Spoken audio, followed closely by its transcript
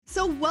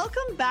So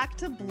welcome back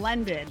to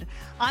Blended.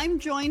 I'm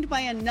joined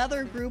by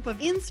another group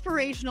of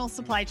inspirational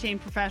supply chain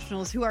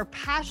professionals who are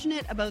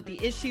passionate about the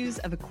issues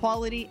of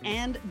equality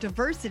and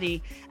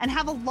diversity and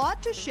have a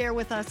lot to share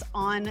with us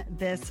on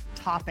this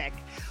topic.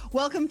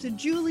 Welcome to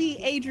Julie,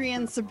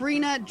 Adrian,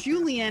 Sabrina,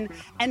 Julian,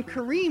 and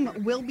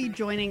Kareem will be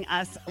joining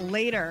us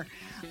later.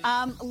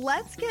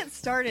 Let's get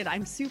started.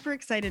 I'm super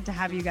excited to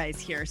have you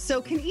guys here.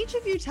 So can each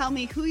of you tell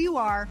me who you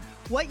are,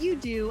 what you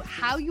do,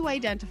 how you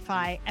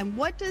identify, and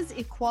what does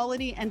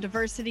equality and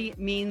diversity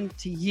mean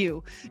to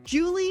you?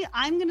 Julie,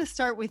 I'm going to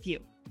start with you.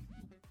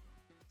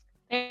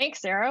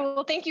 Thanks, Sarah.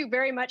 Well, thank you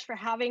very much for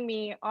having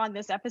me on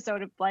this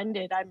episode of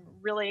Blended. I'm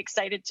really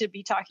excited to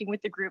be talking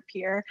with the group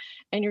here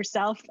and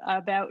yourself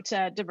about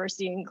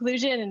diversity and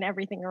inclusion and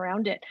everything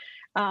around it.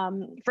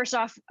 First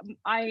off,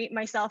 I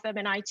myself am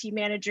an IT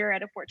manager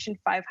at a Fortune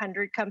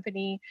 500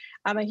 company.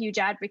 I'm a huge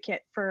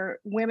advocate for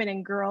women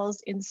and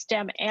girls in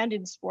STEM and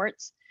in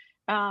sports.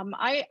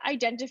 I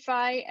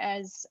identify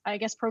as, I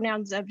guess,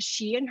 pronouns of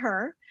she and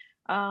her.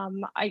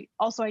 I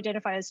also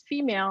identify as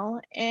female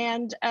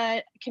and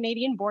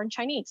Canadian-born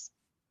Chinese.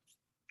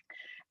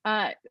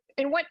 And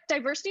what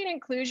diversity and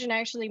inclusion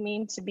actually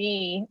mean to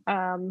me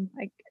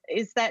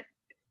is that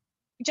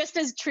just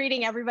as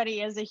treating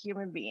everybody as a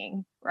human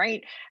being,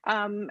 right?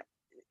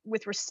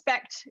 With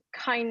respect,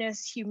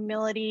 kindness,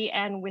 humility,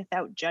 and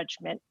without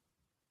judgment.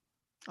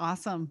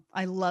 Awesome.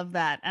 I love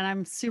that. And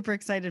I'm super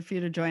excited for you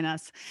to join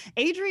us.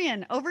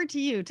 Adrian, over to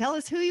you. Tell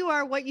us who you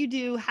are, what you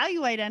do, how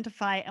you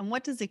identify, and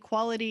what does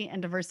equality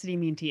and diversity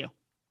mean to you?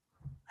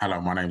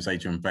 Hello, my name is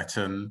Adrian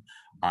Betton.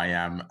 I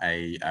am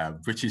a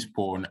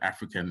British-born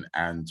African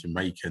and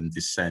Jamaican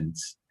descent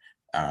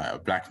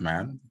Black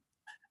man.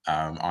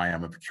 I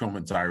am a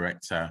procurement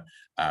director,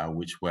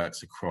 which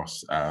works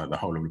across the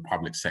whole of the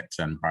public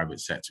sector and private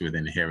sector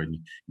within here in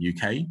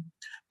UK.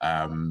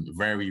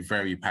 Very,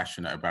 very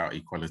passionate about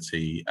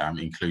equality,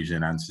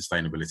 inclusion and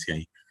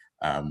sustainability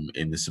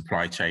in the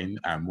supply chain.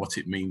 What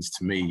it means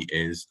to me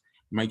is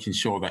making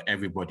sure that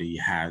everybody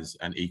has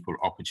an equal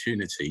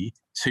opportunity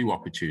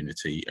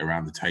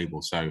around the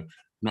table. So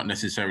not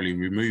necessarily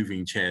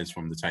removing chairs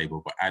from the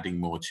table, but adding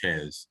more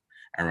chairs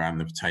around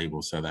the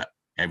table so that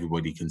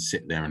everybody can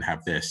sit there and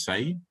have their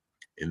say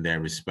in their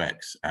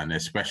respects, and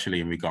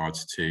especially in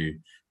regards to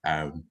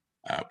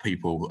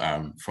people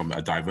from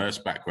a diverse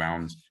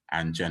background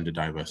and gender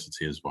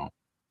diversity as well.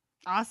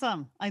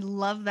 Awesome. I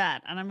love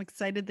that. And I'm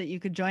excited that you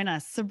could join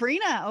us.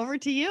 Sabrina, over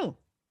to you.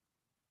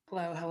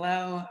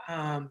 Hello.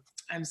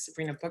 I'm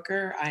Sabrina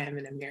Booker. I am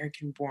an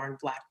American-born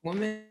Black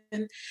woman.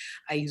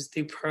 I use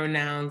the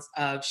pronouns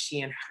of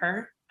she and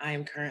her. I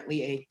am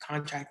currently a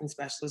contracting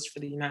specialist for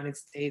the United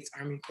States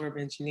Army Corps of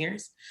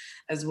Engineers,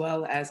 as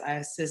well as I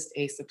assist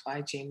a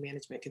supply chain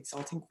management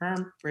consulting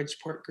firm,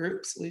 Bridgeport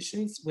Group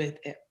Solutions, with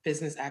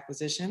business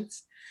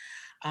acquisitions.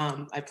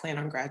 I plan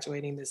on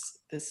graduating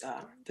this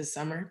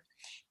summer.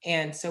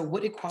 And so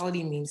what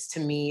equality means to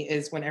me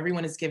is when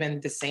everyone is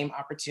given the same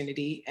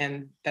opportunity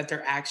and that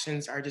their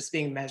actions are just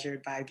being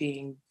measured by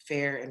being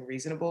fair and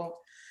reasonable.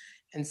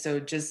 And so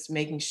just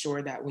making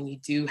sure that when you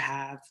do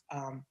have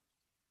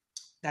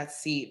that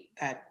seat,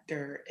 that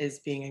there is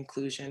being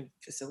inclusion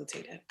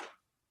facilitated.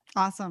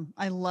 Awesome.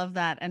 I love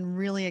that and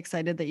really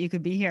excited that you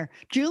could be here.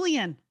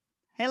 Julian,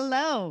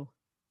 hello.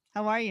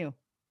 How are you?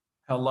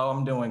 Hello,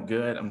 I'm doing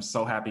good. I'm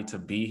so happy to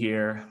be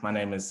here. My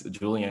name is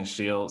Julian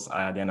Shields.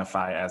 I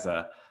identify as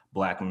a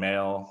Black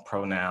male,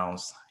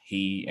 pronouns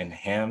he and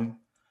him.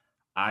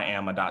 I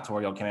am a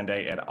doctoral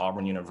candidate at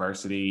Auburn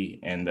University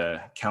in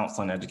the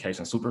Counseling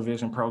Education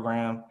Supervision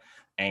program.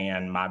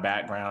 And my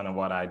background and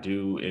what I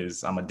do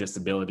is I'm a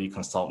disability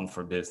consultant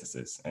for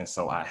businesses. And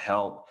so I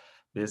help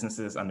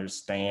businesses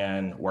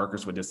understand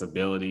workers with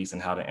disabilities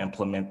and how to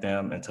implement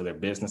them into their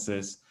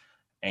businesses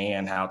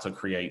and how to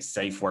create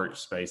safe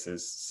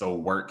workspaces so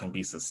work can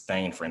be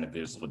sustained for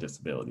individuals with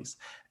disabilities.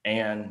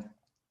 And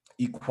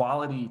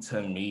equality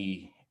to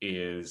me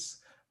is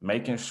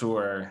making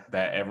sure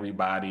that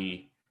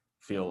everybody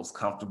feels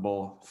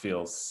comfortable,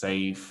 feels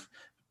safe,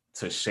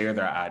 to share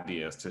their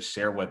ideas, to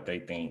share what they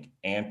think,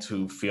 and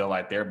to feel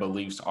like their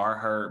beliefs are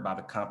heard by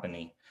the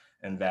company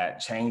and that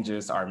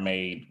changes are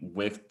made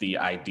with the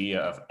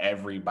idea of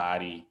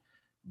everybody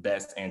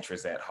best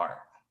interest at heart.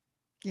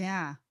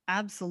 Yeah,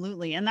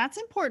 absolutely. And that's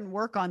important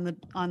work on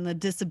the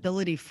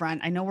disability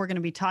front. I know we're going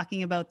to be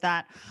talking about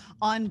that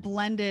on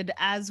Blended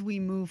as we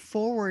move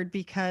forward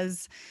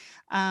because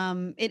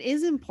it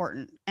is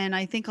important. And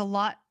I think a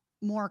lot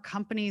more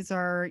companies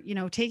are,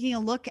 taking a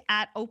look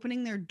at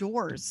opening their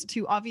doors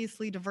to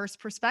obviously diverse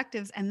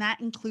perspectives. And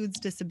that includes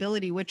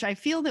disability, which I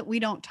feel that we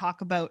don't talk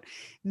about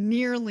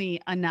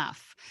nearly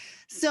enough.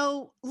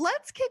 So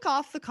let's kick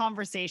off the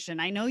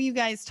conversation. I know you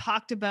guys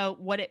talked about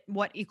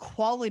what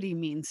equality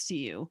means to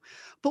you,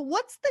 but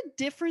what's the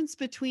difference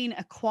between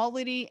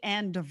equality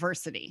and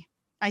diversity?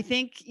 I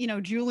think,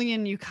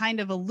 Julian, you kind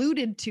of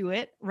alluded to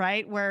it,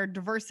 right? Where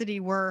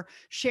diversity, we're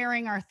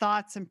sharing our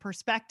thoughts and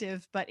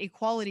perspective, but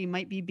equality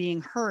might be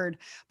being heard.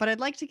 But I'd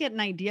like to get an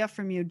idea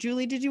from you.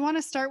 Julie, did you want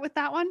to start with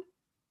that one?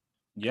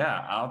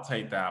 Yeah, I'll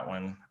take that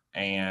one.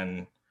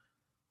 And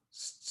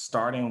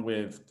Starting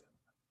with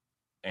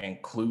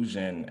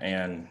inclusion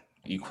and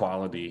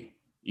equality,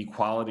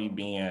 equality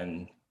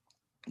being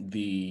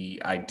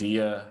the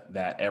idea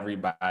that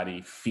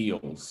everybody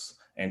feels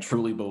and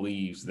truly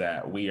believes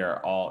that we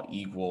are all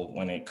equal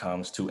when it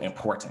comes to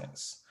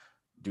importance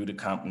due to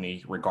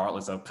company,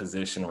 regardless of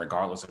position,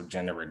 regardless of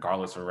gender,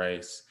 regardless of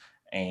race.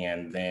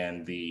 And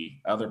then the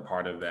other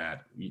part of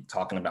that,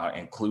 talking about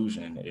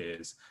inclusion,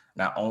 is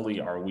not only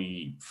are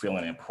we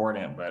feeling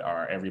important, but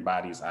are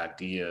everybody's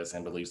ideas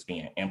and beliefs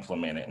being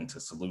implemented into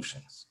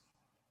solutions?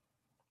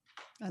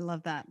 I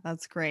love that.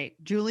 That's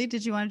great. Julie,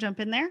 did you want to jump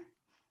in there?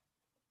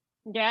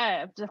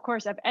 Yeah, of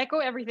course. I echo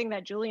everything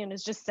that Julian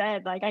has just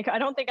said. Like, I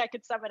don't think I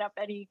could sum it up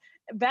any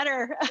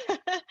better.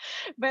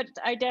 But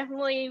I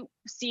definitely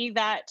see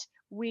that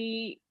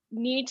we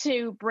need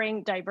to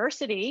bring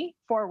diversity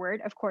forward,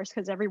 of course,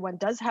 because everyone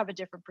does have a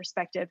different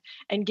perspective,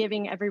 and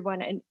giving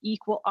everyone an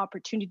equal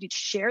opportunity to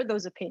share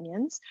those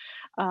opinions,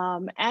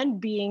 and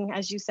being,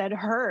 as you said,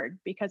 heard.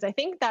 Because I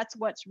think that's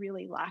what's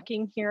really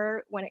lacking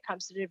here when it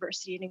comes to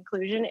diversity and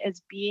inclusion,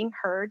 is being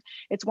heard.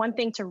 It's one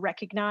thing to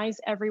recognize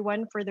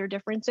everyone for their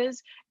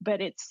differences,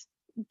 but it's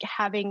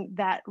having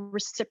that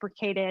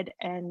reciprocated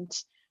and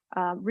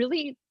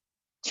really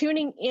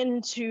tuning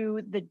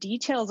into the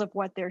details of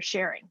what they're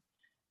sharing,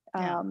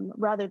 Yeah.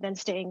 rather than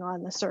staying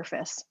on the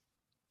surface.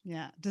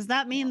 Yeah. Does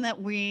that mean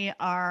that we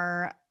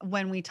are,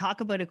 when we talk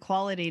about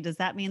equality, does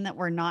that mean that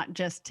we're not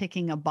just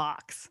ticking a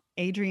box?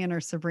 Adrian or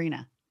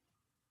Sabrina?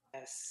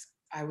 Yes,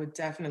 I would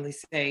definitely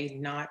say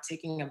not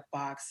taking a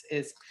box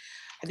is,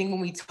 I think when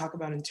we talk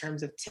about in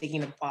terms of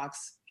taking a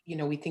box,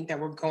 we think that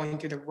we're going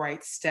through the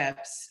right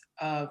steps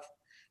of,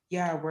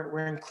 yeah,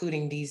 we're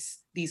including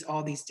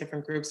all these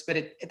different groups, but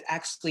it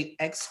actually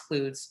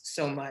excludes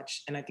so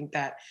much. And I think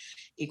that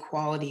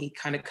equality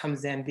kind of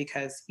comes in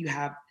because you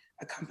have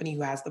a company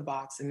who has the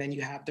box, and then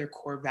you have their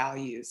core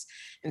values.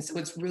 And so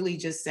it's really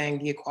just saying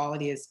the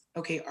equality is,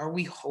 okay, are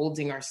we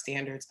holding our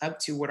standards up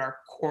to what our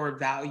core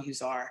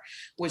values are,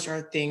 which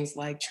are things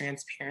like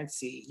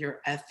transparency,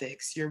 your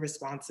ethics, your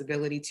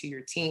responsibility to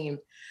your team.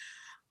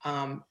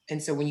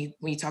 And so when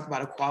you talk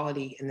about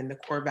equality and then the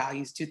core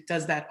values,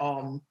 does that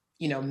all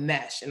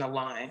mesh and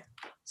align?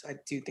 So I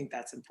do think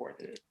that's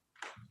important.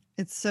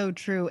 It's so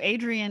true.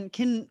 Adrian,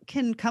 can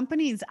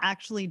companies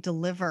actually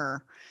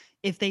deliver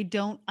if they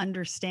don't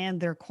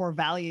understand their core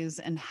values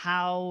and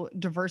how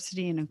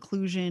diversity and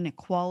inclusion,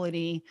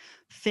 equality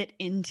fit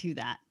into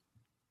that?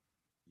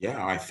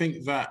 Yeah, I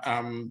think that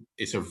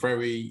it's a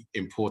very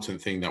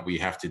important thing that we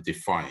have to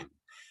define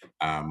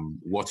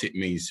what it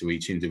means to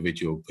each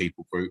individual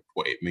people group,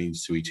 what it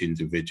means to each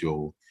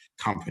individual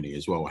company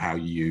as well, how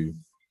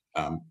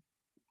um,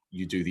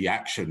 you do the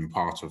action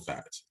part of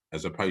that,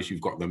 as opposed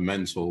you've got the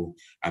mental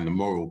and the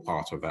moral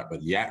part of that,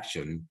 but the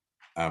action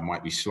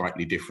might be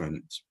slightly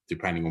different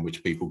depending on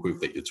which people group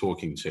that you're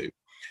talking to.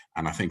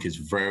 And I think it's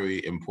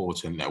very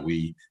important that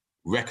we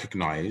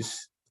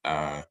recognize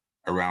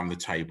around the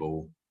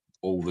table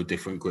all the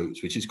different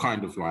groups, which is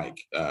kind of like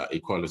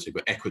equality,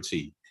 but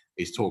equity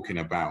is talking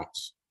about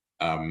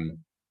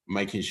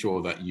making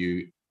sure that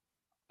you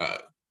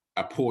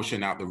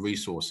apportion out the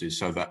resources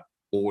so that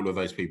all of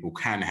those people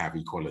can have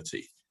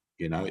equality,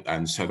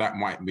 and so that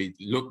might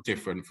look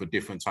different for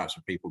different types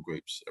of people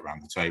groups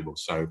around the table.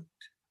 So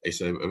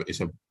it's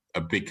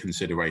a big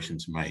consideration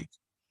to make.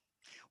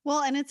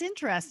 Well, and it's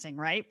interesting,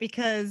 right?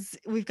 Because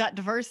we've got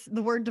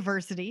the word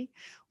diversity,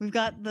 we've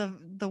got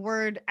the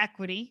word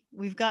equity,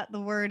 we've got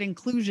the word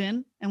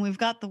inclusion, and we've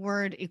got the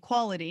word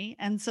equality.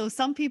 And so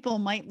some people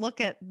might look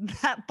at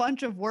that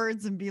bunch of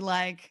words and be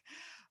like,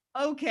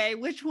 okay,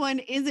 which one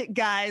is it,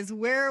 guys?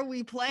 Where are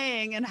we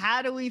playing and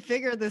how do we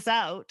figure this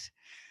out?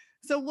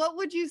 So what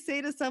would you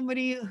say to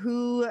somebody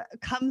who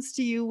comes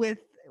to you with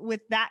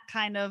that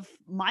kind of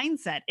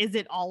mindset? Is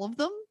it all of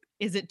them?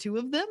 Is it two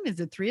of them? Is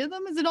it three of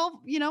them? Is it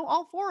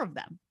all four of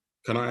them?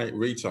 Can I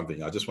read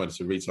something? I just wanted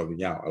to read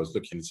something out. I was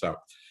looking this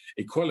up.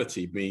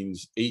 Equality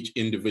means each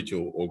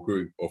individual or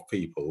group of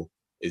people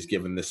is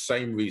given the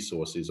same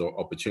resources or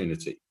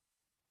opportunity.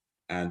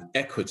 And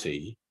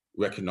equity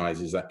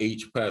recognizes that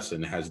each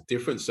person has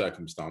different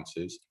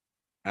circumstances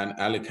and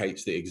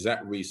allocates the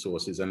exact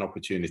resources and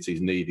opportunities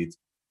needed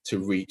to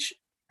reach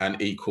an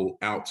equal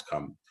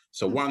outcome.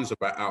 So one's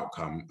about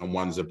outcome and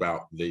one's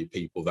about the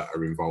people that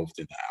are involved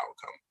in that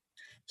outcome.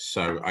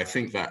 So I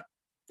think that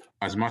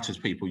as much as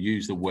people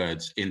use the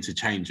words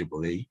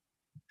interchangeably,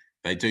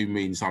 they do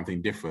mean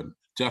something different.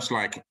 Just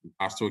like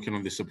us talking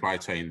on the supply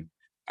chain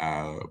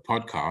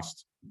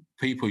podcast,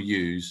 people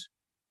use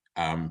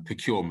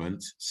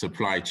procurement,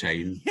 supply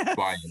chain, yes,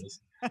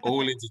 buyers,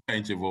 all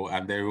interchangeable,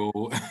 and they're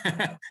all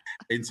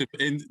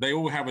they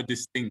all have a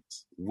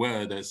distinct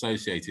word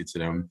associated to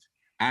them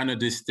and a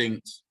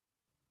distinct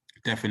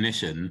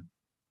definition,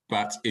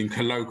 but in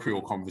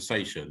colloquial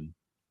conversation,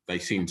 they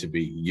seem to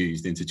be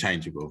used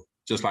interchangeable,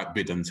 just like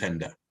bid and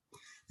tender.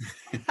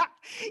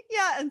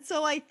 Yeah, and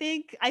so I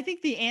think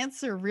the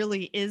answer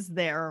really is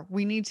there.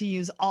 We need to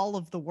use all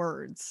of the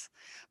words,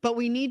 but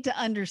we need to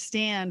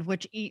understand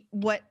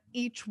what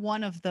each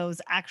one of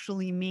those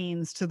actually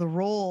means to the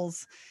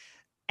roles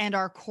and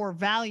our core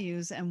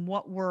values and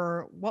what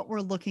we're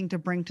looking to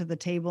bring to the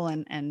table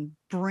and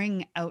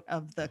bring out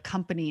of the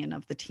company and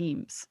of the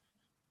teams.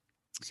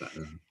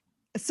 Exactly.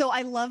 So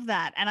I love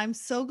that. And I'm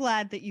so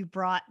glad that you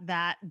brought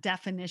that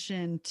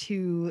definition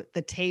to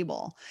the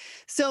table.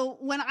 So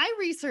when I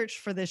researched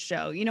for this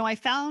show, you know, I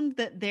found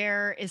that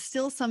there is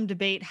still some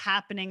debate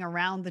happening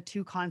around the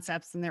two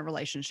concepts and their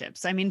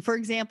relationships. I mean, for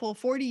example,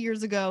 40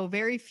 years ago,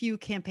 very few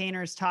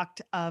campaigners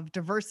talked of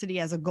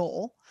diversity as a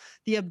goal.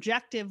 The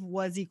objective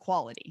was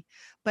equality.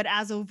 But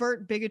as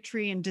overt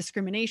bigotry and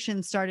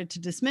discrimination started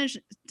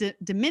to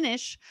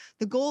diminish,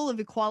 the goal of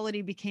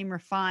equality became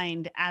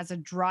refined as a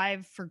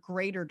drive for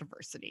greater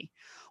diversity.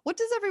 What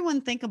does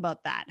everyone think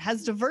about that?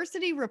 Has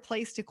diversity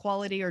replaced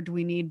equality, or do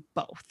we need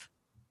both?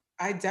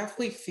 I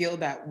definitely feel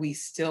that we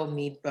still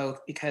need both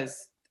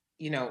because,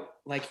 you know,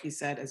 like you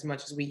said, as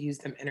much as we use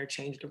them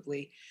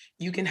interchangeably,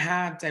 you can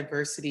have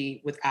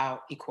diversity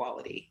without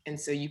equality. And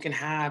so you can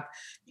have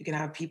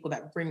people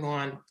that bring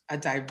on a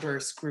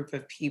diverse group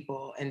of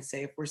people and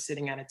say if we're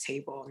sitting at a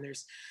table and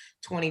there's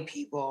 20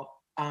 people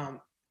of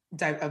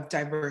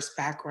diverse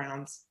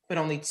backgrounds, but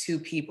only 2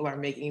 people are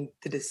making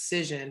the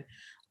decision,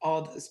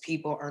 all those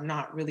people are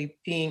not really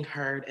being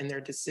heard, and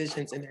their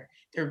decisions and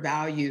their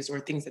values or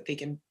things that they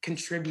can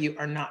contribute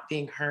are not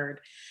being heard.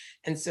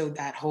 And so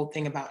that whole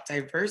thing about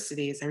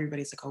diversity is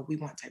everybody's like, oh, we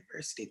want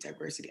diversity,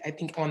 diversity. I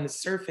think on the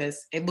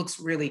surface, it looks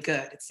really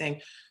good. It's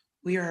saying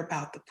we are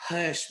about the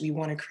push. We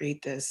want to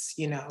create this,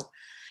 you know,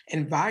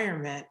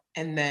 environment.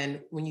 And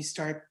then when you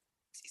start,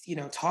 you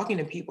know, talking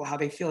to people how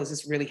they feel, is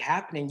this really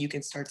happening? You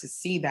can start to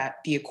see that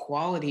the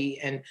equality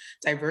and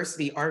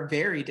diversity are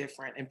very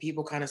different. And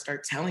people kind of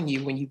start telling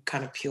you when you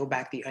kind of peel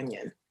back the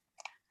onion.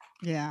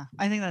 Yeah,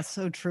 I think that's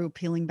so true.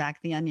 Peeling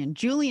back the onion.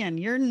 Julian,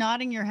 you're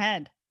nodding your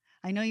head.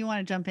 I know you want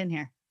to jump in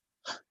here.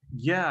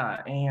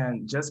 Yeah,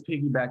 and just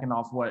piggybacking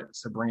off what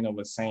Sabrina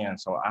was saying,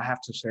 so I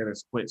have to share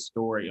this quick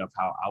story of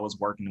how I was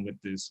working with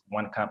this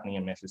one company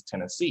in Memphis,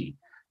 Tennessee,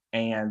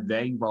 and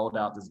they rolled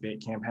out this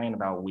big campaign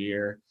about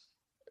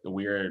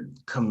we're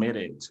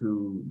committed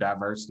to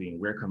diversity.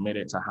 We're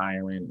committed to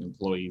hiring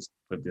employees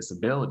with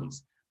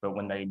disabilities. But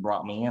when they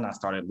brought me in, I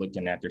started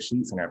looking at their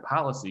sheets and their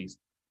policies.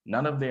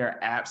 None of their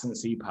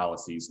absentee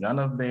policies, none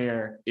of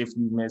their, if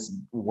you miss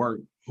work,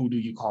 who do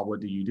you call, what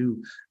do you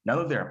do? None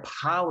of their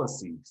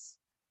policies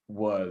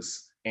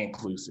was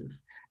inclusive.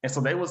 And so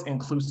they was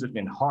inclusive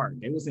in heart,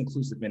 they was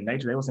inclusive in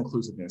nature, they was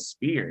inclusive in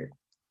spirit.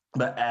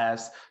 But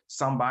as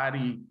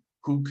somebody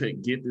who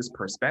could get this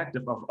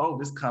perspective of, oh,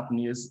 this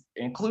company is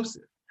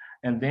inclusive,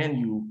 and then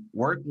you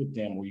work with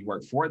them or you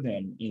work for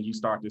them and you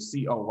start to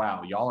see, oh,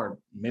 wow, y'all are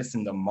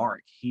missing the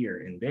mark here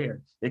and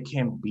there. It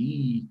can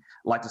be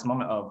like this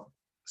moment of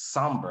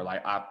somber,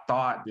 like I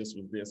thought this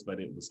was this, but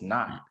it was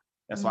not.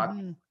 And so I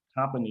think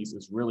companies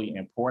is really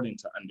important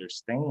to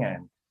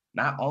understand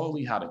not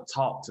only how to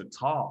talk,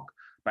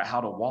 but how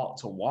to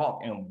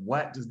walk. And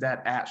what does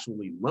that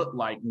actually look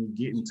like when you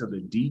get into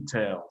the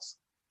details?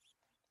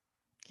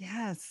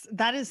 Yes,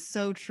 that is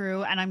so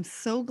true. And I'm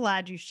so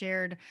glad you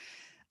shared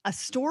a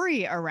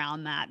story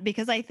around that,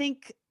 because I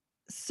think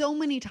so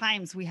many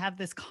times we have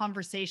this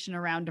conversation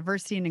around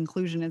diversity and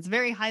inclusion. It's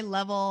very high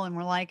level, and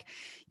we're like,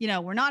 you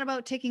know, we're not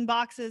about ticking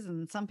boxes,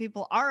 and some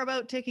people are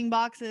about ticking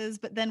boxes.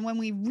 But then when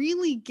we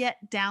really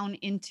get down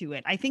into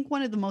it, I think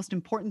one of the most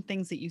important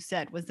things that you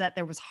said was that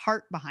there was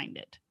heart behind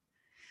it,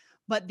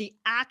 but the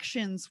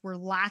actions were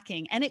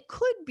lacking. And it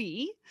could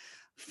be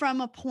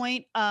from a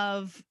point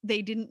of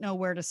they didn't know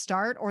where to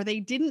start, or they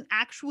didn't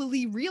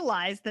actually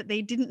realize that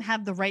they didn't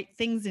have the right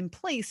things in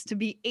place to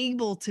be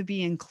able to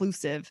be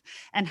inclusive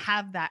and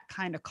have that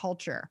kind of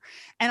culture.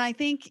 And I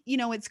think, you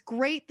know, it's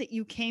great that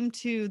you came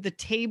to the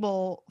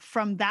table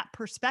from that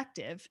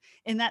perspective,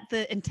 in that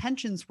the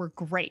intentions were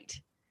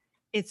great.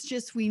 It's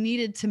just we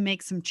needed to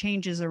make some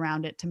changes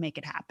around it to make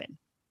it happen.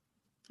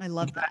 I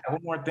love that.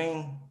 One more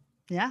thing.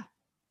 Yeah.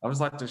 I would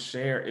like to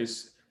share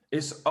is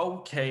it's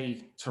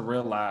okay to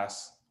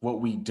realize what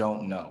we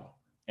don't know.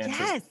 And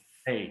to say,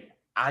 hey,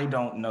 I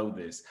don't know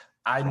this.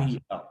 I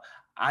need help.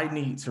 I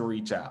need to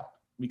reach out.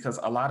 Because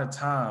a lot of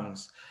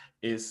times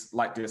it's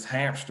like this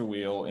hamster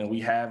wheel, and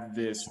we have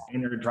this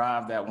inner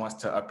drive that wants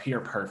to appear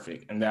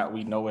perfect and that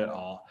we know it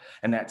all.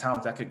 And at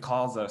times that could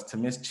cause us to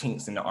miss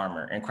chinks in the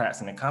armor and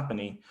cracks in the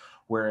company,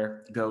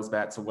 where it goes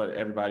back to what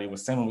everybody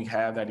was saying. When we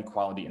have that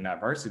equality and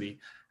diversity,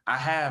 I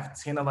have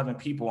 10, 11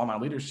 people on my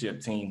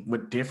leadership team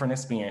with different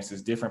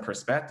experiences, different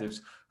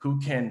perspectives,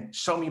 who can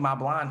show me my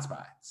blind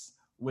spots,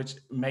 which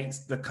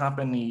makes the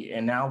company,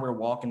 and now we're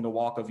walking the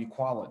walk of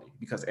equality,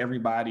 because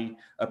everybody's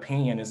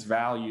opinion is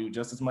valued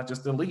just as much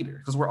as the leader,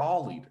 because we're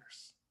all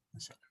leaders.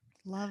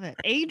 Love it.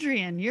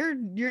 Adrian, you're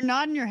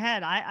nodding your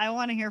head. I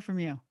want to hear from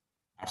you.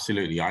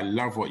 Absolutely. I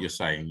love what you're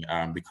saying,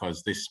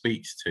 because this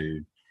speaks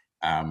to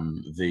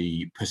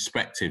the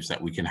perspectives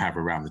that we can have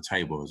around the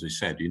table. As we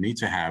said, you need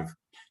to have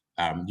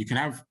you can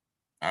have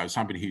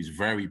somebody who's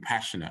very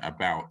passionate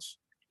about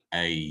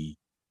a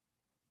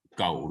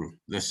goal.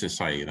 Let's just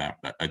say that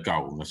a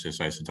goal. Let's just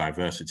say it's a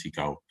diversity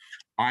goal.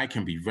 I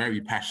can be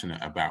very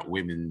passionate about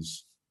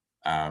women's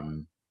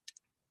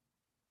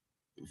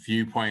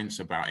viewpoints,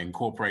 about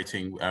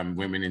incorporating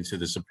women into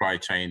the supply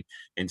chain,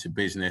 into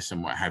business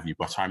and what have you,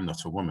 but I'm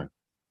not a woman.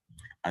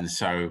 And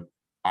so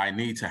I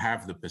need to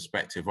have the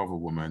perspective of a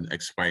woman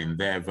explain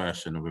their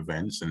version of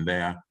events and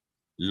their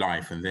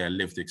life and their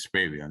lived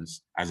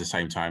experience at the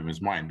same time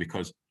as mine,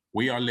 because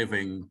we are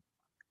living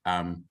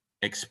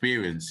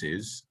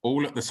experiences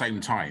all at the same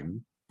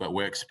time, but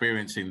we're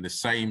experiencing the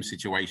same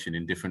situation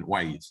in different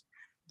ways.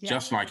 Yeah.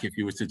 Just like if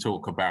you were to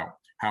talk about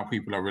how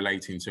people are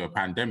relating to a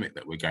pandemic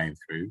that we're going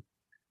through,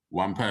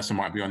 one person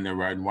might be on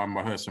their own, one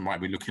person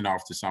might be looking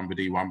after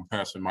somebody, one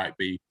person might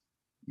be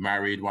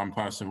married, one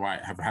person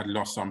might have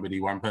lost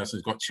somebody, one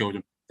person's got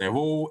children. They're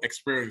all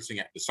experiencing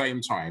at the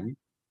same time.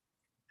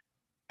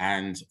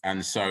 And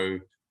so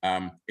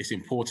it's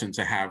important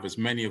to have as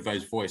many of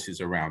those voices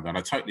around. And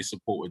I totally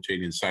support what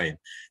Julian's saying.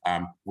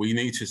 We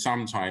need to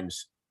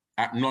sometimes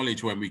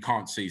acknowledge when we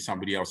can't see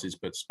somebody else's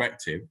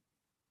perspective,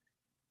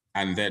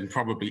 and then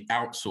probably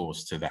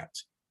outsource to that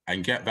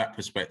and get that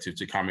perspective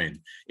to come in.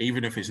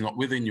 Even if it's not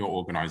within your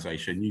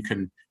organization, you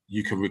can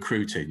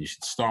recruit it. You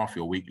should staff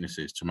your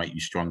weaknesses to make you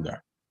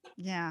stronger.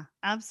 Yeah,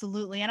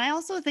 absolutely. And I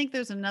also think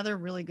there's another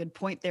really good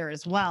point there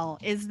as well,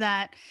 is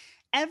that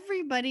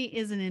everybody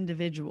is an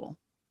individual,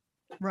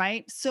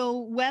 right? So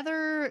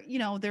whether,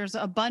 there's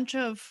a bunch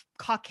of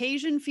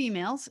Caucasian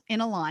females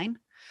in a line,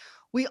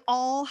 we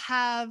all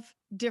have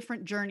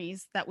different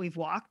journeys that we've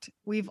walked.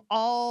 We've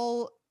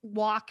all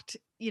walked,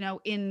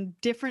 in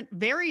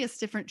various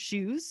different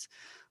shoes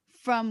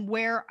from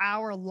where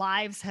our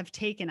lives have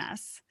taken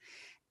us.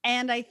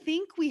 And I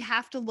think we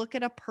have to look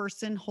at a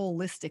person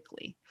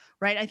holistically,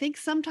 right? I think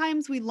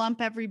sometimes we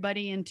lump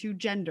everybody into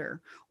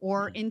gender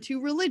or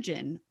into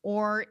religion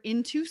or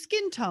into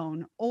skin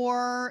tone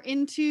or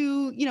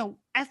into,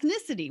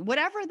 ethnicity,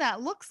 whatever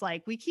that looks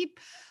like. We keep,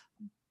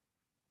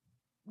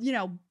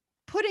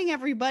 putting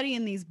everybody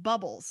in these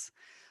bubbles.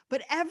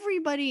 But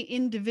everybody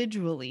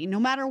individually, no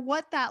matter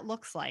what that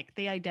looks like,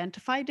 they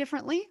identify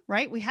differently,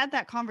 right? We had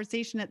that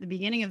conversation at the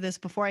beginning of this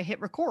before I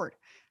hit record.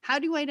 How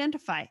do you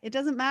identify? It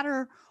doesn't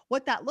matter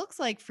what that looks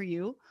like for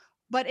you,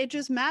 but it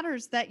just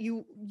matters that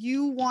you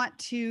want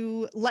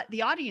to let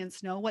the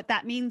audience know what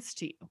that means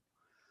to you,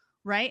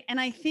 right? And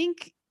I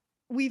think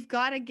we've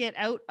got to get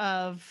out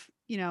of,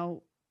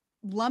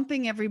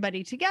 lumping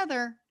everybody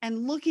together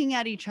and looking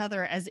at each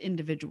other as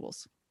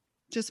individuals.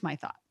 Just my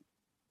thought.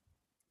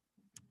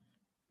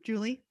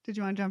 Julie, did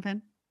you want to jump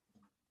in?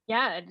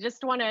 Yeah, I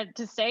just wanted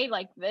to say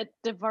that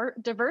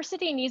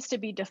diversity needs to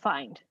be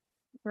defined,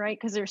 right?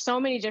 Because there's so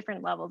many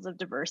different levels of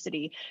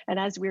diversity. And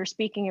as we were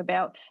speaking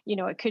about,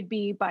 it could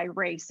be by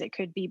race, it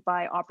could be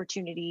by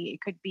opportunity,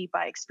 it could be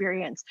by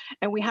experience.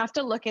 And we have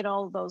to look at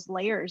all of those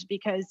layers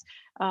because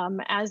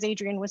as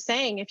Adrian was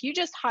saying, if you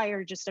just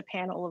hire just a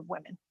panel of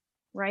women,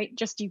 right?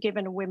 Just you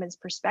given a women's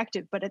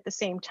perspective, but at the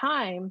same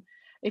time,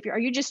 are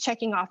you just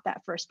checking off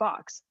that first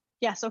box?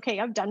 Yes, okay,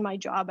 I've done my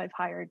job, I've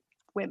hired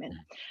women.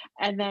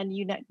 And then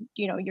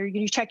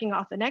you're checking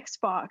off the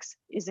next box,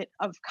 is it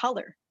of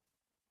color?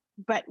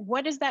 But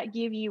what does that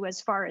give you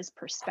as far as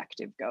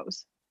perspective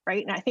goes,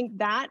 right? And I think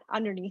that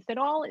underneath it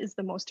all is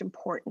the most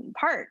important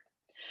part,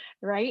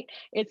 right?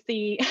 It's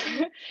the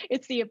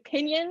it's the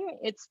opinion,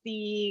 it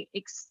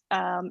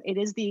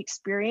is the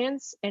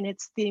experience, and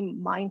it's the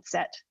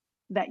mindset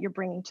that you're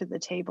bringing to the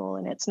table.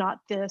 And it's not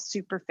the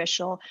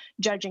superficial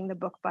judging the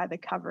book by the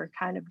cover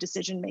kind of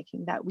decision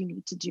making that we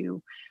need to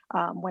do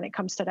when it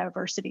comes to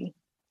diversity.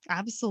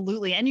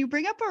 Absolutely. And you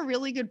bring up a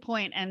really good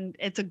point, and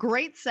it's a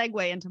great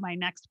segue into my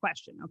next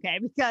question, okay?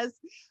 Because,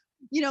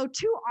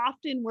 too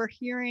often we're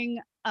hearing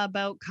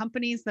about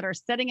companies that are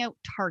setting out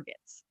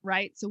targets,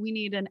 right? So we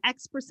need an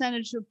X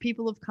percentage of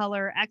people of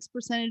color, X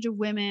percentage of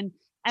women,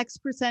 X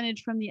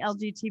percentage from the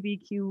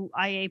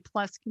LGBTQIA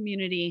plus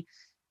community.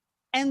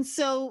 And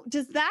so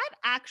does that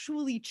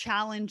actually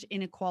challenge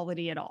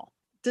inequality at all?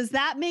 Does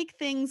that make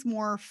things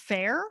more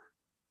fair,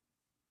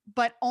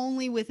 but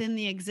only within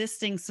the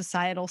existing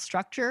societal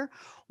structure?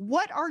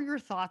 What are your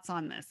thoughts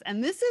on this?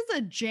 And this is a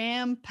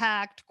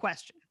jam-packed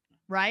question,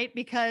 right?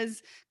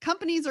 Because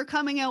companies are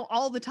coming out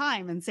all the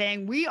time and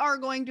saying, we are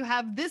going to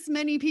have this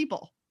many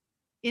people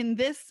in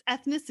this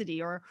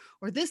ethnicity or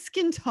this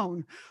skin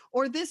tone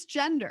or this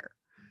gender.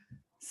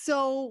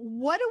 So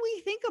what do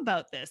we think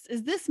about this?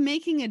 Is this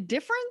making a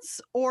difference,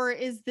 or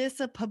is this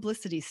a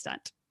publicity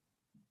stunt?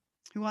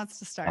 Who wants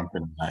to start?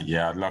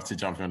 Yeah, I'd love to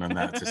jump in on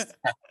that. Just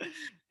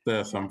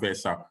stir some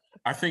bits up.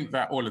 I think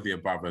that all of the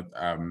above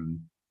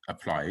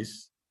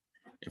applies,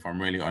 if I'm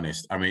really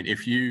honest. I mean,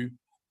 if you,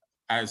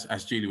 as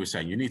Julie was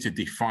saying, you need to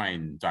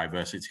define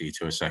diversity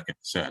to a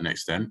certain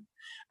extent,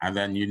 and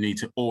then you need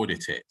to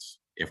audit it,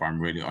 if I'm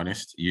really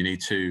honest. You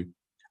need to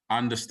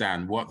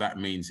understand what that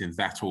means in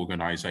that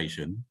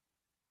organization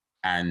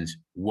and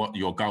what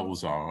your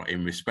goals are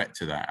in respect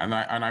to that. And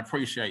I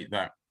appreciate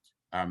that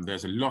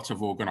there's a lot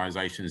of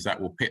organizations that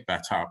will pick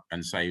that up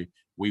and say,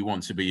 we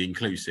want to be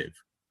inclusive,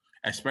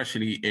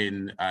 especially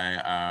in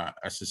a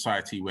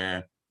society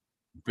where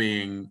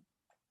being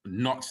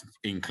not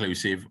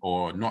inclusive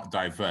or not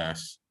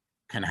diverse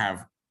can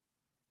have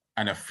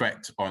an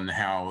effect on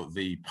how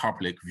the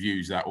public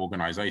views that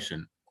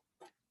organization.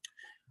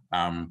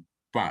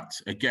 But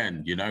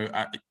again, you know,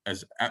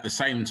 at the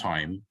same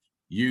time,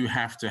 you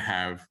have to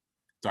have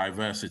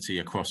diversity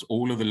across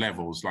all of the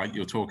levels, like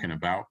you're talking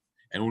about,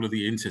 and all of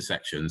the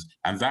intersections.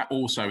 And that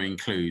also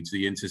includes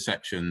the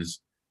intersections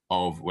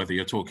of whether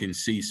you're talking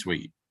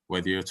C-suite,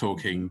 whether you're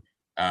talking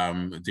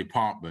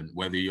department,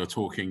 whether you're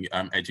talking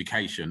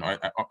education,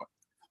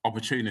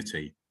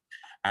 opportunity.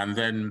 And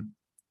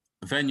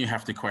then you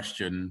have to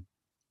question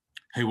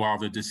who are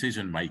the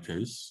decision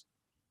makers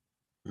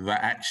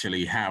that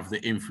actually have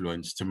the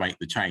influence to make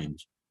the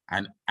change,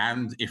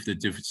 and if the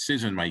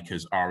decision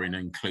makers are an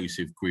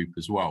inclusive group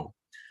as well.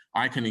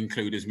 I can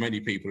include as many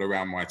people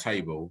around my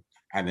table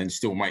and then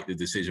still make the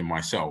decision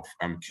myself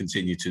and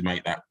continue to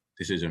make that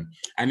decision.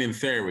 And in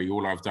theory,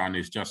 all I've done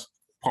is just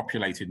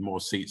populated more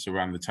seats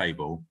around the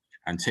table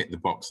and tick the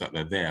box that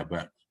they're there.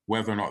 But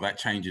whether or not that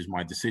changes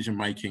my decision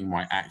making,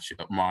 my action,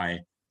 my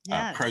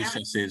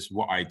processes,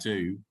 what I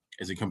do,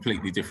 is a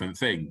completely different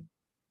thing.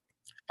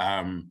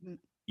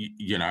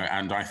 You know,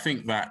 and I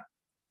think that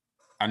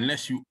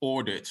unless you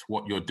audit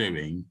what you're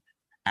doing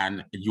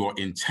and you're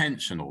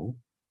intentional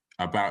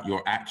about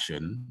your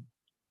action,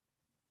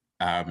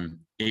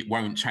 it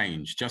won't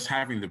change. Just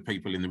having the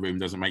people in the room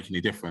doesn't make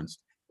any difference.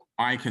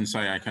 I can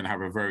say I can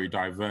have a very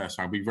diverse,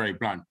 I'll be very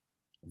blunt,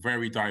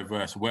 very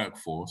diverse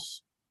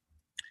workforce.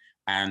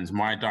 And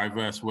my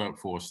diverse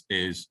workforce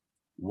is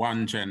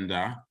one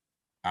gender,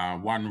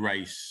 one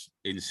race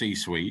in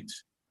C-suite,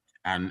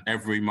 and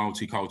every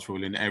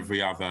multicultural in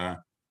every other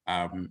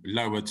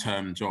lower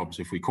term jobs,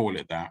 if we call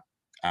it that,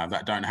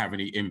 that don't have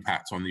any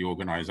impact on the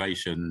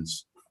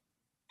organization's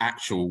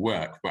actual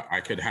work. But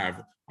I could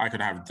have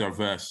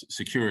diverse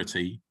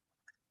security,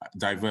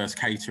 diverse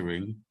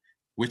catering,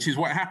 which is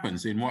what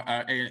happens in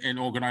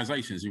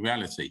organizations. In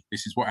reality,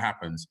 this is what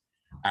happens.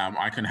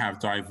 I can have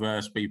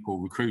diverse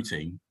people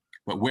recruiting,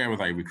 but where are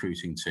they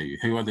recruiting to?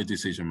 Who are the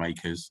decision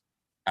makers?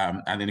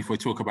 And then if we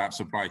talk about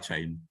supply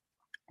chain,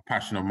 a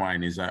passion of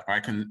mine is that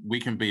we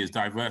can be as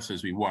diverse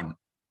as we want,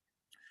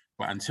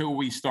 but until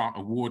we start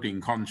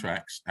awarding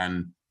contracts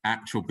and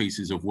actual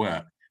pieces of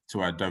work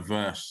to a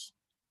diverse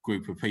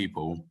group of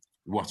people,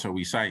 what are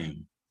we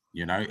saying?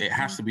 You know, it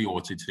has to be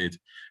audited,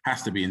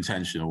 has to be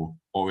intentional,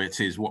 or it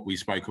is what we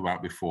spoke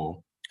about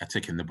before, a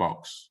tick in the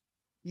box.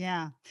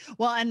 Yeah.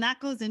 Well, and that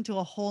goes into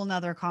a whole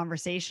nother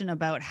conversation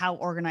about how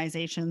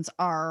organizations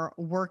are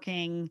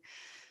working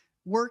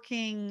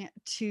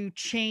to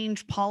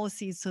change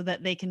policies so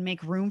that they can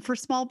make room for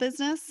small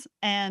business.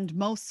 And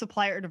most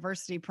supplier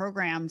diversity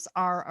programs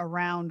are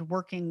around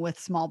working with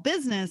small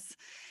business.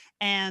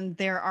 And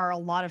there are a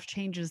lot of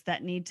changes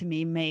that need to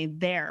be made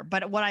there.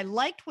 But what I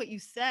liked what you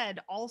said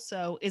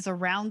also is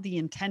around the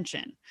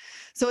intention.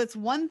 So it's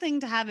one thing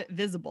to have it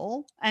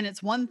visible, and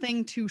it's one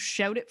thing to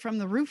shout it from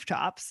the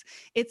rooftops.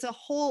 It's a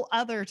whole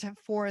other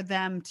for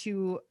them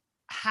to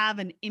have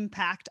an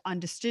impact on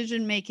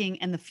decision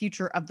making and the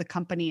future of the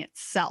company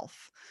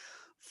itself,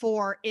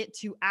 for it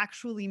to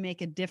actually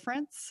make a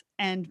difference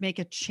and make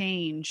a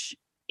change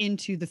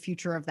into the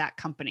future of that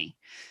company.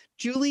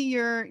 Julie,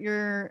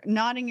 you're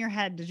nodding your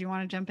head. Did you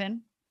want to jump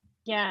in?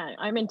 Yeah,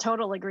 I'm in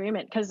total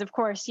agreement because, of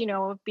course, you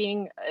know,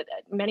 being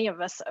many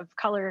of us of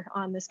color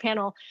on this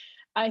panel,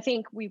 I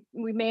think we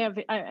may have,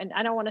 and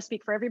I don't want to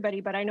speak for everybody,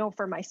 but I know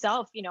for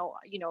myself, you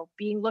know,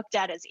 being looked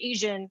at as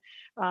Asian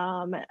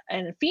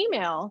and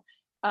female,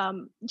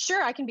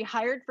 sure, I can be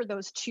hired for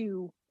those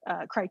two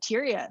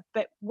criteria,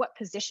 but what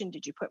position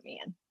did you put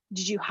me in?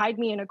 Did you hide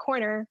me in a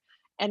corner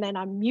and then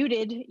I'm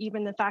muted,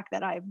 even the fact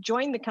that I've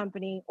joined the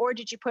company, or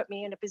did you put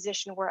me in a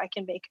position where I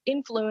can make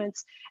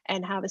influence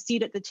and have a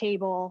seat at the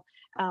table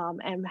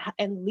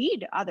and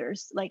lead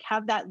others, like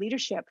have that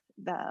leadership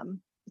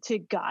to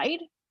guide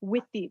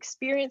with the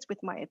experience, with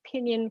my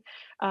opinion,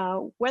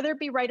 whether it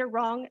be right or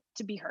wrong,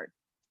 to be heard.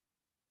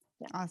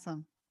 Yeah.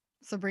 Awesome.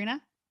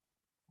 Sabrina?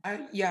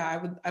 I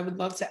would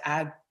love to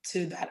add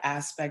to that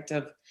aspect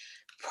of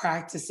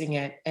practicing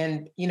it.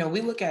 And, you know,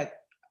 we look at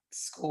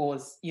school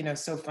as, you know,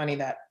 so funny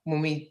that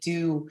when we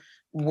do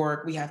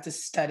work, we have to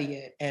study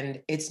it,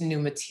 and it's new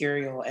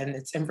material and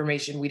it's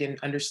information we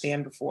didn't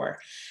understand before.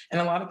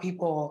 And a lot of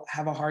people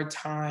have a hard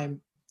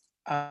time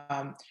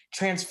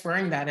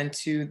transferring that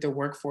into the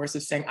workforce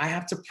of saying, I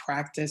have to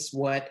practice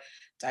what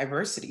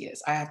diversity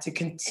is. I have to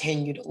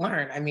continue to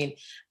learn. I mean,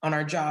 on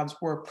our jobs,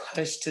 we're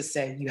pushed to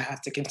say you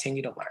have to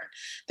continue to learn.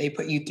 They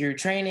put you through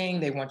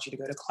training. They want you to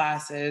go to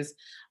classes.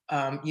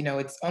 You know,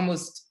 it's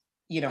almost,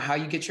 you know, how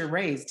you get your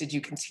raise. Did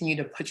you continue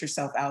to put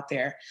yourself out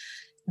there?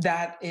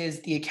 That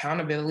is the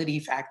accountability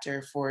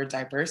factor for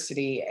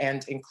diversity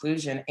and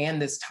inclusion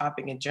and this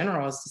topic in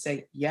general, is to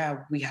say, yeah,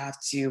 we have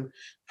to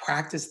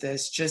practice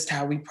this just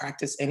how we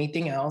practice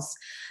anything else.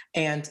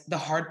 And the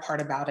hard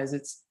part about it is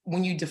it's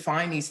when you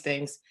define these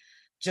things,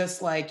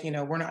 just like, you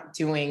know, we're not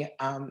doing,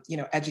 you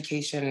know,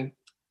 education,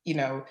 you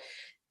know,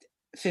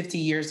 50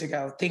 years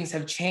ago, things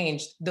have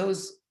changed.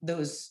 Those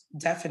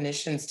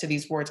definitions to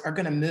these words are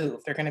going to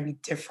move. They're going to be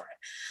different.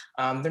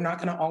 They're not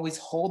going to always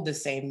hold the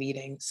same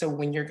meaning. So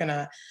when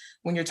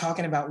you're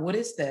talking about what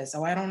is this?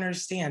 Oh, I don't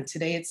understand.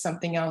 Today it's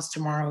something else.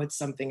 Tomorrow it's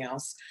something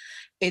else.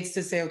 It's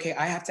to say, okay,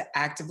 I have to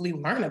actively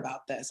learn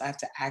about this. I have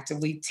to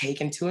actively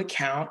take into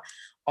account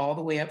all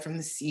the way up from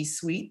the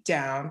C-suite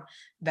down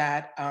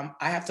that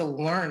I have to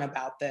learn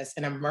about this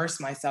and immerse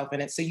myself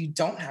in it. So you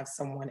don't have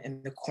someone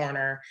in the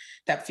corner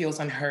that feels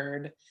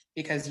unheard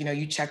because, you know,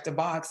 you checked a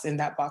box and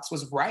that box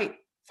was right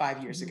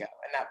 5 years ago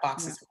and that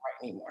box isn't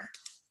right anymore.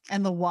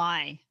 And the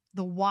why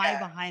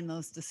behind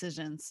those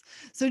decisions.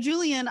 So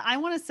Julian, I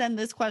want to send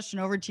this question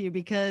over to you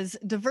because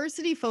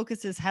diversity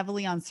focuses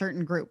heavily on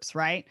certain groups,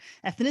 right?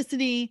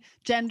 Ethnicity,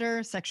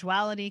 gender,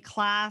 sexuality,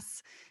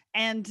 class.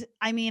 And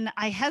I mean,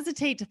 I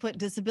hesitate to put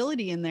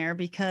disability in there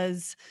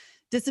because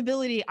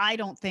disability, I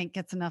don't think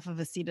gets enough of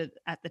a seat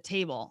at the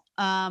table.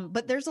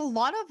 But there's a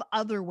lot of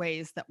other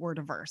ways that we're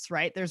diverse,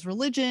 right? There's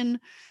religion,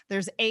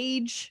 there's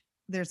age,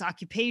 there's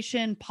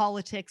occupation,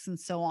 politics, and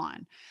so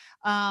on.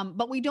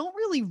 But we don't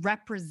really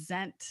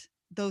represent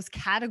those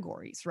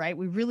categories, right?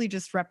 We really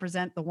just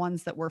represent the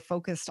ones that we're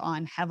focused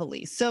on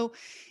heavily. So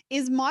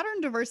is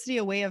modern diversity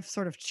a way of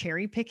sort of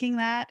cherry picking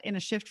that in a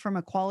shift from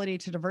equality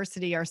to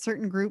diversity? Are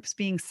certain groups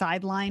being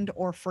sidelined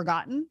or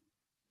forgotten?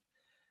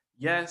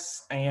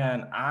 Yes,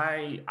 and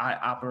I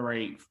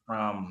operate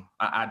from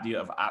an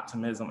idea of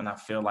optimism, and I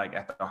feel like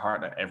at the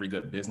heart of every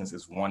good business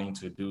is wanting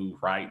to do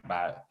right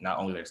by not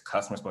only their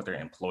customers, but their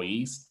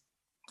employees.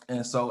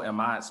 And so in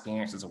my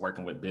experiences of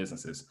working with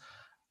businesses,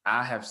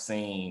 I have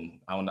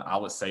seen, I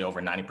would say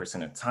over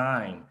 90% of the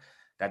time,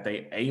 that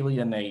they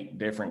alienate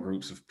different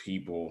groups of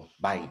people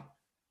by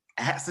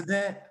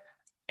accident.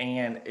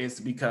 And it's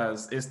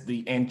because it's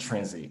the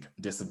intrinsic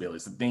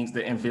disabilities, the things,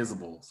 the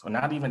invisible, so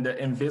not even the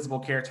invisible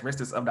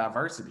characteristics of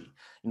diversity.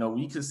 You know,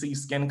 we could see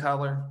skin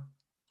color,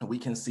 we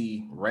can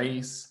see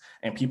race,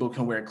 and people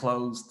can wear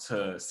clothes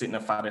to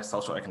signify their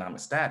social economic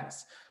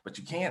status, but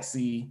you can't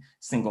see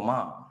single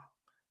mom.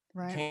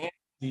 Right. You can't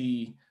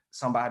see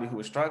somebody who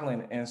is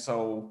struggling. And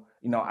so,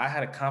 you know, I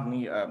had a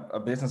company,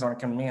 a business owner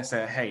come to me and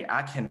said, hey,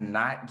 I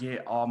cannot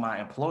get all my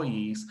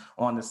employees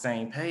on the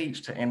same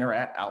page to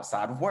interact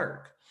outside of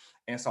work.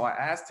 And so I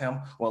asked him,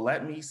 well,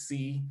 let me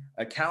see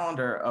a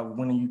calendar of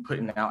when are you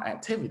putting out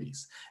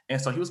activities? And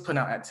so he was putting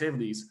out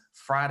activities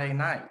Friday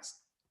nights,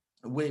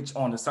 which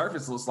on the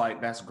surface looks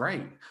like that's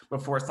great.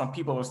 But for some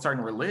people of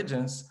certain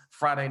religions,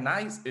 Friday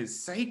nights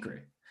is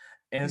sacred.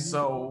 And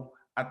so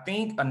I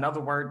think another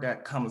word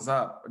that comes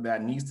up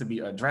that needs to be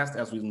addressed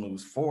as we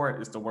move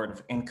forward is the word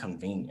of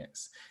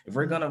inconvenience. If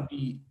we're going to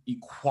be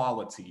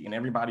equality and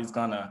everybody's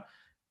going to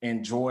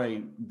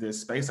enjoy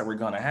this space that we're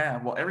going to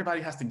have, well,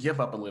 everybody has to give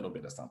up a little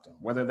bit of something,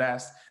 whether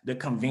that's the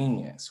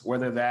convenience,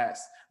 whether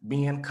that's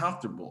being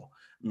comfortable.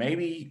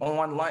 Maybe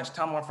on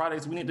lunchtime on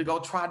Fridays, we need to go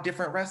try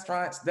different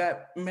restaurants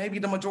that maybe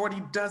the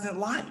majority doesn't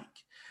like.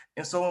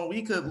 And so when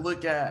we could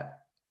look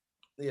at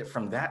it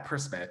from that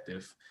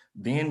perspective,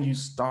 then you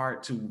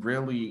start to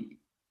really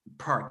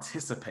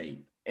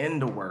participate in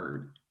the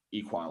word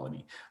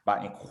equality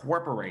by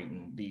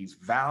incorporating these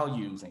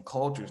values and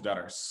cultures that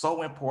are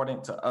so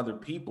important to other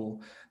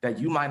people that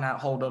you might not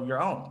hold of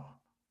your own.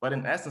 But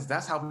in essence,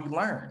 that's how we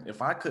learn.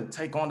 If I could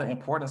take on the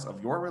importance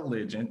of your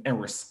religion and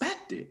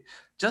respect it,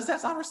 just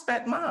as I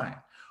respect mine,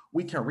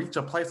 we can reach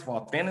a place of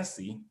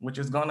authenticity, which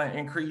is going to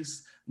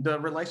increase the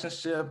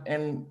relationship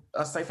and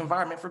a safe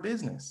environment for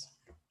business.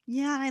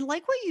 Yeah, I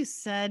like what you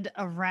said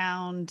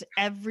around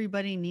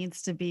everybody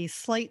needs to be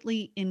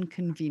slightly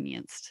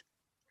inconvenienced.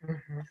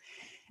 Mm-hmm.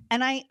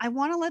 And I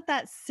want to let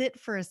that sit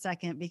for a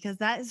second because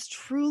that is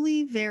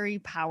truly very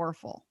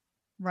powerful,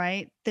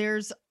 right?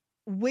 There's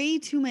way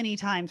too many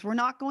times we're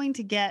not going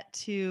to get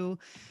to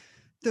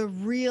the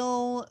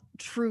real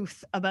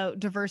truth about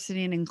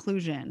diversity and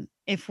inclusion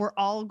if we're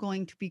all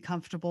going to be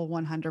comfortable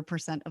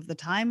 100% of the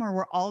time, or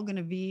we're all going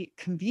to be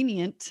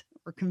convenient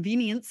or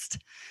convenienced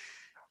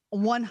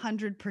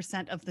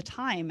 100% of the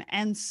time.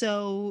 And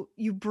so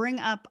you bring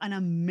up an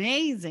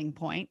amazing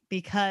point,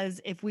 because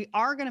if we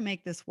are going to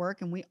make this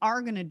work and we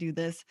are going to do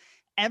this,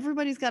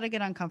 everybody's got to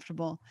get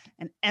uncomfortable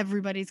and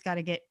everybody's got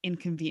to get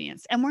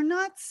inconvenienced. And we're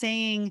not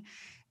saying,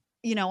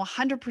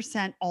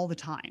 100% all the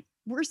time.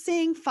 We're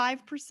saying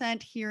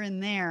 5% here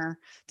and there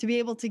to be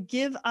able to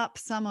give up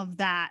some of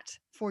that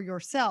for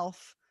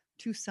yourself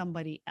to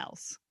somebody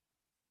else.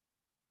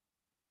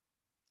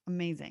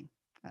 Amazing.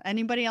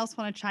 Anybody else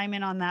want to chime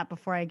in on that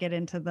before I get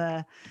into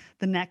the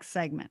next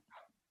segment?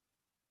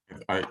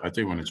 I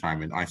do want to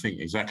chime in. I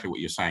think exactly what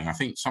you're saying. I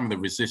think some of the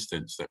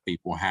resistance that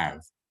people have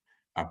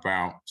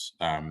about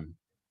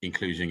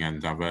inclusion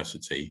and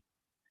diversity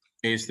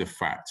is the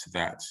fact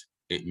that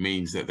it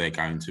means that they're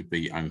going to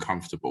be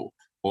uncomfortable,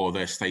 or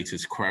their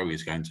status quo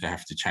is going to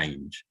have to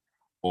change,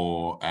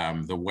 or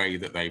the way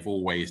that they've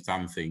always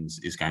done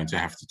things is going to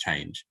have to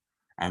change.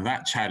 And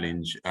that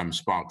challenge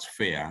sparks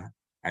fear.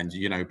 And,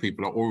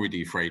 people are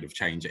already afraid of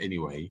change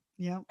anyway.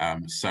 Yeah.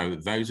 So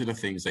those are the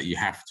things that you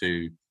have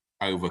to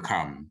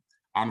overcome.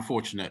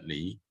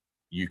 Unfortunately,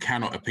 you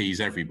cannot appease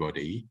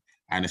everybody,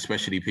 and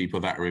especially people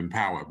that are in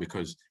power,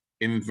 because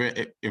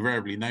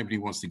invariably nobody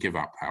wants to give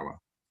up power.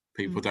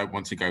 People don't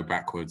want to go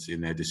backwards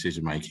in their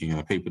decision making,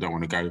 and people don't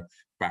want to go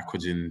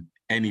backwards in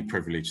any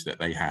privilege that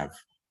they have,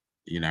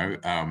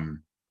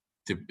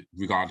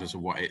 regardless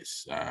of what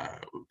it's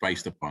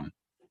based upon.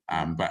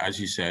 But as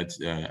you said,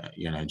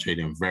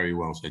 Julian very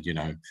well said,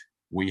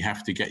 we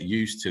have to get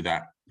used to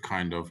that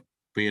kind of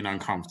being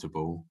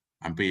uncomfortable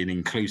and being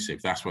inclusive.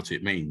 That's what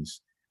it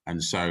means.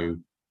 And so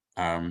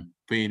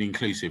being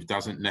inclusive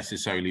doesn't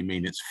necessarily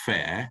mean it's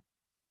fair,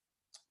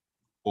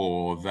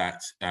 or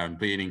that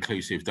being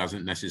inclusive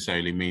doesn't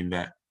necessarily mean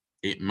that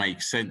it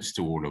makes sense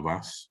to all of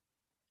us,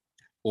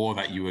 or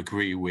that you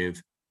agree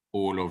with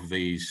all of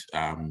these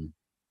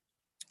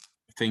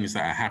things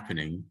that are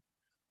happening,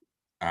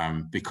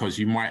 because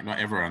you might not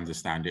ever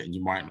understand it, and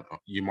you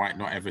might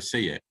not ever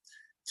see it.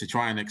 To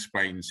try and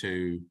explain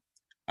to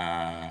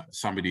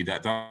somebody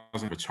that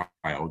doesn't have a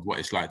child what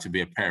it's like to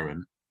be a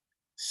parent,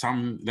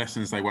 some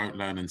lessons they won't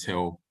learn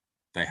until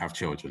they have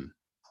children,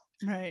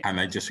 right? And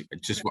they just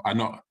are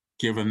not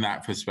given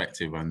that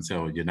perspective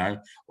until,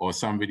 or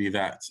somebody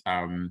that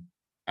I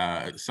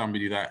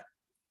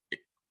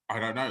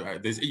don't know.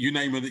 You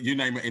name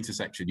an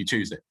intersection, you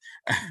choose it.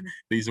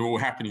 These are all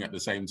happening at the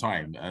same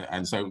time,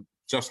 and so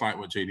just like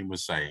what Julian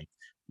was saying,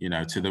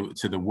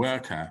 to the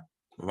worker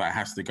that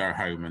has to go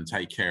home and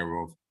take care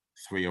of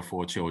 3 or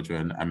 4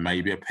 children, and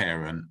maybe a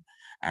parent,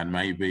 and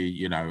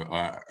maybe in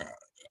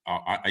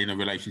a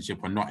relationship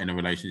or not in a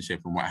relationship,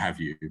 and what have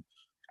you,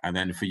 and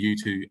then for you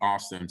to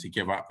ask them to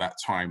give up that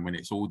time when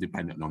it's all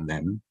dependent on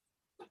them,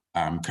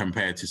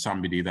 compared to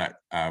somebody that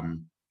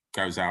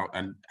goes out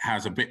and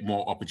has a bit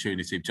more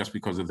opportunity just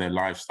because of their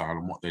lifestyle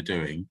and what they're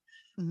doing,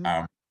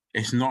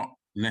 it's not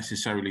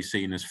necessarily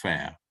seen as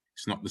fair.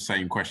 It's not the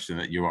same question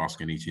that you're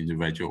asking each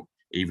individual,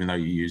 even though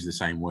you use the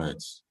same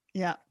words.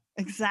 Yeah,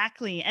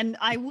 exactly. And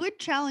I would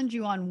challenge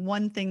you on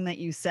one thing that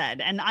you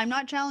said, and I'm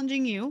not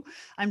challenging you,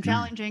 I'm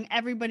challenging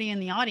everybody in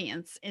the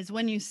audience, is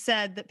when you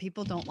said that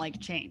people don't like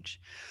change.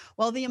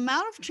 Well, the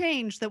amount of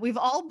change that we've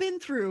all been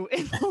through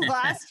in the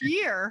last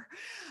year,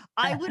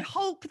 I would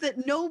hope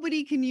that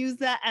nobody can use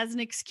that as an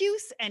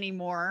excuse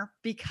anymore,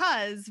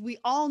 because we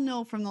all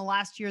know from the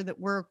last year that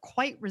we're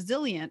quite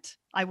resilient.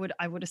 I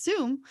would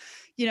assume,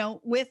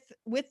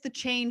 with the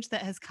change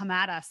that has come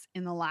at us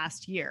in the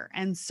last year.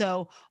 And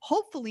so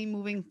hopefully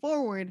moving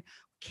forward,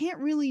 can't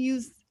really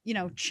use,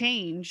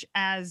 change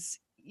as,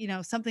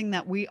 something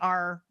that we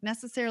are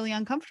necessarily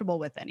uncomfortable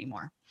with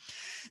anymore.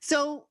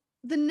 So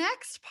the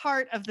next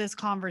part of this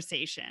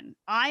conversation,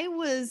 I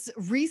was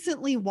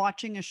recently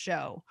watching a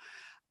show,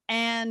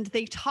 and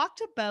they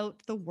talked about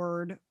the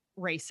word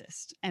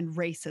racist and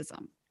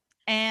racism.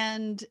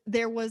 And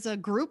there was a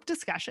group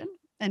discussion,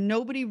 and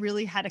nobody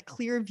really had a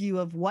clear view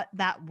of what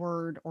that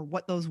word or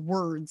what those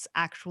words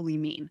actually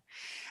mean.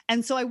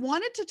 And so I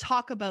wanted to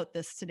talk about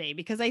this today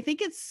because I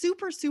think it's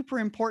super, super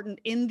important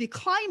in the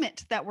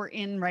climate that we're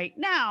in right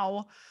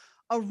now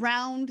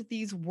around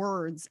these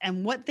words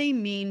and what they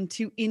mean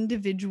to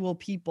individual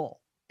people,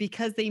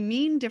 because they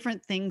mean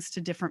different things to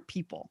different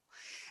people.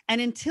 And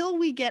until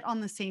we get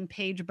on the same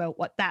page about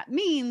what that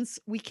means,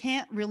 we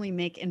can't really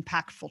make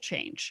impactful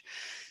change.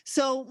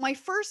 So my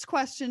first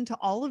question to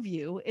all of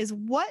you is,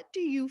 what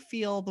do you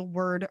feel the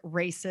word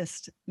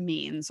racist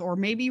means, or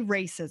maybe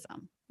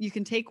racism? You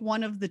can take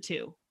one of the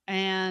two.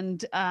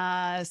 And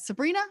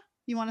Sabrina,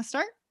 you want to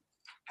start?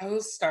 I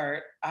will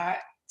start.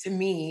 To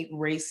me,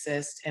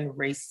 racist and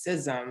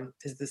racism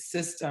is the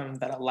system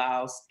that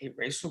allows a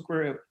racial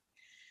group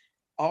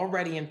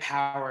already in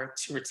power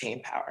to retain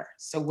power.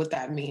 So what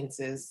that means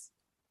is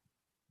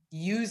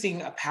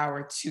using a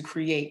power to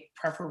create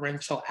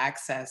preferential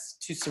access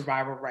to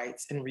survival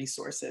rights and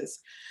resources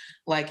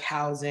like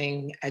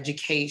housing,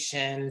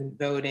 education,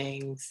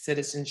 voting,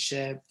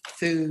 citizenship,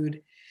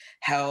 food,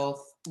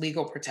 health,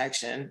 legal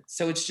protection.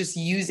 So it's just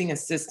using a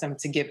system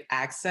to give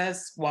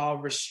access while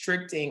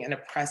restricting and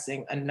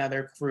oppressing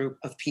another group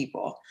of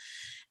people.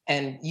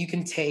 And you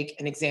can take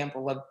an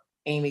example of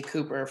Amy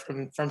Cooper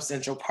from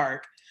Central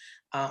Park.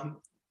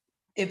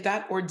 If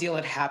that ordeal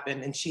had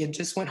happened and she had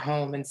just went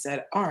home and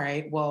said, all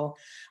right, well,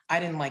 I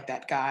didn't like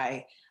that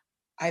guy,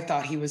 I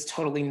thought he was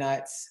totally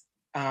nuts,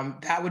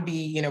 that would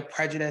be,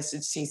 prejudice.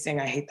 It's she saying,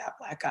 I hate that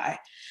Black guy.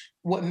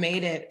 What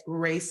made it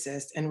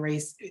racist and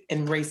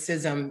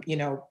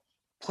racism,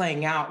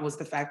 playing out was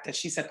the fact that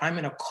she said, I'm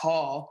going to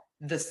call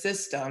the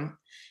system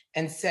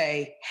and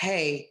say,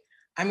 hey,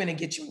 I'm going to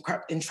get you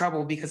in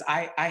trouble because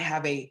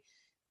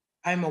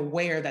I'm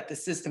aware that the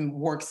system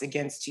works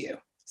against you.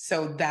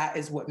 So that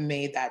is what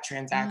made that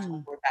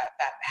transaction where that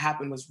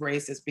happened was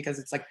racist, because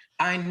it's like,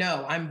 I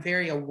know, I'm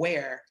very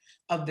aware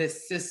of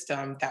this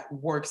system that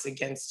works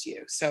against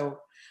you. So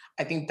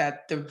I think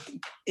that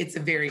it's a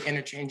very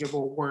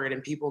interchangeable word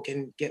and people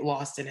can get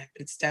lost in it.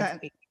 It's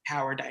definitely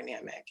power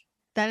dynamic.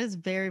 That is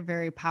very,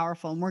 very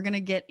powerful. And we're going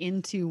to get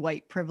into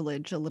white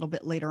privilege a little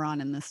bit later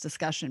on in this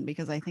discussion,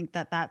 because I think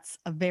that that's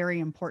a very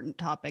important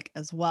topic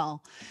as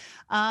well.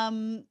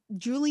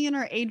 Julian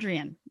or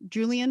Adrian?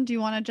 Julian, do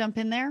you want to jump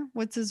in there?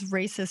 What does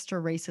racist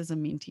or racism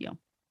mean to you?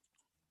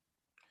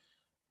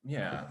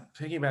 Yeah,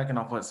 piggybacking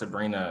off what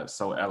Sabrina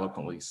so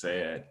eloquently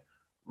said,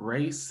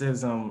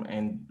 racism,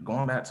 and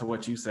going back to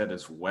what you said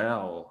as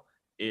well,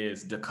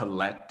 is the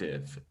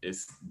collective.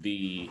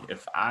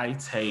 If I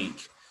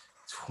take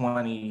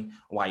 20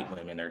 white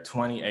women or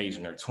 20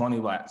 Asian or 20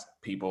 Black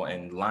people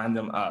and line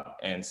them up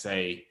and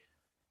say,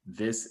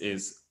 this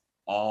is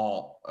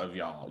all of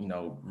y'all,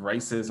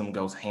 racism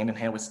goes hand in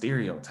hand with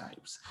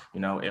stereotypes.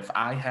 If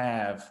I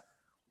have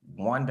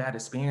one bad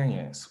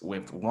experience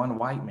with one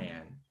white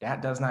man,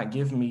 that does not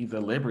give me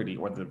the liberty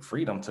or the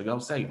freedom to go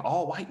say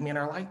all white men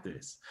are like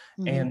this.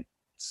 Mm-hmm. And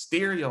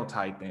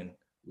stereotyping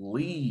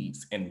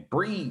leads and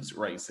breeds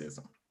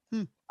racism.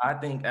 I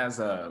think as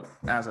a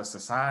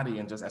society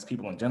and just as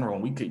people in general,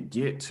 we could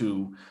get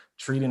to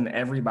treating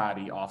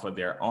everybody off of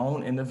their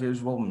own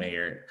individual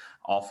merit,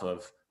 off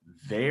of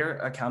their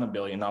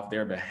accountability and off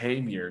their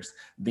behaviors,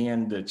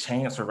 then the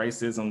chance for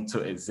racism to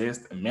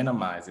exist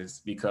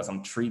minimizes, because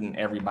I'm treating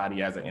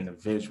everybody as an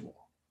individual.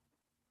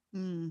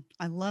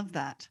 I love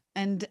that.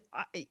 And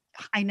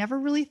I never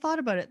really thought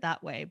about it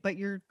that way, but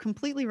you're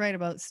completely right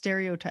about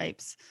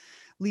stereotypes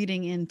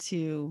leading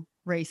into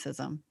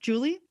racism.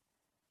 Julie,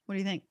 what do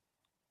you think?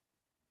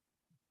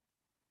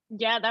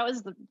 Yeah, that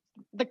was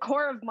the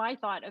core of my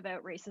thought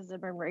about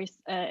racism and race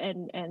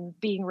and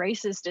being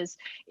racist, is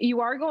you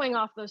are going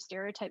off those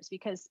stereotypes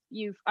because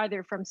you've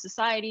either from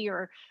society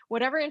or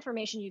whatever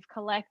information you've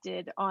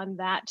collected on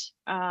that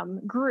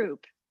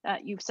group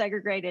that you've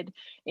segregated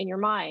in your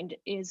mind,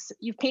 is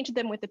you've painted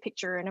them with a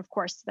picture, and of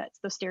course that's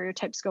the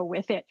stereotypes go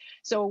with it.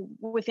 So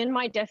within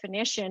my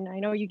definition, I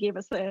know you gave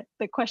us the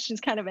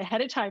questions kind of ahead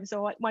of time,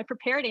 so what my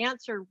prepared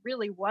answer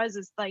really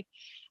is like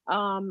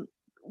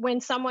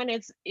when someone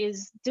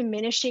is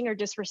diminishing or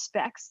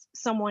disrespects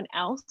someone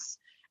else,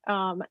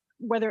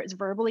 whether it's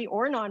verbally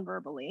or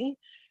non-verbally,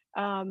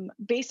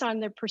 based on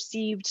their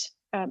perceived,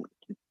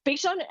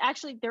 based on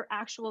actually their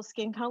actual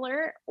skin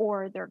color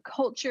or their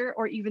culture,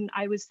 or even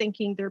I was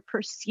thinking their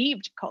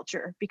perceived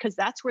culture, because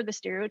that's where the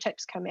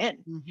stereotypes come in.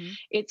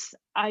 Mm-hmm.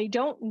 I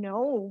don't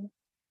know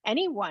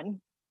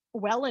anyone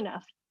well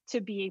enough to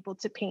be able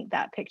to paint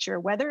that picture,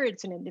 whether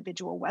it's an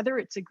individual, whether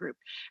it's a group,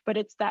 but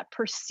it's that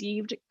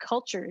perceived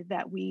culture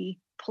that we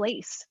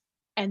place.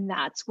 And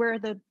that's where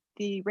the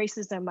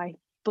racism, I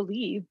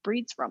believe,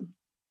 breeds from.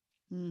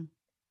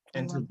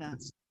 I love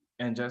that.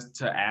 And just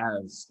to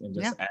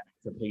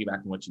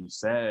piggyback on what you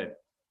said,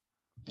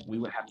 we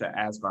would have to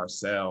ask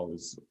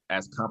ourselves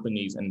as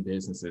companies and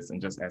businesses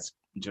and just as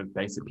just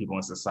basic people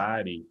in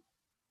society,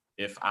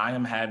 if I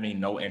am having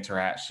no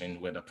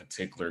interaction with a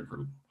particular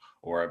group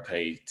or a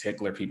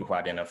particular people who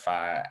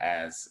identify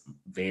as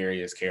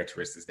various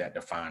characteristics that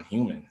define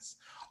humans,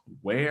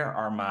 where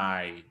are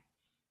my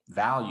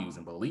values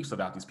and beliefs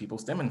about these people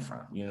stemming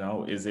from?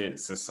 Is it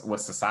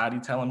what society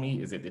telling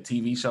me? Is it the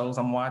TV shows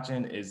I'm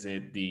watching? Is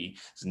it the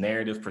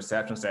narrative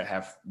perceptions that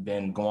have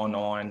been going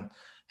on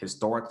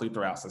historically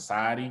throughout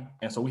society?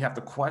 And so we have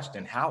to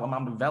question, how am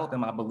I developing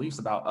my beliefs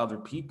about other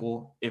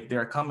people if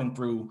they're coming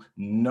through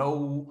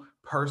no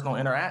personal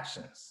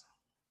interactions?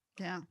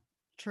 Yeah,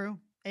 true.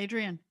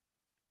 Adrian.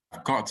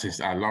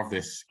 I love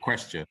this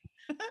question.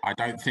 I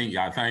don't think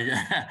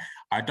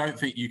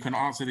you can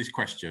answer this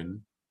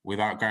question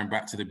without going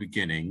back to the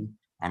beginning.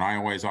 And I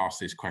always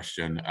ask this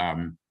question,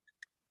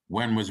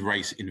 when was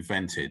race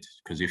invented?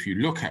 Because if you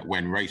look at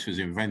when race was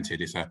invented,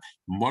 it's a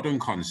modern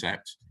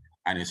concept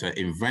and it's an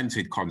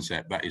invented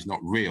concept that is not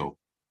real.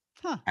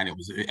 Huh. And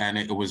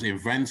it was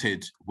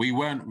invented, we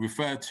weren't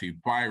referred to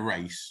by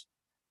race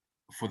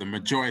for the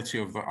majority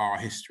of our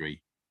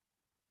history.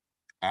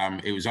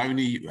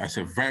 It's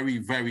a very,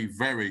 very,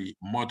 very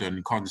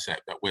modern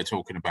concept that we're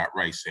talking about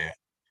race here.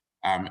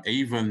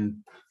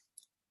 Even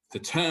the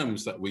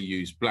terms that we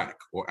use, Black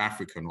or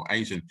African or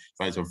Asian,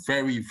 those are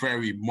very,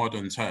 very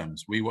modern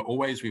terms. We were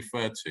always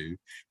referred to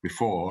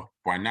before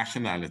by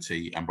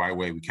nationality and by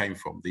where we came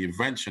from. The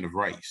invention of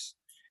race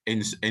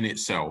in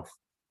itself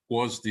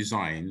was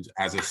designed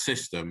as a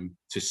system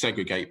to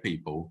segregate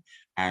people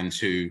and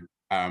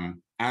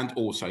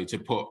also to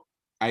put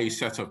a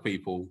set of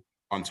people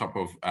on top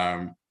of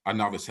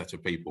another set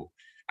of people.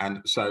 And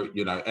so,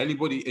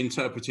 anybody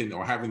interpreting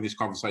or having this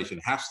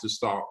conversation has to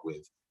start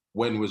with,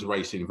 when was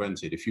race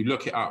invented? If you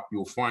look it up,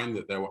 you'll find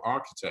that there were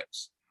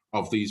architects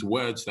of these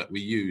words that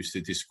we use to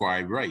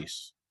describe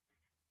race.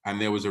 And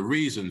there was a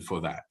reason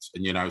for that.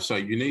 And, so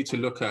you need to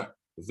look at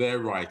their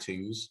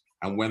writings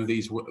and when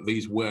these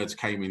words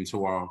came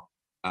into our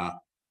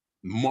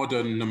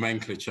modern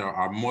nomenclature,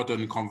 our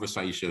modern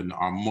conversation,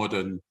 our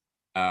modern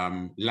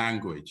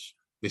language.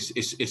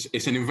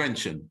 It's an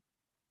invention.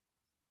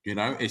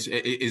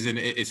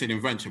 It's an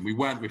invention. We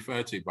weren't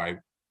referred to by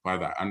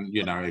that. And,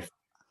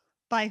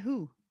 by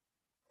who?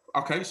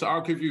 Okay, so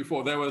I'll give you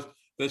four.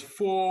 There's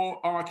four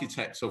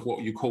architects of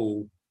what you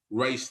call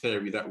race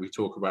theory that we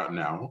talk about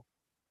now.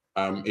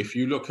 If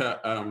you look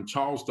at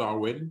Charles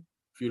Darwin,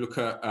 if you look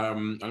at,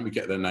 let me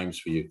get their names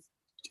for you,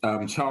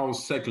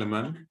 Charles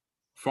Seligman,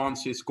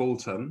 Francis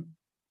Galton,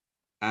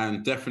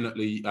 and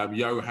definitely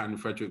Johann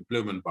Friedrich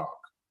Blumenbach.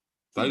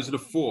 Those are the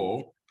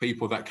four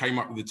people that came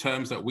up with the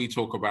terms that we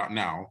talk about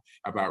now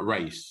about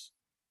race,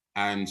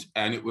 and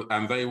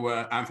they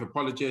were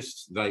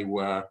anthropologists. They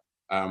were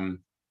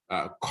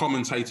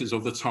commentators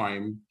of the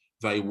time.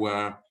 They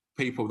were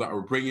people that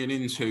were bringing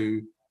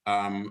into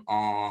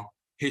our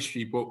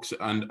history books,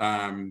 and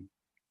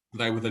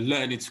they were the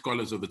learned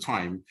scholars of the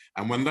time.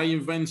 And when they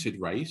invented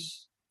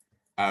race,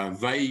 I'll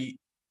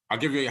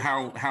give you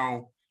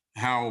how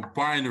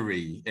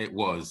binary it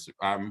was.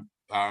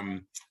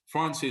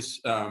 Francis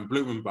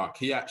Blumenbach,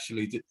 he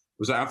actually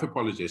was an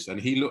anthropologist,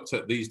 and he looked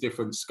at these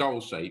different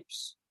skull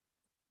shapes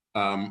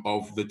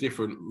of the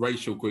different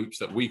racial groups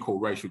that we call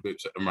racial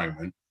groups at the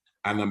moment.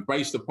 And then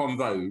based upon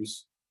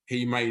those,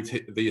 he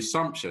made the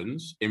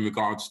assumptions in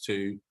regards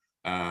to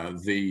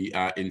the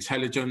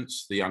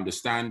intelligence, the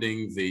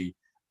understanding, the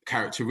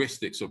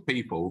characteristics of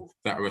people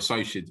that are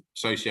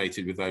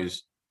associated with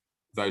those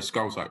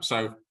skull types.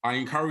 So I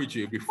encourage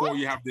you, before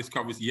you have this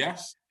covered,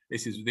 yes,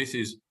 this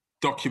is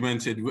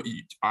documented.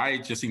 I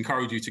just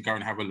encourage you to go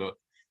and have a look.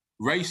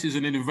 Race is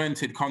an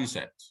invented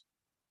concept.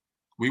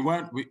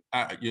 And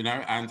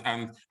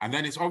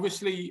then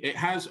it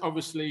has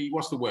obviously,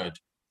 what's the word?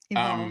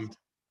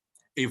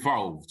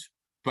 Evolved.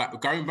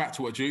 But going back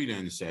to what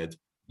Julian said,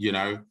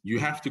 you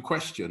have to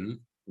question,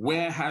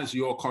 where has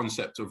your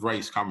concept of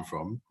race come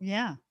from?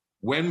 Yeah.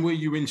 When were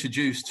you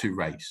introduced to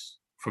race?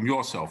 From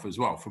yourself as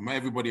well, from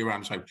everybody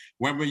around the table.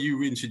 When were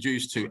you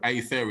introduced to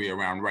a theory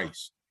around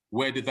race?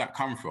 Where did that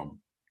come from?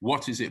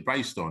 What is it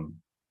based on?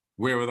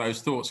 Where are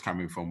those thoughts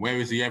coming from? Where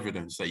is the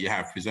evidence that you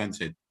have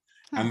presented?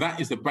 And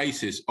that is the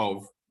basis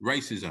of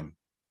racism.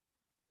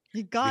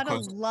 You gotta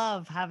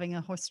love having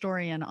a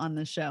historian on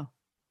the show.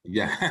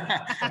 Yeah,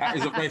 that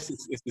is a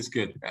basis. This is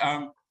good.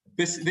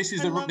 This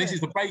is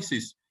the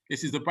basis.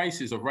 This is the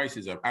basis of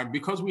racism. And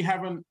because we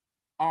haven't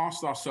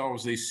asked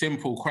ourselves these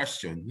simple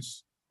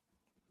questions,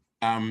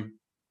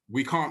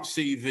 we can't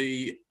see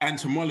the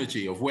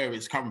entomology of where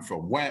it's come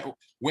from.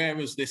 Where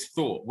is this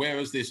thought? Where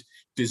is this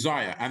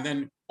desire? And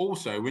then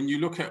also, when you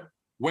look at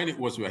when it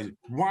was raised,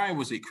 why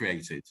was it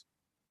created?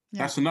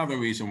 Yeah. That's another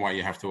reason why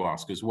you have to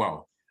ask as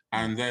well.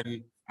 And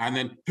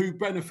then who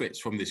benefits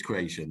from this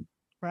creation?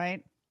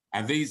 Right.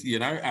 And these,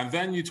 and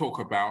then you talk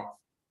about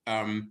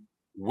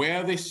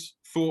where this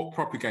thought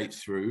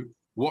propagates through,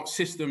 what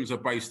systems are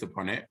based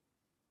upon it,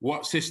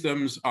 what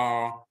systems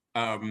are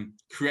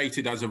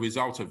created as a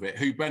result of it,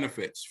 who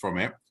benefits from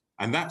it.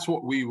 And that's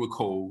what we would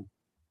call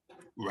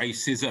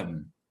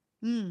racism,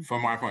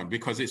 from my point,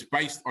 because it's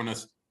based on a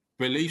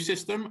belief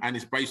system and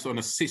it's based on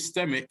a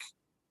systemic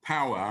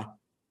power,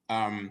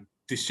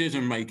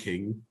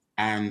 decision-making,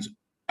 and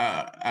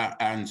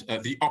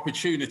the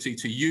opportunity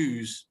to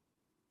use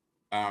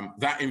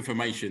that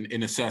information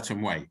in a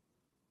certain way.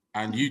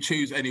 And you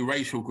choose any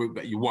racial group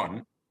that you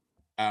want,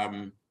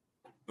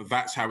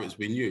 that's how it's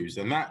been used.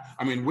 And that,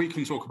 we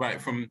can talk about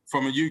it from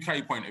a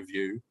UK point of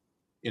view,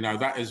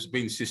 that has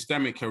been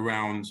systemic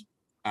around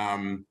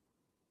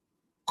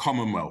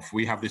Commonwealth.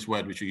 We have this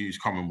word which we use,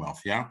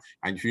 Commonwealth, yeah?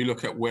 And if you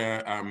look at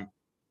where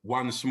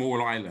one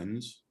small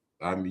island,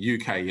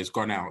 UK, has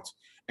gone out,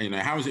 and,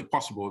 how is it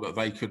possible that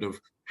they could have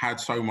had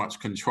so much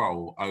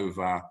control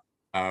over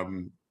a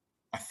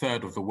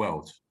third of the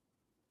world?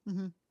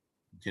 Mm-hmm.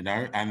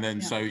 And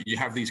then so you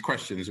have these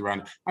questions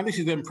around, and this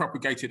is then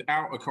propagated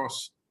out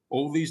across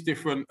all these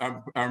different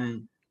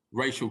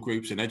racial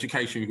groups and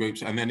education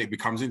groups, and then it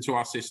becomes into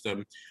our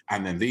system.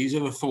 And then these are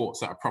the thoughts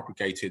that are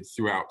propagated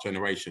throughout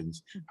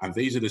generations. And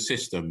these are the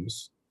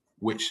systems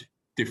which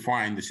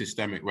define the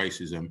systemic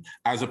racism,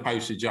 as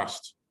opposed to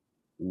just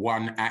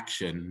one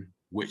action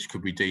which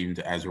could be deemed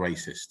as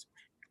racist,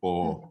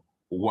 or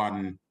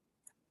one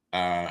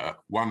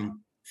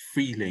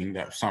feeling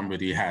that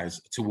somebody has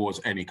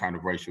towards any kind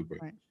of racial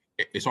group. Right.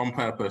 It's on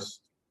purpose,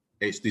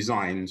 it's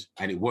designed,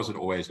 and it wasn't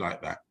always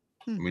like that.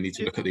 We need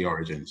to look at the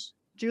origins.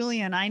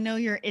 Julian, I know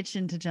you're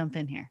itching to jump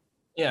in here.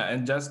 Yeah,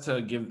 and just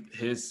to give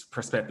his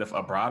perspective,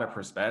 a broader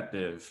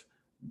perspective,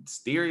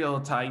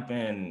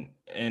 stereotyping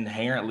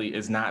inherently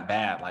is not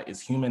bad. Like,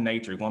 it's human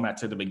nature. Going back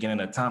to the beginning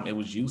of time, it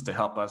was used to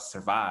help us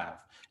survive.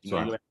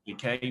 You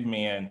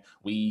caveman,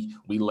 we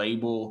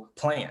label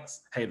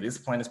plants. Hey, this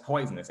plant is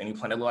poisonous. Any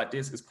plant that look like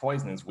this is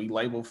poisonous. We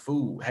label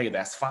food. Hey,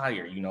 that's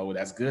fire.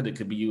 That's good. It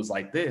could be used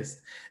like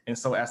this. And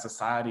so as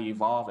society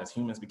evolved, as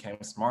humans became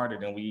smarter,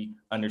 then we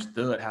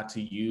understood how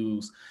to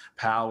use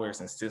powers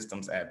and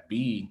systems at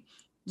B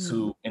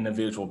to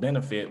individual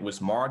benefit, which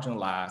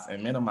marginalize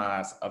and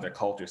minimize other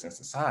cultures and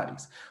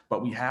societies.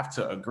 But we have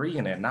to agree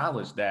and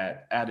acknowledge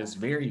that at its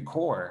very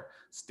core,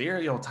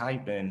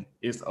 stereotyping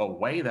is a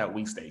way that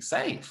we stay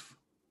safe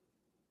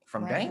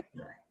from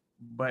danger.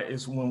 But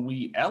it's when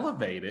we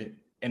elevate it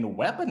and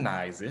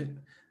weaponize it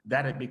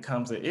that it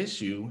becomes an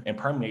issue and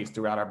permeates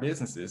throughout our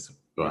businesses,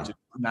 which is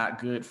not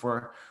good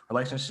for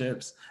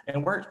relationships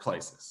and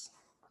workplaces.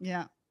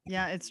 Yeah.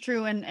 Yeah, it's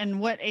true. And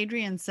what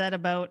Adrian said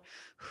about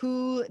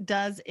who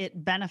does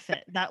it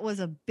benefit, that was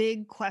a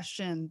big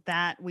question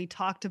that we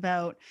talked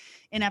about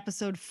in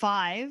episode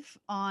 5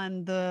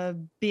 on the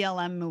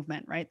BLM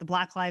movement, right? The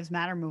Black Lives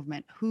Matter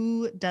movement.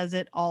 Who does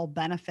it all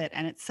benefit?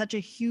 And it's such a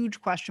huge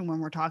question when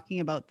we're talking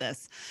about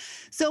this.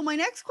 So my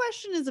next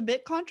question is a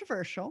bit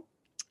controversial.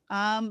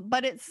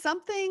 But it's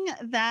something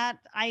that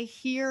I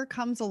hear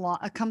comes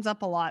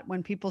up a lot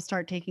when people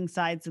start taking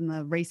sides in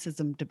the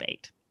racism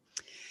debate.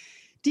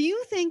 Do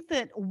you think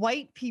that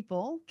white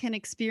people can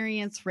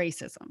experience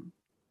racism?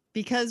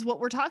 Because what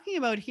we're talking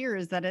about here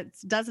is that it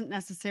doesn't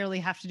necessarily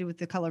have to do with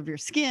the color of your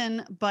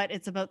skin, but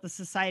it's about the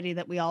society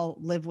that we all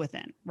live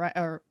within, right?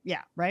 Or,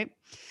 yeah, right.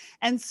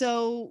 And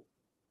so,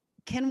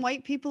 can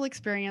white people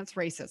experience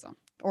racism,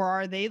 or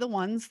are they the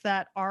ones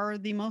that are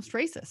the most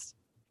racist?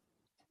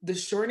 The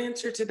short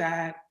answer to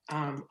that,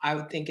 I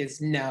would think, is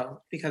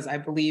no, because I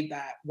believe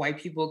that white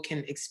people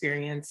can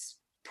experience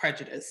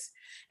prejudice.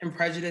 And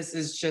prejudice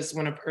is just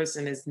when a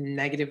person is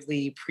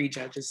negatively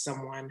prejudges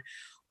someone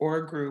or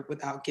a group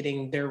without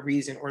getting their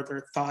reason or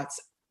their thoughts,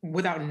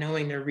 without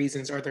knowing their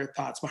reasons or their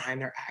thoughts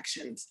behind their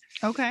actions.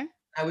 Okay.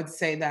 I would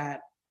say that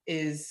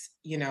is,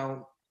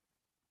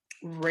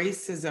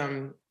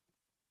 racism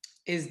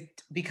is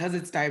because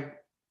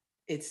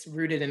it's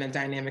rooted in a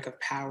dynamic of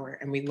power,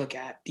 and we look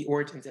at the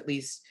origins, at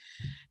least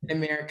in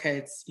America,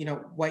 it's,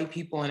 white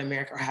people in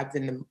America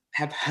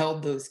have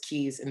held those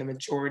keys in the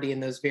majority in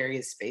those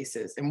various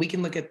spaces, and we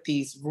can look at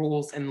these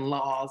rules and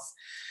laws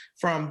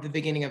from the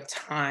beginning of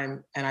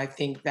time, and I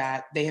think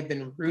that they have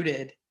been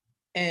rooted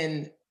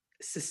in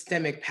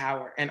systemic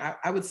power. And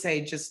I would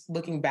say, just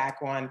looking back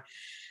on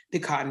the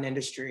cotton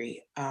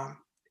industry,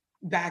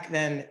 back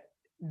then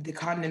the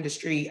cotton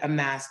industry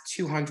amassed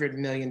 $200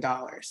 million,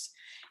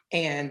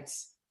 and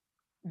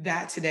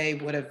that today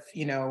would have,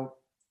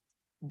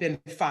 been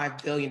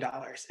 $5 billion.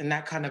 And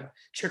that kind of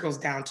trickles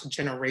down to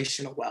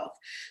generational wealth.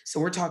 So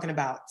we're talking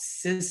about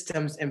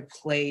systems in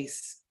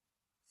place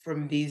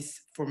from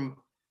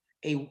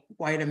a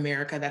white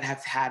America that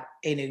have had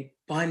an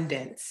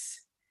abundance,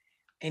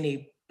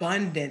 and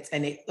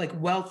like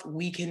wealth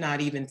we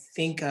cannot even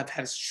think of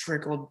has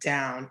trickled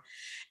down.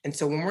 And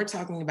so when we're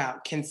talking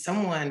about, can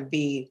someone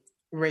be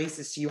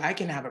racist to you? I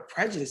can have a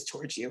prejudice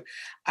towards you.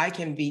 I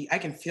can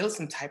feel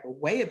some type of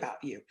way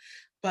about you,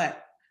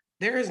 but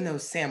there is no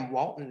Sam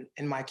Walton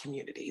in my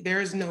community.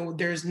 There's no,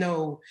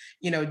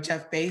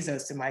 Jeff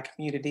Bezos in my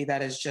community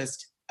that is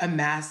just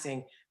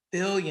amassing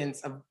billions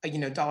of,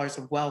 dollars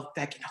of wealth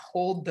that can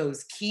hold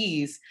those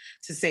keys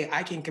to say,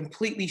 I can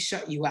completely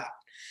shut you out.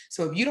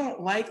 So if you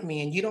don't like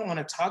me and you don't want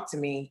to talk to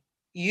me,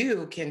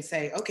 you can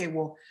say, okay,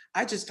 well,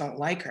 I just don't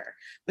like her.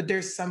 But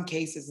there's some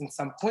cases and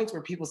some points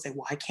where people say,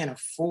 well, I can't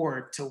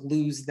afford to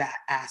lose that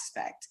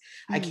aspect.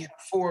 I can't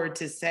afford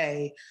to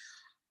say,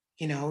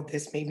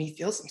 this made me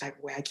feel some type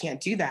of way. I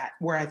can't do that.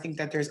 Where I think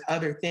that there's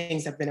other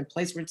things that have been in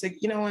place where it's like,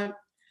 you know what?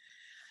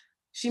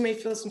 She may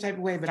feel some type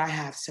of way, but I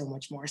have so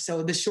much more.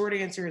 So the short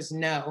answer is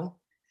no.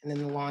 And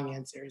then the long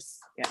answer is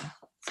yeah.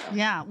 So.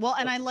 Yeah. Well,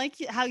 and I like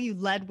how you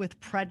led with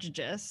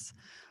prejudice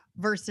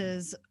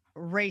versus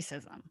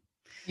racism.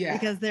 Yeah.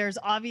 Because there's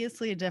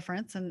obviously a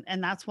difference.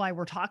 And that's why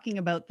we're talking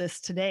about this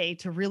today,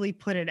 to really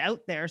put it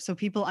out there so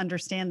people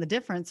understand the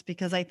difference,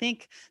 because I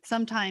think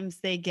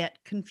sometimes they get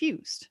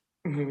confused.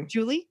 Mm-hmm.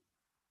 Julie?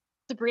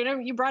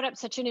 Sabrina, you brought up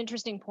such an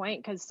interesting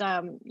point, because,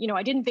 I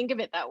didn't think of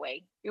it that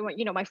way.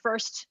 My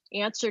first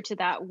answer to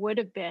that would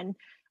have been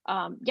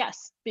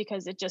yes,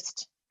 because it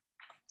just,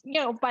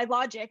 by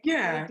logic,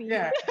 yeah.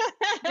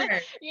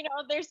 Right.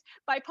 There's,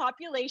 by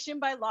population,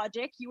 by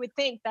logic, you would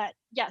think that,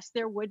 yes,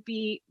 there would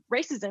be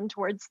racism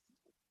towards,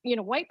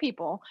 white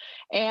people.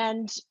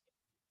 And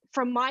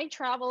from my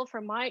travel,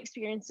 from my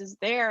experiences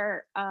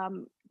there,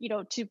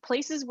 to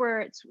places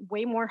where it's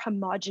way more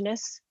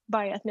homogenous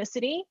by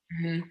ethnicity,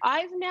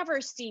 I've never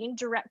seen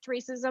direct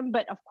racism,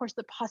 but of course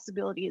the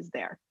possibility is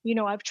there.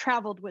 I've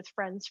traveled with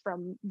friends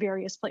from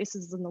various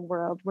places in the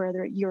world,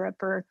 whether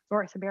Europe or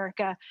North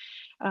America,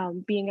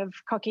 being of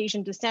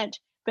Caucasian descent,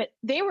 but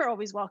they were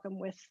always welcome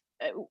with,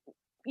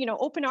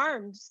 open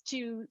arms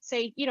to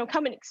say,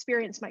 come and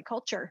experience my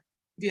culture,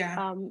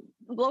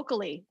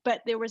 locally.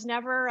 But there was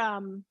never,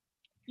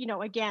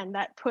 again,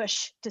 that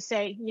push to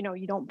say,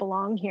 you don't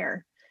belong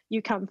here.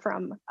 You come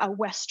from a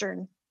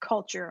Western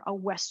culture, a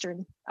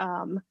Western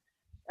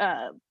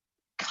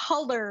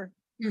color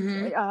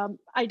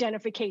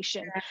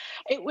identification.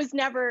 That was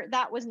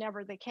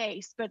never the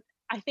case. But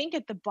I think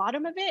at the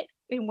bottom of it,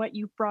 in what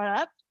you brought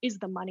up, is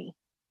the money,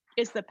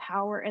 is the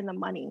power and the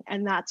money.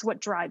 And that's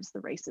what drives the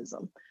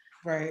racism.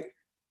 Right.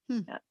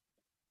 Yeah.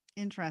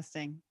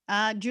 Interesting.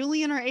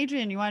 Julian or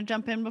Adrian, you want to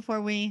jump in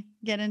before we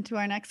get into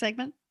our next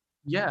segment?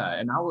 Yeah,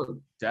 and I would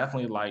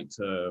definitely like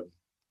to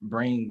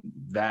bring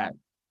that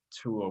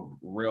to a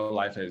real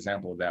life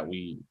example that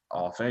we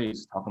all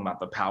face, talking about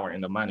the power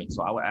and the money.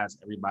 So I would ask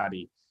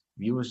everybody,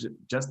 viewers,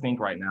 just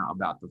think right now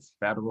about the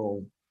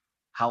federal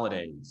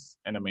holidays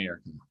in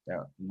America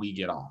that we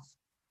get off,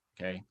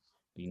 okay?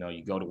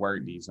 You go to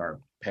work, these are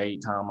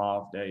paid time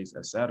off days,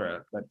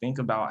 etc. But think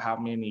about how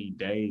many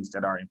days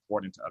that are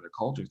important to other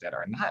cultures that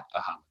are not a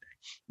holiday.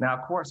 Now,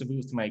 of course, if we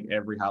was to make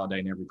every holiday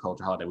and every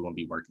culture holiday, we wouldn't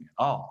be working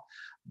at all.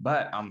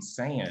 But I'm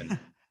saying,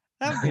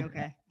 That would be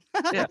okay.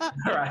 yeah,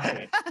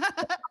 right.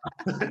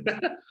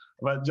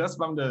 But just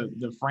from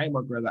the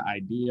framework or the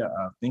idea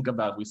of, think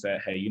about if we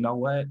said, hey, you know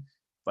what?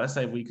 Let's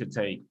say we could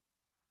take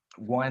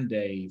one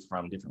day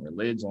from different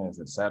religions,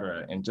 et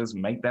cetera, and just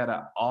make that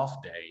an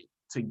off day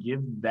to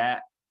give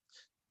that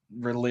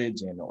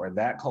religion or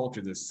that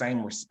culture the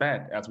same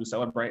respect as we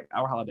celebrate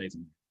our holidays.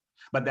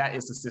 But that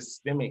is a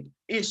systemic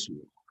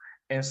issue.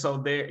 And so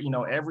there,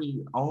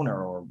 every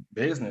owner or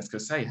business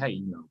could say,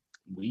 hey,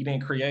 we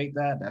didn't create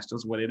that. That's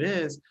just what it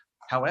is.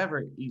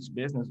 However, each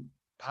business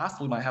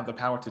possibly might have the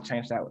power to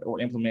change that or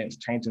implement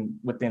changing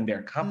within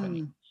their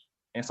company.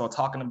 And so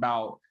talking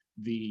about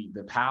the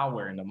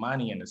power and the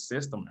money and the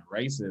system and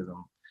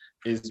racism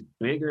is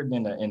bigger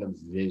than the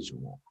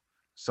individual.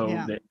 So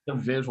the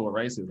individual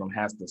racism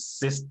has the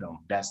system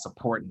that's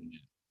supporting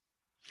it.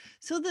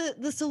 So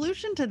the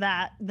solution to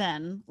that,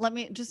 then, let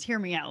me just hear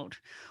me out.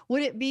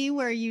 Would it be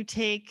where you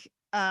take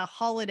a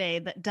holiday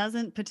that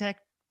doesn't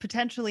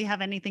potentially have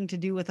anything to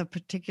do with a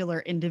particular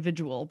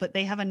individual, but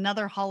they have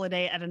another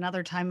holiday at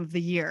another time of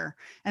the year,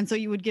 and so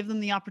you would give them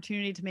the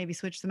opportunity to maybe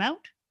switch them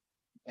out?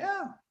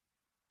 Yeah.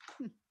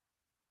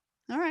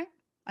 All right.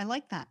 I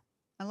like that.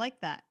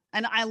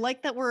 And I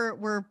like that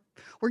we're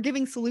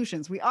giving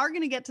solutions. We are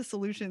going to get to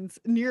solutions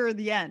near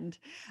the end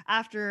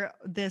after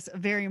this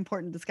very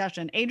important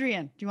discussion.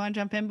 Adrian, do you want to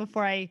jump in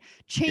before I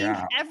change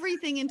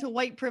everything into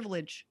white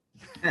privilege?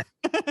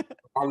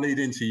 I'll lead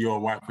into your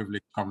white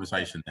privilege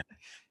conversation then,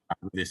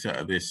 with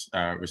this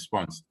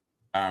response.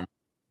 I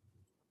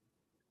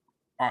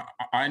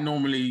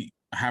normally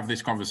have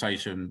this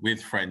conversation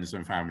with friends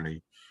and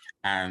family,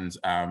 and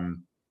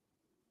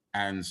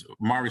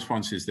my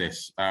response is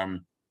this.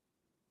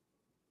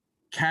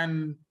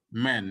 Can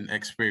men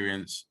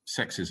experience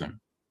sexism?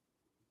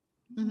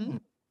 Mm-hmm.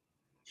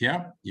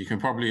 Yeah, you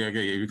can probably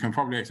agree. You can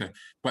probably accept,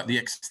 but the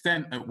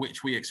extent at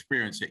which we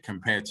experience it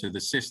compared to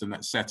the system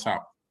that's set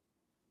up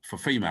for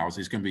females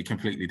is going to be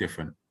completely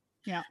different.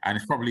 Yeah, and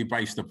it's probably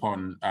based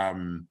upon.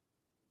 Well,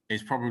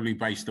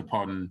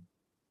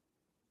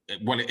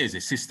 it is.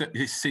 It's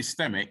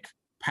systemic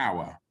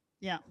power.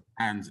 Yeah,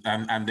 and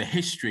the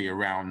history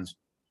around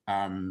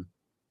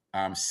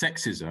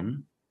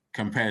sexism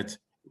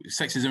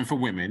sexism for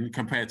women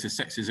compared to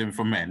sexism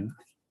for men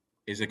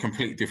is a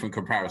completely different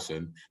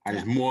comparison, and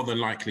is more than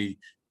likely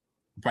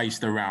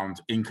based around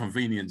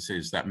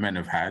inconveniences that men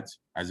have had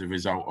as a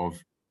result of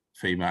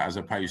female, as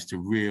opposed to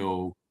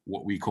real,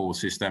 what we call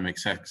systemic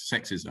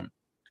sexism.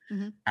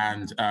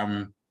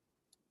 Mm-hmm.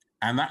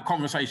 And that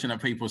conversation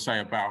that people say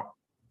about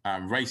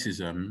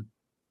racism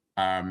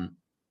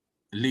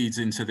leads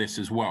into this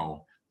as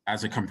well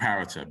as a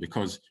comparator,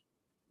 because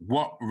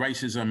what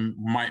racism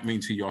might mean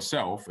to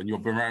yourself and your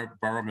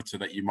barometer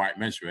that you might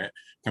measure it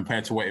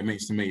compared to what it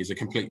means to me is a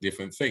completely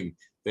different thing.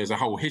 There's a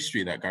whole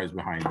history that goes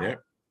behind it.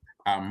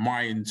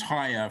 My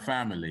entire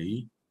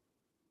family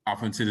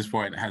up until this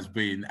point has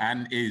been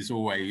and is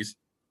always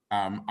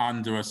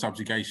under a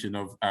subjugation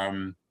of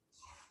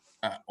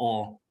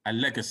or a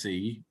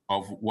legacy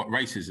of what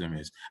racism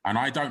is. And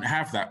I don't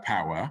have that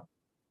power,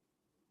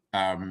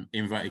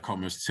 inverted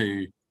commas,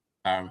 to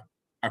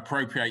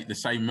appropriate the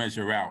same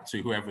measure out to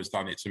whoever's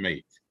done it to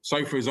me.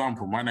 So, for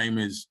example, my name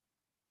is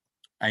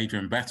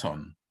Adrian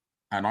Betton,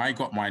 and I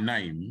got my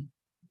name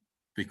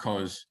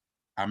because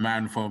a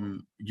man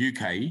from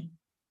UK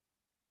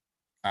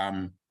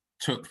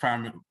took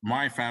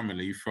my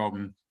family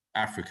from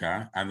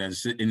Africa and then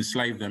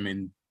enslaved them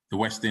in the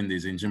West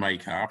Indies, in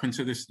Jamaica, up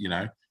into this,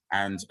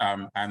 and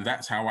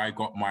that's how I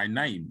got my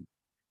name.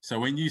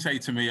 So when you say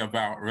to me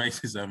about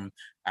racism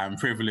and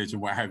privilege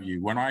and what have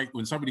you,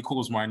 when somebody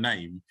calls my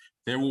name,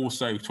 they're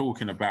also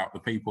talking about the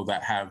people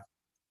that have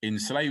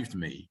enslaved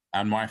me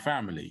and my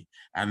family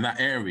and that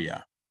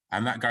area,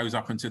 and that goes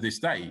up until this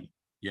day,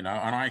 and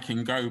I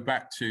can go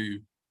back to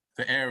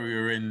the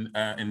area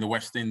in the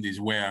West Indies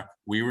where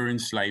we were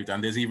enslaved,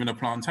 and there's even a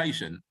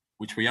plantation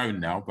which we own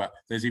now, but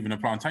there's even a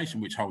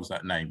plantation which holds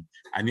that name.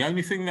 And the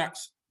only thing that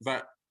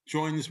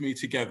joins me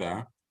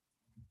together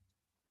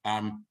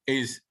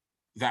is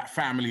that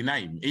family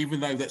name,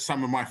 even though that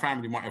some of my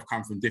family might have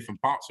come from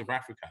different parts of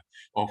Africa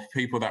or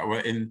people that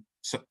were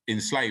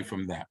enslaved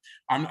from that.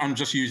 I'm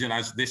just using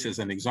this as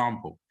an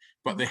example,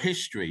 but the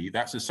history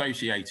that's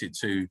associated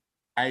to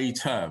a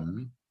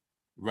term,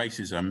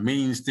 racism,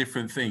 means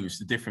different things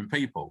to different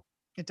people.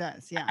 It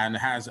does, yeah. And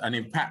has an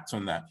impact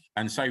on that.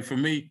 And so for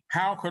me,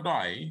 how could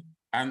I,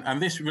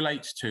 and this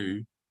relates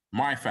to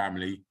my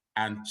family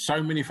and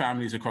so many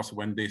families across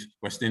the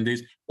West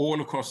Indies, all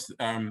across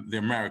the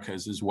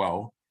Americas as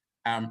well,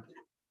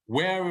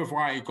 where have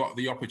I got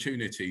the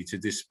opportunity to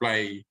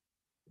display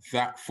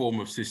that form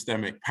of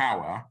systemic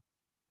power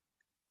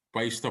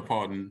based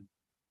upon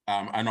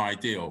an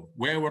ideal?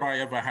 Where would I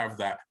ever have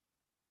that,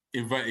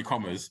 inverted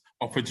commas,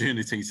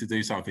 opportunity to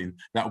do something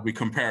that would be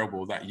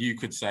comparable, that you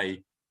could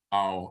say,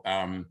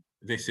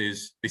 this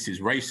is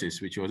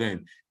racist, which you're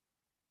doing.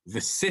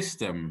 The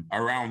system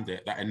around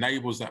it that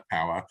enables that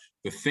power,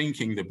 the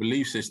thinking, the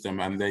belief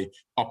system, and the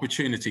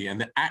opportunity and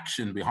the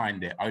action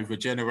behind it over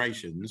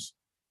generations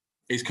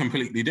is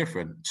completely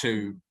different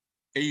to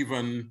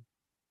even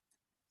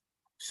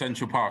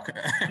Central Park,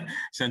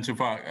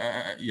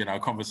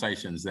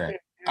 conversations there.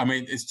 I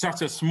mean, it's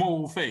such a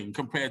small thing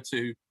compared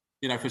to,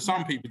 for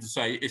some people to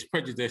say it's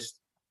prejudice,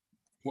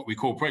 what we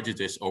call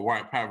prejudice or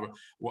white power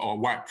or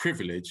white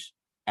privilege,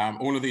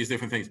 all of these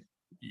different things.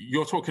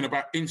 You're talking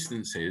about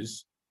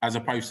instances as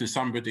opposed to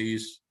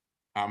somebody's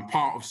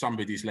part of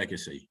somebody's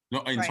legacy,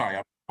 not entire,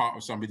 right. Part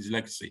of somebody's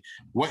legacy.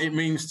 What it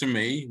means to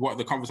me, what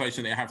the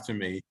conversation they have to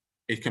me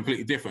is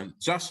completely different.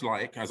 Just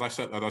like, as I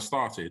said at I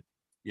started,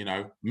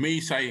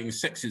 me saying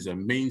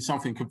sexism means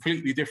something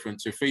completely different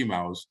to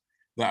females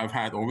that have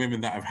had, or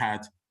women that have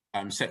had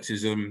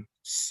sexism,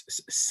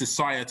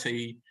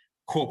 society,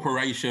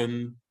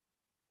 corporation,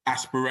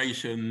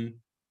 aspiration,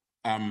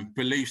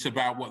 beliefs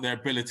about what their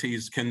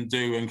abilities can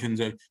do and can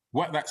do.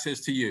 What that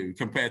says to you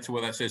compared to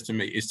what that says to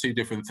me is two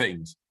different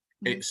things.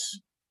 Mm-hmm.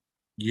 It's,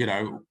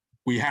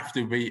 we have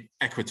to be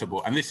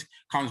equitable. And this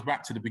comes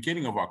back to the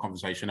beginning of our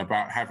conversation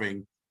about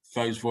having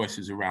those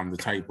voices around the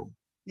table.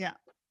 Yeah,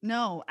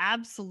 no,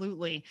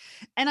 absolutely.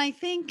 And I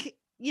think,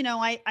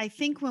 I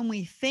think when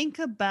we think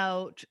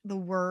about the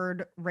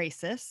word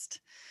racist,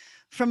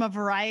 from a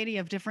variety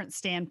of different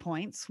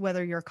standpoints,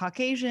 whether you're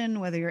Caucasian,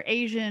 whether you're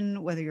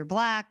Asian, whether you're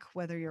Black,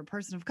 whether you're a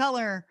person of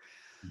color,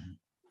 mm-hmm.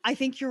 I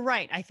think you're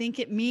right. I think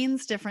it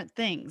means different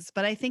things.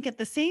 But I think at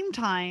the same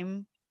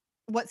time,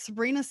 what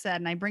Sabrina said,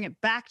 and I bring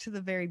it back to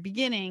the very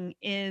beginning,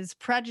 is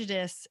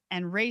prejudice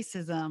and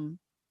racism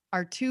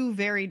are two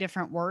very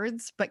different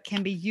words, but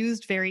can be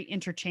used very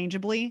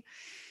interchangeably.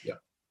 Yeah.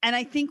 And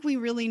I think we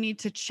really need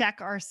to check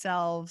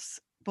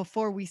ourselves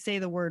before we say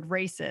the word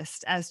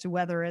racist as to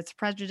whether it's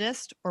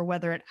prejudiced or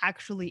whether it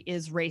actually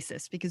is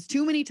racist, because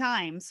too many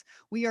times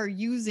we are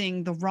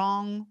using the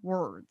wrong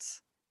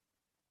words,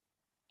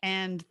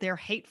 and they're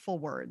hateful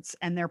words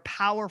and they're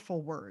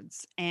powerful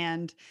words,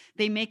 and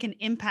they make an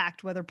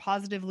impact, whether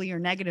positively or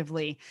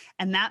negatively.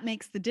 And that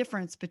makes the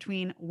difference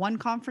between one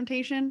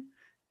confrontation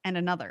and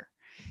another.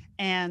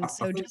 And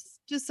so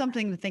just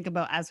something to think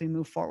about as we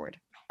move forward.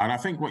 And I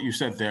think what you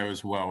said there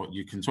as well,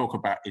 you can talk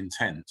about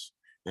intent.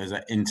 There's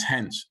an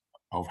intent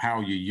of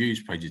how you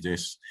use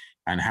prejudice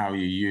and how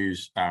you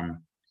use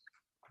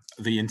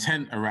the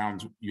intent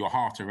around your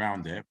heart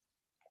around it,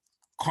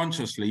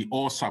 consciously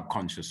or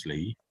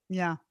subconsciously,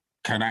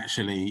 can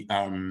actually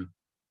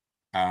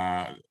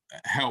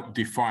help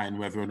define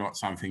whether or not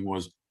something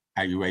was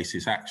a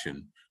racist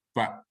action.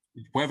 But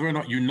whether or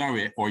not you know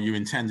it or you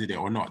intended it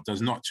or not does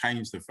not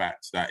change the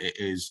fact that it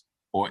is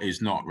or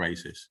is not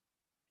racist.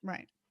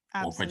 Right.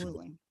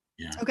 Absolutely.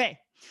 Yeah. Okay.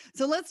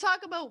 So let's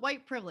talk about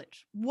white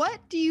privilege.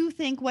 What do you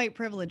think white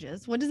privilege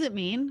is? What does it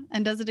mean?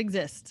 And does it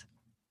exist?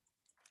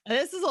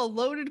 This is a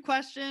loaded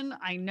question,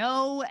 I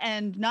know,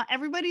 and not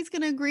everybody's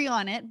going to agree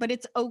on it, but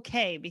it's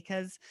okay,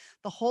 because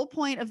the whole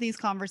point of these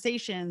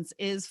conversations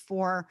is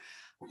for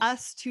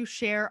us to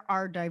share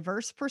our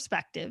diverse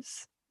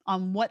perspectives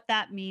on what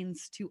that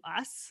means to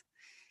us,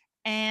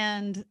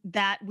 and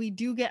that we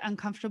do get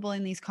uncomfortable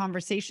in these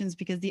conversations,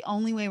 because the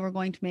only way we're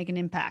going to make an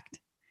impact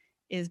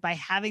is by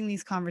having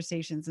these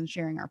conversations and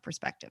sharing our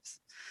perspectives.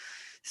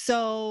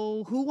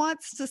 So who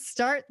wants to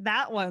start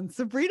that one?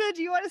 Sabrina,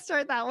 do you want to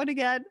start that one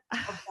again?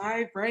 I'll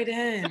dive right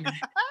in.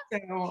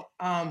 So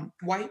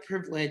white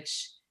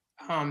privilege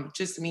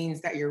just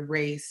means that your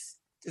race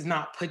does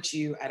not put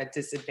you at a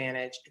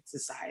disadvantage in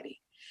society.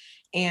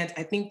 And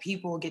I think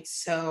people get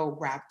so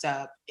wrapped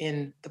up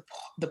in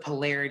the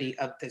polarity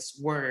of this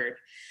word.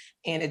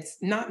 And it's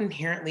not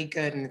inherently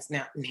good and it's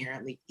not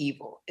inherently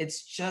evil.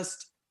 It's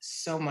just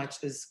so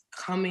much as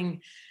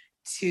coming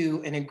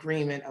to an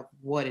agreement of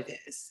what it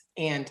is.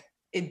 And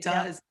it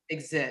does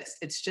exist.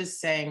 It's just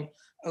saying,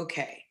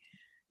 okay,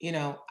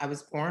 I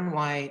was born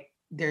white.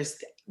 There's,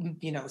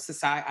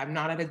 society, I'm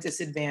not at a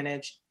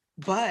disadvantage,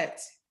 but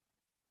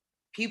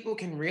people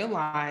can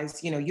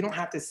realize, you don't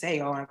have to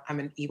say, oh, I'm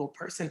an evil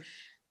person.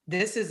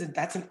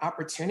 That's an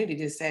opportunity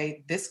to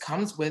say this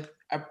comes with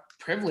a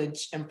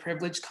privilege, and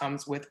privilege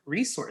comes with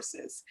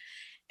resources.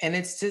 And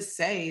it's to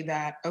say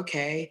that,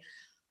 okay,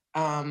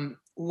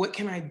 what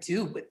can I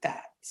do with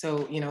that?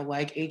 So,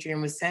 like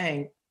Adrian was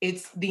saying,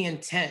 it's the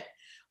intent.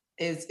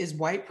 Is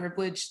white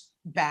privilege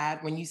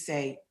bad when you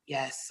say,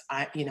 yes,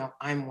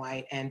 I'm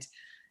white and,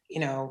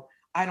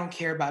 I don't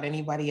care about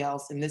anybody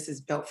else and this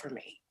is built for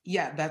me?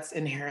 Yeah, that's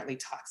inherently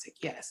toxic.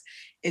 Yes.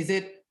 Is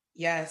it,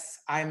 yes,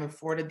 I'm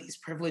afforded these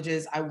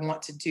privileges. I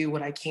want to do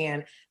what I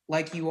can,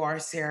 like you are,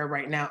 Sarah,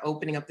 right now,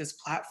 opening up this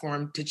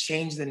platform to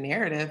change the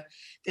narrative.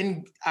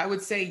 Then I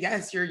would say,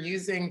 yes, you're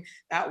using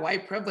that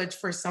white privilege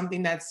for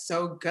something that's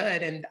so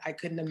good. And I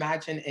couldn't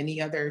imagine any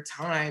other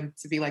time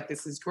to be like,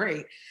 this is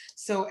great.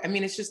 So,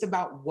 it's just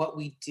about what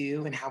we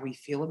do and how we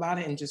feel about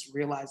it, and just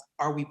realize,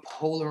 are we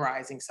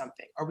polarizing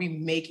something? Are we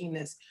making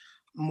this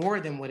more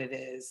than what it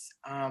is?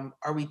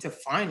 Are we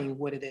defining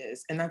what it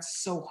is? And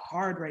that's so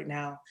hard right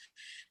now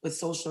with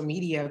social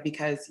media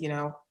because,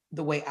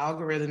 the way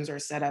algorithms are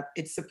set up,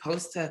 it's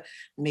supposed to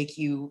make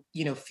you,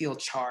 feel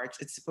charged.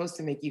 It's supposed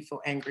to make you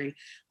feel angry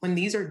when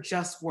these are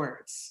just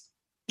words.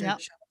 They're Yep,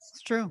 just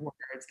it's true.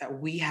 words that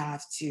we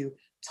have to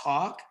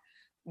talk,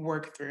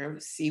 work through,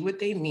 see what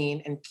they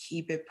mean, and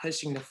keep it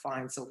pushing to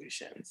find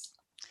solutions.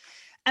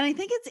 And I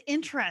think it's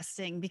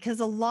interesting because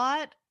a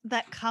lot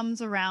that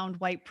comes around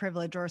white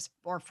privilege,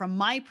 or from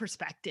my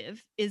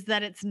perspective, is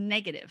that it's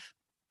negative.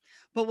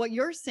 But what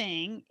you're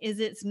saying is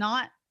it's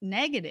not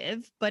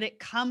negative, but it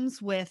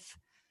comes with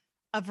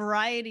a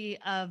variety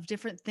of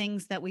different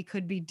things that we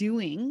could be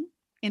doing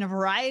in a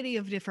variety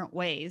of different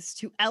ways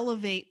to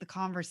elevate the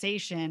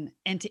conversation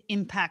and to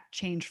impact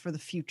change for the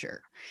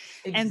future.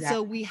 Exactly. And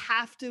so we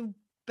have to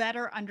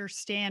better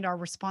understand our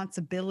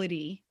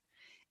responsibility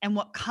and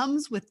what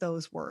comes with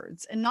those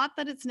words, and not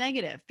that it's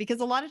negative, because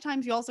a lot of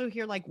times you also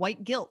hear like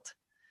white guilt.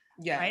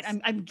 Yes.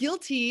 Right? I'm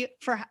guilty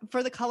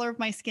for the color of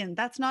my skin.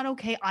 That's not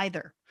okay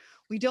either.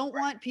 We don't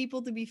want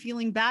people to be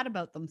feeling bad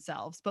about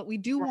themselves, but we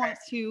do want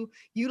to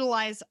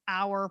utilize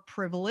our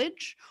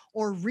privilege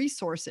or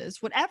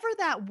resources, whatever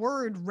that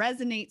word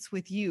resonates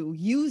with you,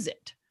 use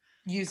it.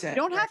 Use it. You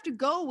don't have to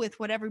go with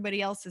what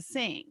everybody else is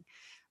saying.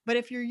 But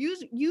if you're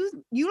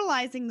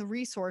utilizing the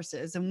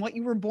resources and what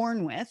you were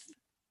born with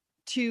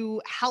to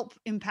help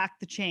impact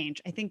the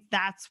change, I think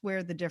that's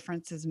where the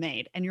difference is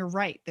made. And you're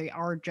right, they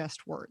are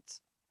just words.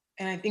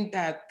 And I think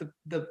that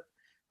the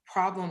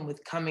problem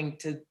with coming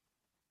to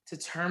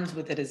terms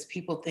with it is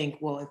people think,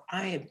 well, if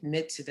I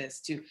admit to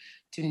this, do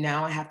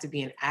now I have to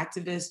be an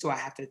activist? Do I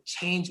have to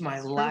change my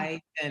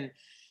life? And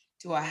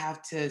do I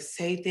have to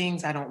say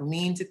things I don't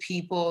mean to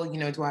people?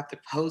 Do I have to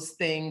post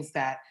things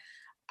that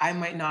I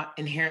might not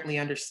inherently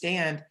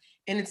understand?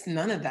 And it's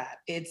none of that.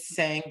 It's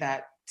saying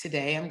that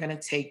today I'm going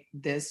to take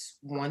this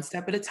one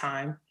step at a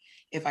time.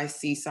 If I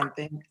see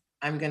something,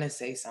 I'm going to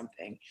say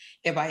something.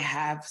 If I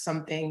have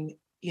something,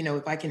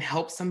 if I can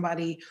help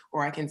somebody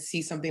or I can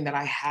see something that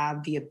I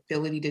have the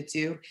ability to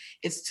do,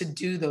 it's to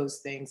do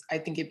those things. I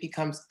think it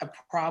becomes a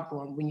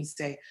problem when you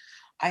say,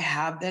 I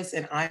have this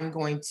and I'm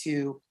going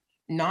to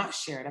not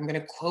share it. I'm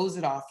going to close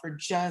it off for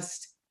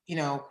just,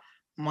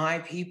 my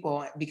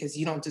people, because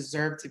you don't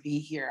deserve to be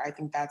here. I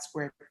think that's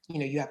where,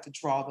 you have to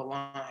draw the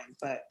line.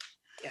 But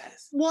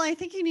yes. Well, I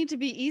think you need to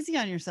be easy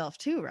on yourself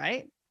too,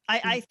 right?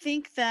 I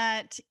think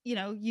that,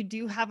 you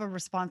do have a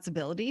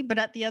responsibility, but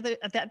at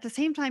the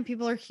same time,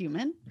 people are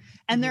human,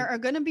 and there are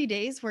going to be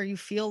days where you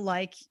feel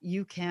like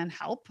you can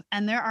help.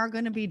 And there are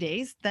going to be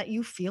days that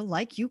you feel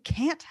like you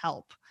can't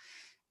help.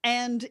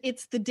 And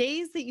it's the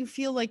days that you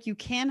feel like you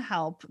can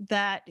help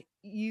that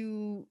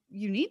you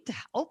need to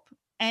help.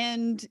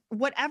 And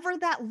whatever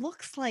that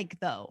looks like,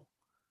 though,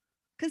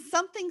 because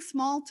something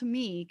small to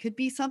me could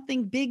be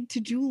something big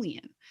to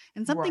Julian,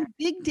 and something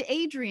big to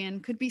Adrian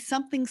could be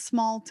something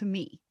small to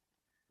me.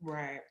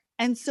 Right.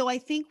 And so I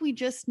think we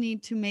just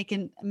need to make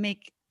an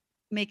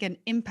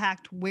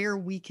impact where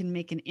we can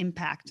make an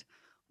impact,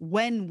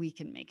 when we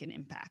can make an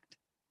impact,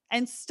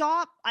 and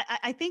stop.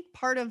 I think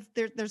part of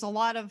there's a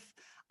lot of,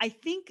 I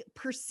think,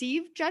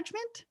 perceived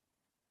judgment.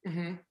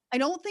 Mm-hmm. I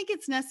don't think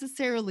it's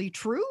necessarily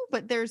true,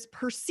 but there's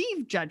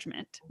perceived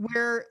judgment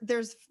where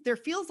there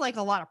feels like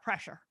a lot of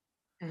pressure.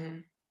 Mm-hmm.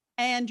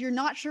 And you're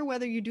not sure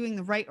whether you're doing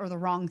the right or the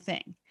wrong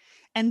thing.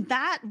 And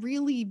that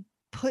really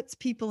puts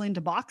people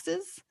into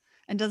boxes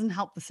and doesn't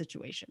help the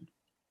situation.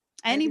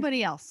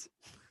 Anybody else?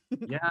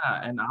 Yeah,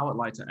 and I would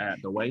like to add,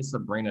 the way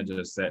Sabrina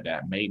just said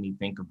that made me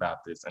think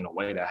about this in a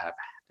way that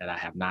I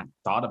have not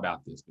thought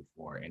about this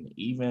before. And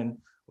even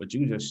what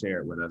you just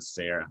shared with us,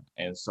 Sarah.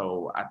 And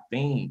so I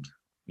think,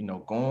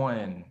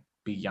 going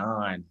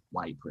beyond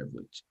white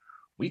privilege,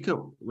 we could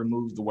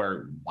remove the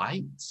word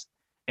white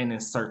and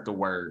insert the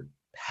word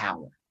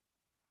power.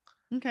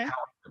 Okay.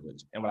 Power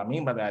privilege. And what I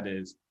mean by that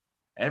is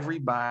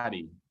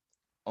everybody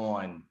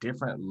on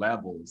different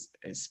levels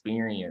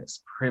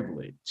experience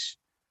privilege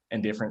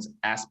in different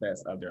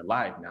aspects of their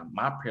life. Now,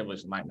 my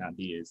privilege might not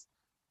be as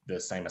the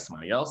same as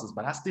somebody else's,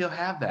 but I still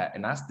have that,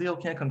 and I still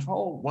can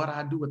control what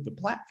I do with the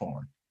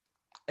platform.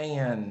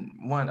 And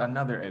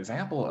another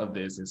example of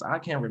this is I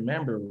can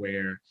remember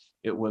where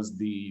it was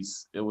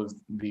these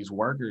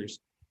workers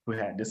who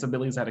had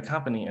disabilities at a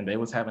company, and they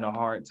was having a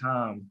hard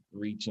time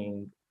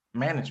reaching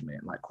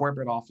management, like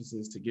corporate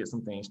offices, to get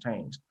some things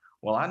changed.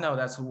 Well, I know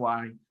that's who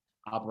I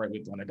operate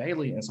with on a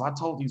daily. And so I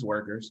told these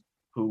workers,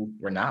 who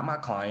were not my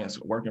clients,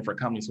 working for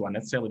companies who I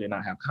necessarily did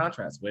not have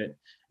contracts with,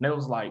 and it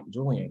was like,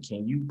 Julian,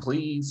 can you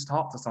please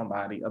talk to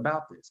somebody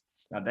about this?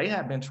 Now, they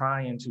had been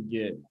trying to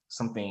get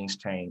some things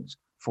changed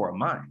for a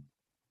month.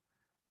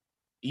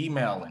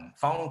 Emailing,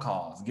 phone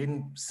calls,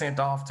 getting sent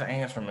off to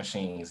answering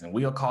machines, and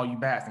we'll call you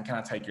back and can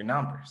I take your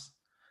numbers?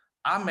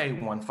 I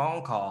made one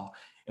phone call,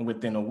 and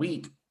within a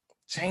week,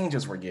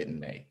 changes were getting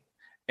made.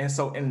 And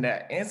so in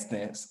that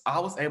instance, I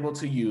was able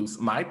to use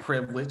my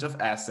privilege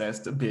of access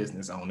to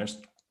business owners,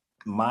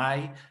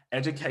 my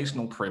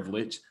educational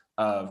privilege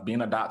of being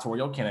a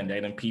doctoral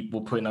candidate and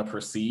people putting a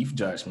perceived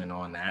judgment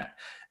on that,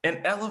 and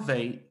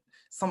elevate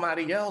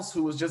somebody else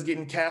who was just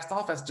getting cast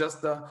off as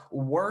just a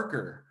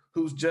worker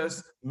who's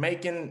just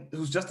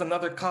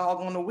another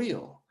cog on the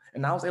wheel.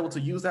 And I was able to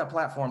use that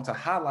platform to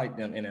highlight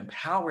them and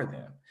empower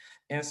them.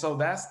 And so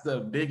that's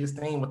the biggest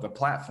thing with the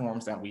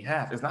platforms that we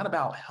have. It's not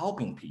about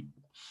helping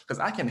people, because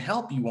I can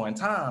help you one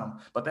time,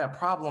 but that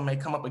problem may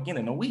come up again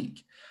in a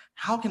week.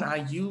 How can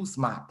I use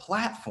my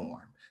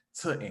platform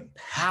to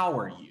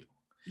empower you?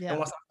 Yeah. And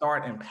once I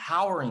start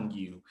empowering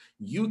you,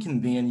 you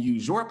can then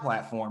use your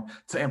platform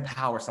to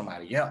empower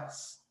somebody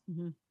else.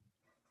 Mm-hmm.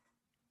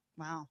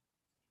 Wow.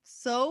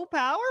 So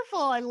powerful.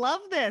 I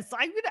love this.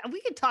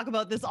 We could talk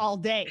about this all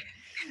day.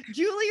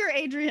 Julie or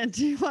Adrian,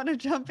 do you want to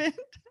jump in?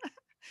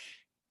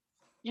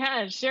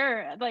 Yeah,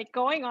 sure. Like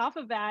going off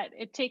of that,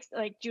 it takes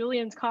like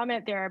Julian's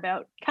comment there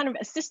about kind of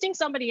assisting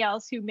somebody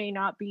else who may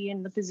not be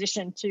in the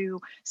position to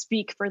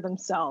speak for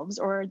themselves,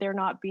 or they're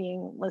not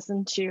being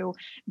listened to,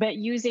 but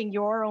using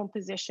your own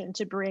position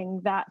to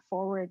bring that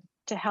forward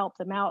to help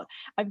them out.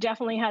 I've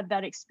definitely had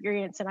that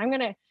experience, and I'm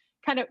going to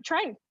kind of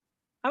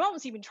I'm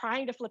almost even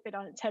trying to flip it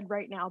on its head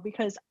right now,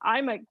 because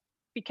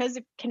because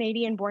of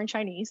Canadian born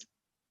Chinese,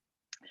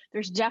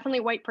 there's definitely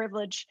white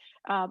privilege.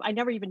 I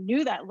never even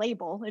knew that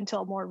label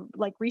until more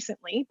like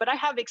recently, but I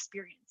have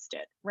experienced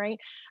it, right?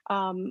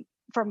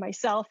 For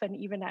myself, and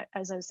even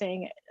as I was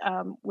saying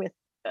with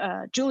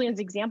Julian's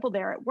example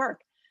there at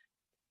work,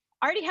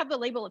 I already have the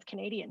label of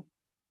Canadian.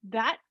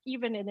 That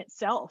even in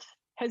itself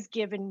has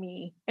given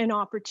me an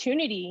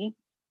opportunity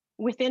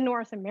within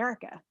North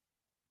America,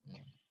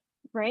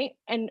 right?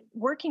 And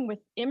working with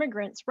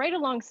immigrants right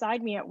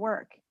alongside me at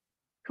work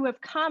who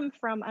have come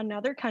from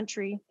another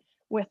country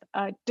with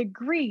a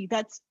degree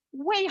that's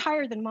way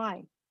higher than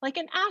mine, like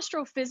an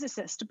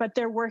astrophysicist, but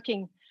they're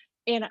working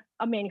in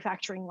a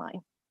manufacturing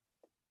line.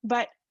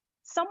 But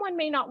someone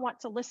may not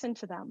want to listen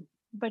to them.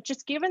 But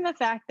just given the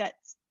fact that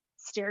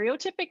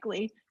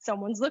stereotypically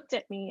someone's looked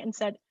at me and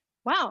said,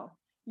 wow,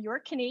 you're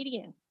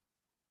Canadian.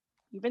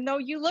 Even though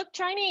you look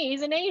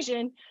Chinese and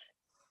Asian,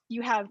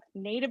 you have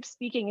native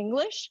speaking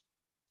English.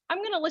 I'm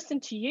going to listen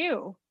to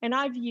you. And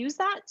I've used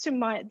that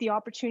to the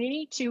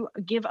opportunity to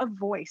give a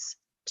voice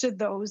to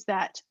those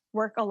that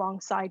work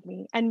alongside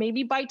me. And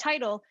maybe by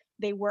title,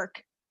 they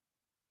work,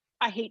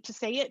 I hate to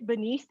say it,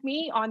 beneath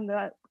me on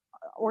the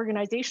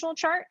organizational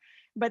chart,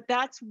 but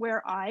that's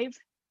where I've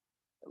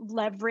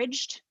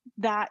leveraged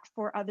that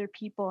for other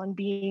people and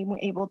being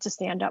able to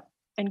stand up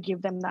and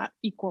give them that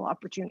equal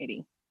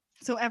opportunity.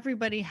 So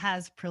everybody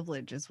has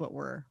privilege is what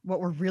we're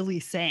really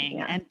saying.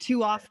 Yeah. And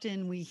too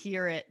often we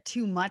hear it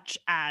too much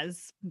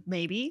as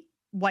maybe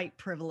white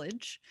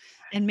privilege.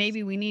 And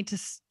maybe we need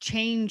to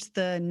change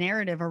the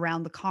narrative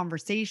around the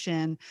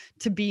conversation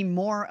to be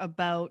more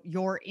about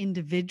your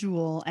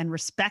individual and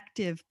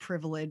respective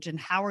privilege, and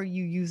how are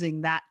you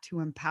using that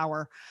to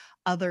empower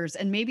others,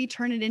 and maybe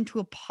turn it into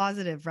a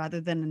positive rather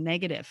than a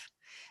negative.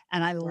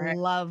 And I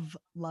love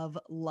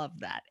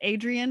that.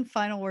 Adrian,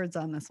 final words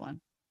on this one.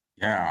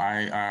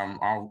 Yeah,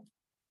 I'll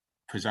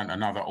present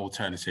another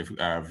alternative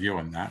view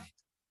on that.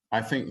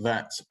 I think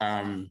that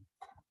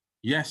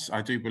yes,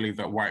 I do believe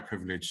that white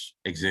privilege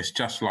exists,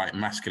 just like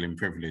masculine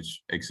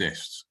privilege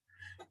exists.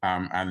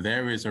 And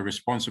there is a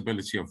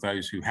responsibility of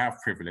those who have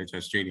privilege,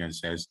 as Julian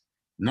says,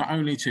 not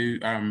only to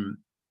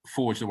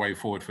forge the way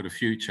forward for the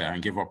future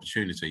and give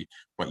opportunity,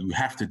 but you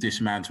have to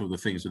dismantle the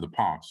things of the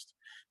past,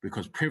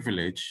 because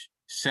privilege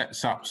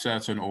sets up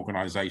certain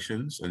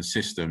organizations and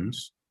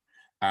systems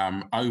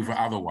over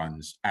other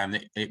ones.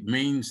 And it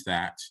means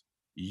that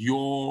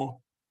your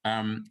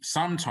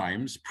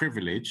sometimes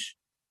privilege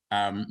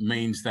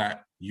means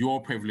that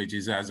your privilege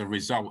is as a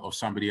result of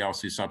somebody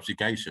else's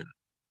subjugation.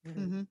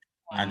 Mm-hmm.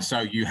 And so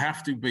you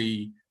have to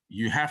be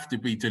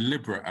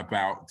deliberate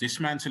about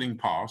dismantling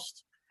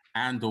past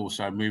and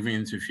also moving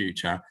into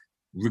future,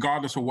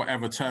 regardless of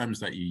whatever terms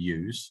that you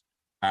use.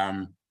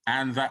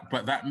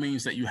 But that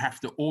means that you have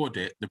to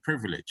audit the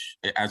privilege,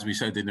 as we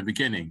said in the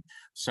beginning.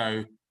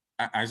 So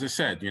as I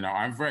said,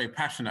 I'm very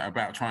passionate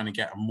about trying to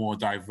get a more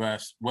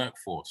diverse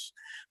workforce.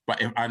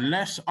 But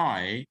unless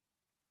I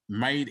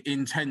made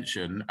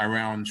intention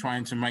around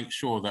trying to make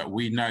sure that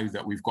we know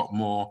that we've got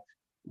more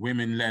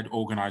women-led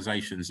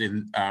organizations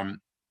in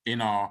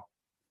our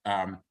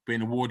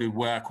being awarded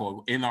work,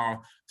 or in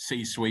our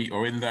C-suite,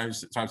 or in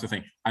those types of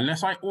things,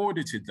 unless I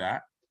audited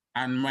that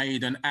and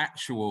made an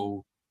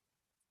actual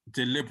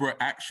deliberate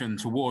action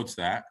towards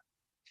that,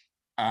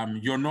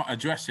 you're not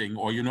addressing,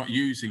 or you're not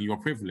using your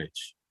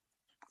privilege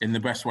in the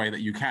best way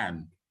that you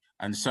can.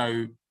 And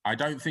so I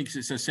don't think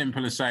it's as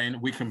simple as saying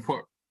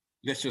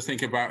let's just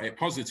think about it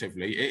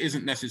positively. It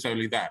isn't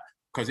necessarily that,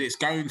 because it's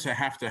going to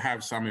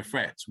have some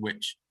effect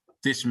which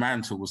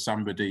dismantles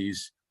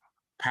somebody's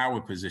power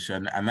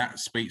position. And that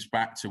speaks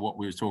back to what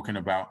we were talking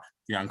about,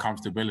 the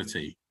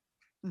uncomfortability.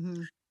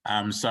 Mm-hmm.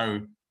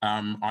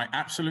 I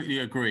absolutely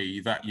agree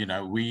that,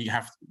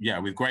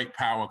 with great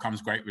power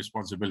comes great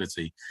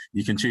responsibility.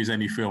 You can choose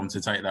any film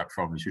to take that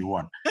from if you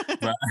want.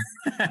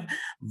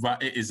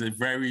 But it is a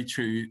very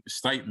true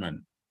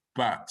statement.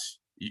 But,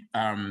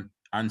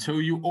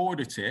 until you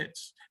audit it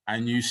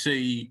and you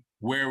see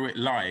where it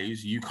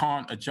lies, you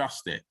can't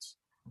adjust it.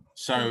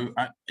 So,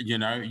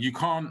 you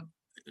can't,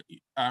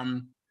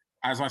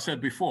 as I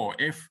said before,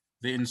 if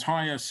the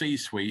entire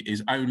C-suite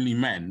is only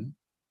men,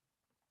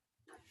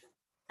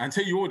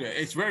 until you audit it,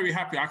 it's very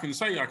happy. I can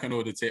say I can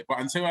audit it, but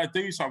until I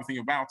do something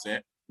about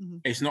it,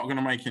 it's not going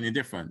to make any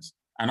difference.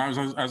 And as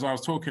I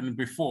was talking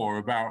before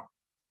about,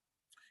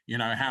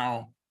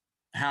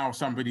 how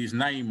somebody's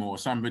name or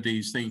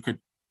somebody's thing could,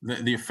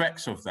 the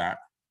effects of that,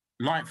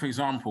 like, for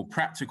example,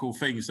 practical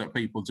things that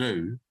people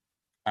do,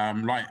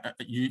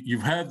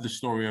 you've heard the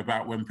story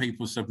about when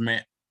people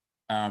submit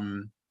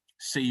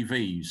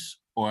CVs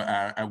or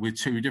with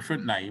two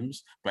different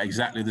names, but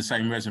exactly the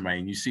same resume,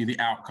 and you see the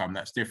outcome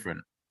that's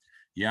different.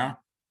 Yeah.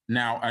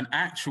 Now, an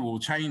actual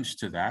change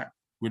to that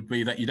would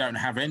be that you don't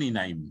have any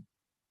name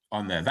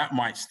on there. That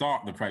might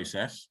start the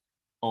process,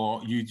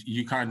 or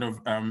you kind of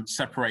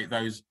separate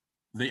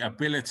the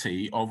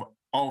ability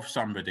of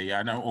somebody,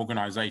 an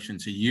organization,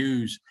 to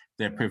use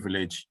their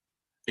privilege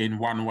in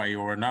one way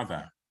or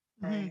another.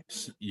 Right.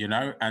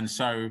 And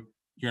so,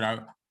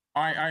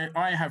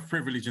 I have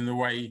privilege in the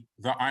way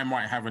that I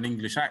might have an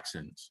English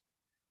accent,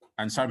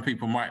 and some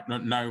people might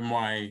not know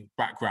my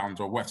background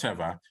or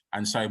whatever,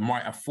 and so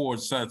might afford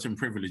certain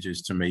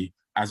privileges to me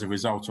as a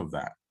result of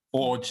that,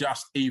 or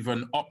just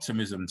even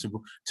optimism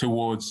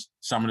towards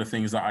some of the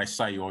things that I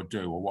say or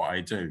do or what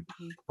I do.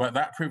 But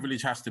that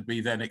privilege has to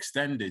be then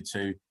extended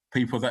to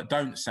people that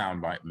don't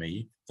sound like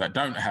me, that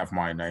don't have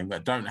my name,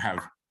 that don't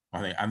have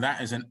my thing. And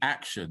that is an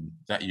action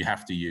that you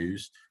have to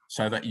use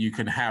so that you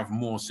can have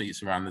more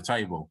seats around the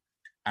table.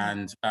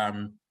 And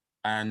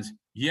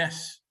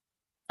yes,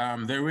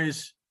 there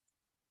is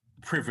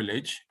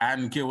privilege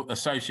and guilt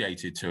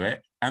associated to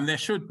it, and there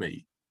should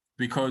be,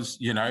 because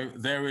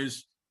there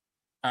is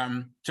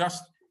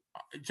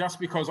just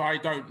because I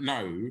don't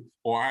know,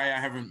 or I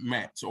haven't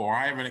met, or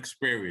I haven't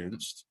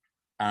experienced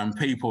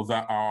people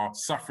that are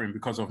suffering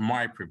because of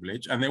my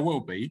privilege, and there will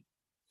be,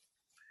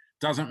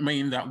 doesn't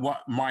mean that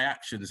what my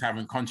actions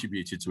haven't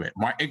contributed to it.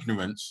 My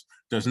ignorance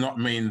does not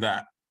mean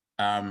that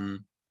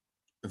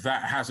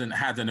that hasn't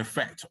had an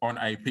effect on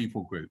a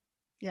people group.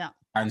 Yeah.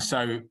 And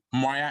so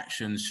my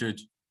actions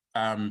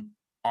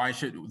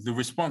the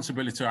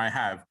responsibility I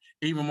have,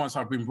 even once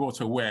I've been brought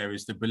aware,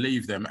 is to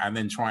believe them and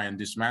then try and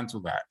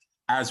dismantle that,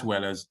 as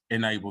well as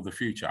enable the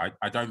future.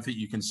 I don't think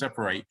you can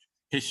separate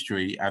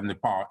history and the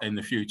part in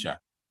the future.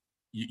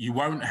 You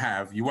won't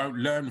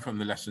learn from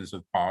the lessons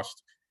of the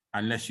past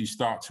unless you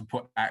start to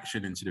put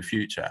action into the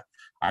future.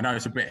 I know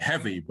it's a bit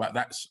heavy, but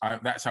that's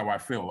how I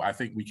feel. I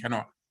think we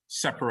cannot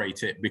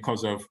separate it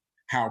because of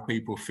how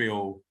people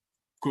feel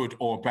good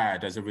or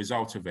bad as a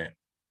result of it.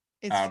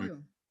 It's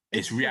true.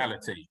 It's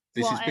reality.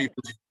 This is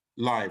people's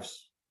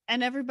lives.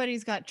 And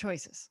everybody's got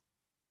choices,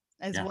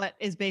 what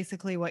is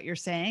basically what you're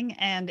saying.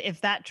 And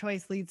if that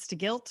choice leads to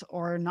guilt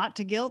or not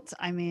to guilt,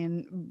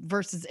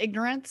 versus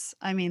ignorance,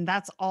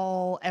 that's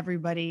all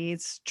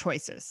everybody's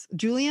choices.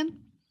 Julian?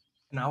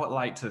 And I would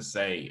like to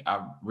say,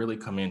 I really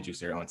commend you,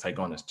 Sarah, on take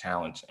on this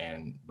challenge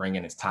and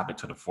bringing this topic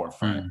to the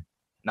forefront. And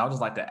I would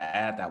just like to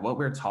add that what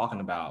we're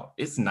talking about,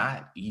 it's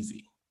not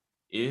easy.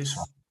 It's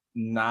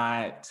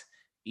not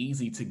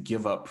easy to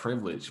give up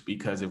privilege,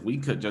 because if we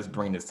could just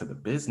bring this to the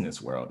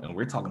business world, and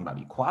we're talking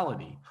about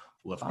equality,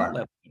 well, if I'm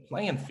leveling the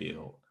playing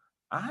field,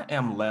 I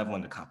am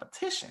leveling the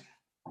competition.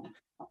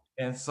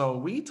 And so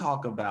we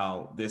talk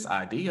about this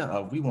idea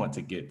of we want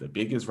to get the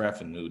biggest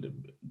revenue,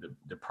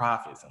 the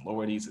profits, and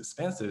lower these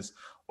expenses.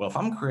 Well, if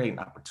I'm creating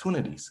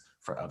opportunities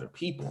for other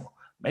people,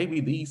 maybe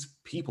these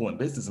people in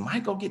business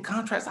might go get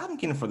contracts I've been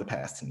getting for the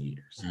past 10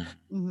 years.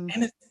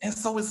 And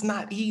so it's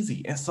not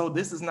easy. And so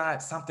this is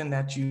not something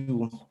that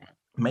you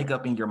make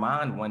up in your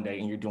mind one day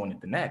and you're doing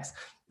it the next.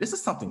 This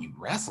is something you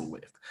wrestle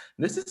with.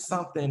 This is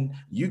something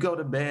you go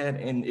to bed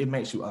and it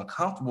makes you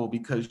uncomfortable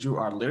because you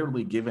are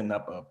literally giving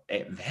up an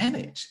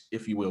advantage,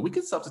 if you will. We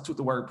could substitute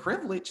the word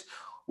privilege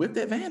with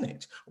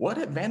advantage. What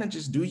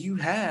advantages do you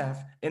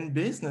have in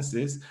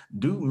businesses,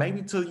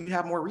 maybe till you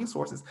have more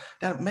resources,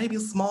 that maybe a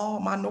small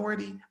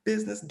minority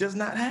business does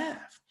not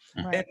have?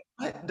 Right. And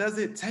what does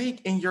it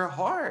take in your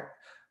heart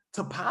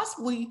to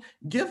possibly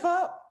give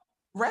up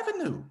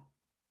revenue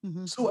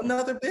to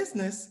another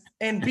business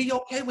and be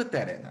okay with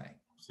that at night?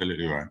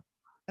 Absolutely right.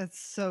 That's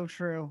so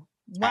true.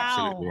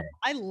 Wow. Right.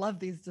 I love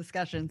these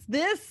discussions.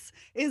 This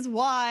is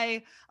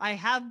why I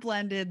have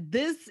Blended.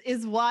 This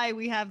is why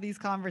we have these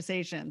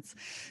conversations.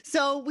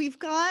 So we've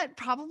got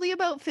probably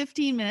about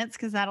 15 minutes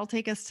because that'll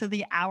take us to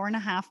the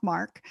hour-and-a-half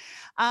mark.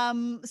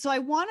 So I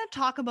want to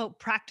talk about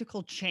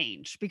practical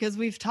change because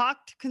we've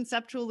talked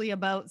conceptually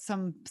about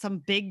some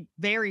big,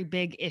 very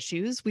big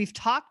issues. We've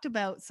talked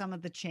about some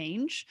of the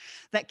change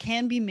that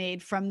can be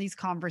made from these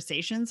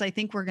conversations. I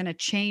think we're going to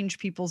change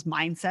people's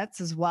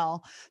mindsets as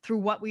well through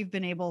what we've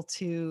been able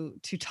to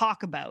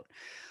talk about.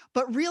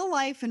 But real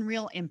life and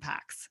real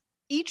impacts.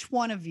 Each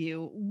one of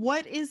you,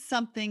 what is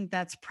something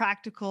that's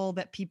practical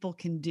that people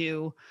can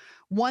do?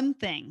 One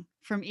thing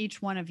from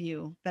each one of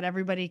you that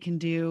everybody can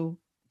do,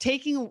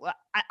 taking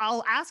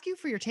I'll ask you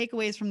for your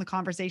takeaways from the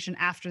conversation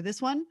after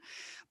this one,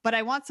 but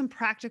I want some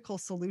practical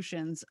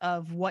solutions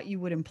of what you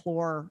would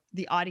implore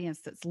the audience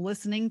that's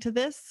listening to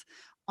this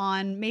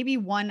on maybe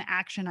one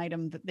action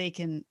item that they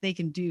can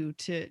do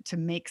to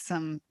make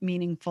some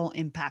meaningful,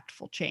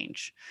 impactful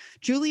change.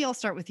 Julie, I'll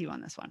start with you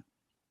on this one.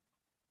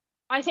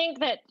 I think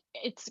that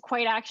it's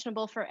quite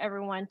actionable for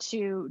everyone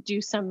to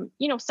do some,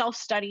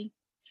 self-study,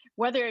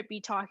 whether it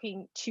be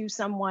talking to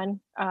someone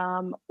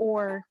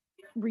or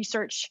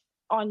research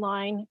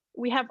online.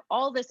 We have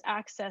all this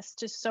access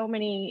to so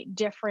many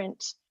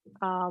different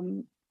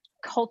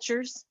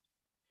cultures.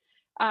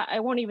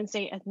 I won't even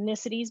say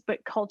ethnicities,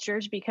 but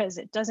cultures, because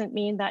it doesn't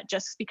mean that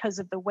just because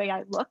of the way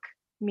I look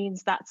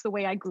means that's the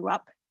way I grew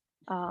up.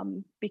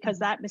 Because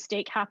that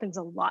mistake happens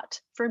a lot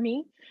for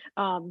me.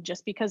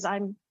 Just because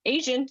I'm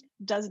Asian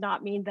does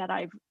not mean that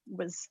I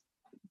was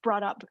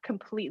brought up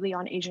completely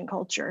on Asian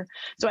culture.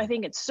 So I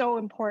think it's so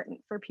important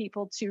for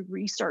people to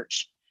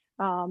research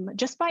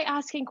just by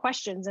asking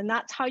questions. And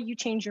that's how you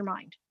change your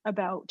mind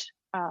about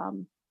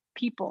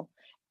people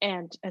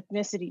and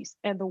ethnicities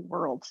and the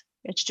world.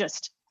 It's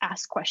just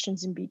ask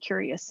questions and be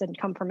curious and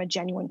come from a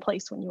genuine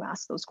place when you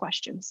ask those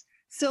questions.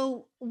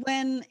 So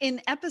when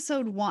in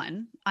episode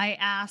 1, I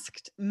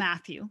asked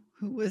Matthew,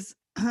 who was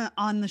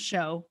on the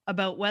show,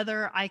 about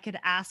whether I could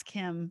ask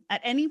him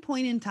at any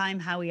point in time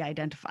how he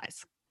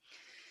identifies.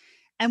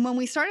 And when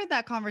we started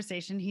that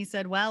conversation, he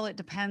said, well, it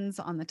depends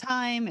on the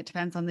time, it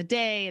depends on the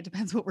day, it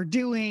depends what we're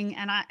doing.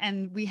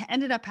 And we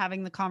ended up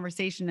having the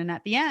conversation. And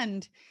at the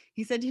end,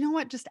 he said, you know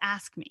what, just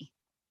ask me.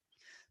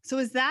 So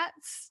is that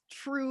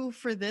true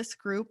for this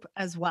group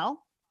as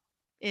well?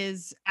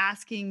 Is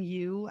asking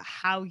you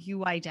how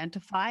you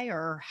identify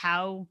or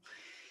how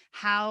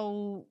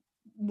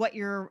what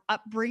your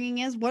upbringing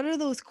is? What are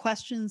those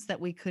questions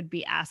that we could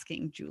be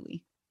asking,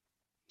 Julie?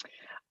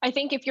 I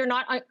think if you're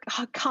not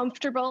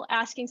comfortable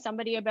asking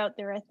somebody about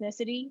their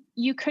ethnicity,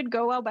 you could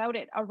go about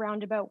it a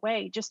roundabout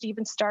way, just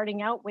even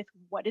starting out with,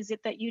 what is it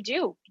that you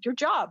do? Your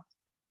job.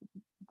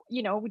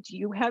 Do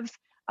you have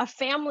a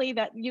family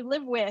that you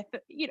live with?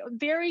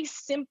 Very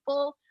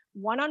simple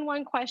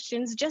one-on-one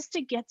questions just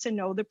to get to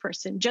know the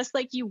person, just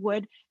like you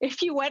would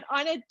if you went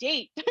on a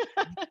date.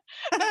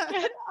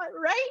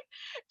 Right?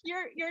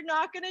 You're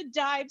not going to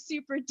dive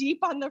super deep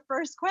on the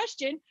first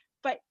question,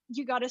 but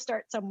you got to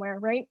start somewhere,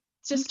 right?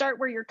 Just start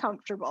where you're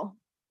comfortable.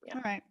 Yeah.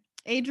 All right.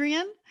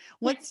 Adrienne,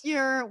 what's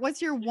your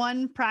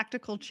one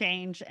practical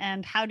change,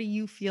 and how do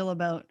you feel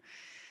about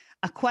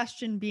a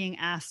question being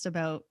asked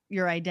about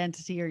your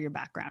identity or your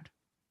background?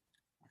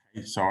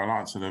 So I'll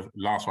answer the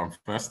last one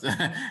first.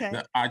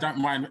 Okay. I don't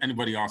mind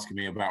anybody asking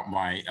me about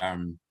my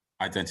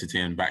identity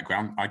and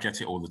background. I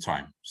get it all the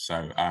time. So,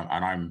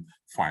 and I'm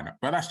fine.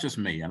 But that's just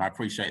me. And I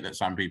appreciate that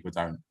some people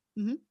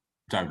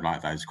don't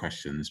like those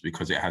questions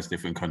because it has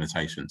different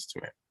connotations to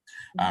it.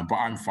 But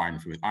I'm fine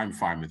with it. I'm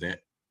fine with it.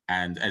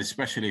 And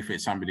especially if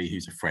it's somebody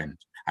who's a friend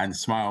and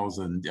smiles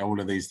and all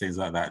of these things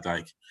like that,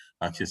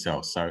 like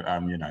yourself. So,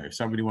 if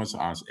somebody wants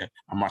to ask,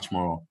 I'm much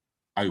more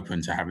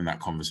open to having that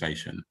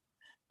conversation.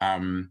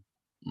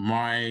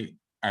 My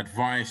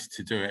advice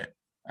to do it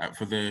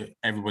for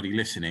everybody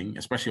listening,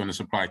 especially on the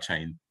supply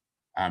chain,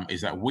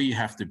 is that we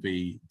have to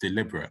be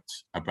deliberate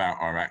about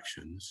our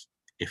actions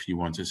if you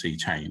want to see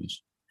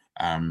change.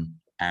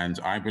 And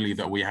I believe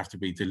that we have to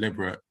be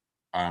deliberate,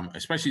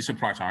 especially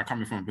supply chain. I'm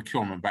coming from a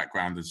procurement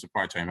background and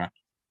supply chain.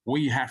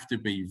 We have to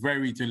be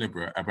very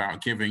deliberate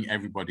about giving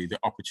everybody the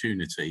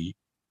opportunity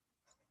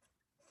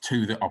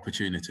to the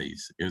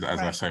opportunities, as right.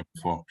 I said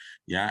before.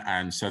 Yeah.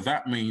 And so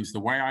that means the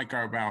way I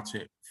go about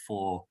it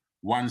for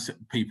one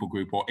people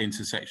group or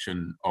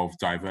intersection of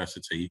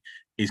diversity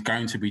is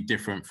going to be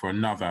different for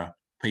another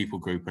people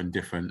group and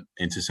different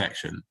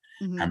intersection.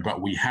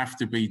 But we have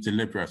to be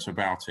deliberate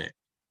about it.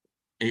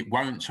 It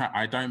won't,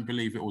 I don't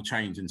believe it will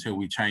change until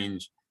we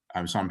change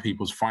some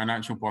people's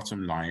financial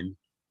bottom line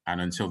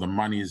and until the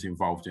money is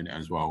involved in it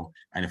as well.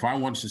 And if I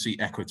want to see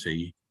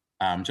equity,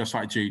 just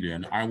like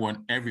Julian, I want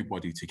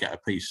everybody to get a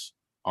piece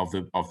of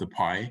the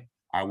pie.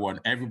 I want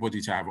everybody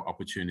to have an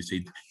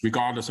opportunity,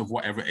 regardless of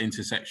whatever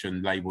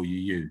intersection label you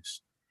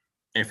use.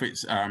 If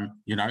it's,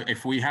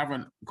 if we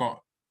haven't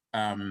got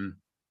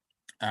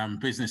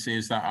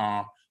businesses that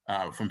are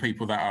from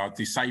people that are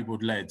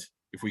disabled led,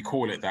 if we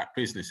call it that,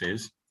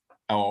 businesses,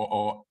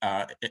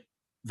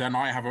 then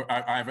I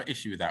have an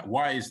issue with that.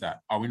 Why is that?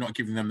 Are we not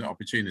giving them the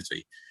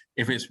opportunity?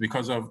 If it's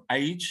because of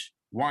age,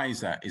 why is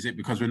that? Is it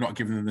because we're not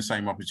giving them the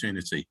same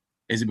opportunity?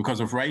 Is it because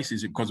of race?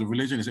 Is it because of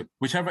religion? Is it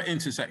whichever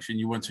intersection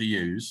you want to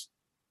use?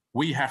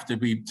 We have to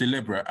be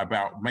deliberate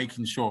about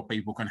making sure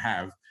people can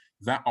have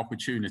that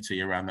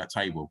opportunity around that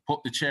table. Put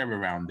the chair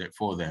around it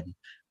for them,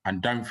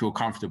 and don't feel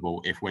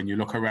comfortable if when you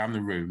look around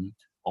the room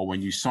or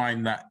when you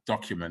sign that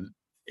document,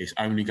 it's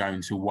only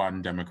going to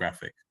one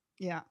demographic.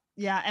 Yeah.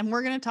 Yeah. And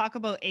we're going to talk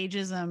about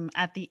ageism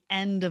at the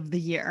end of the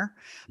year,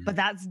 but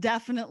that's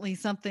definitely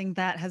something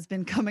that has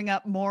been coming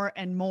up more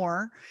and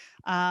more.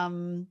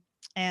 And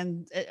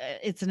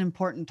it's an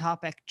important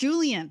topic.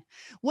 Julian,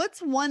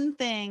 what's one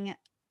thing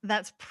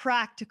that's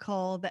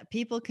practical that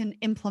people can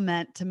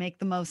implement to make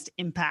the most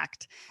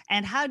impact?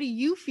 And how do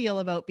you feel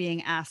about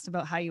being asked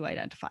about how you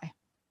identify?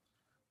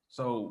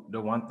 So the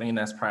one thing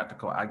that's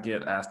practical, I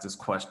get asked this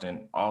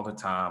question all the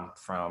time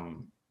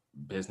from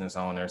business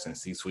owners and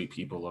C-suite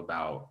people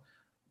about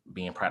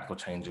being practical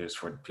changes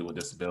for people with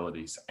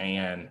disabilities.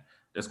 And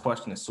this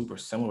question is super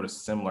similar to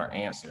similar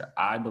answer.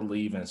 I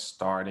believe in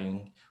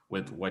starting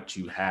with what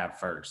you have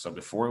first. So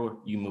before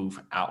you move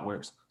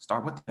outwards,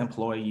 start with the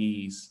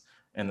employees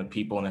and the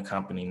people in the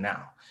company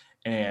now.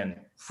 And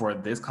for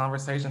this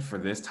conversation, for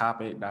this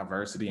topic,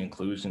 diversity,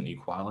 inclusion,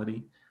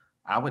 equality,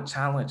 I would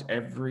challenge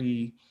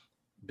every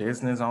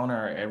business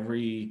owner,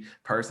 every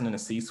person in the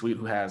C-suite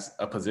who has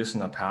a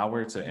position of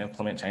power to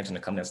implement change in the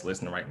company that's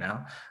listening right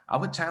now. I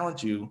would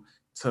challenge you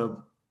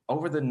to,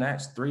 over the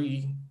next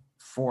 3,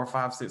 4,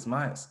 5, 6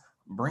 months,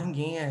 bring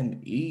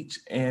in each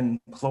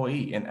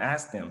employee and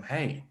ask them,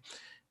 hey,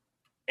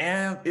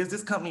 and is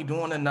this company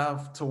doing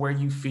enough to where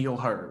you feel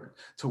heard,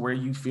 to where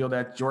you feel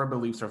that your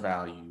beliefs are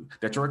valued,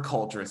 that your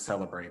culture is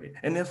celebrated?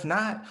 And if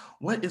not,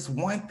 what is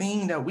one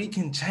thing that we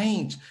can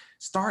change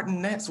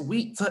starting next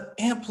week to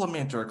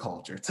implement your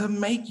culture, to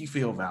make you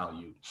feel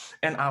valued?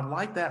 And I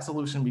like that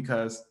solution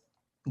because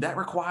that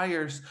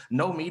requires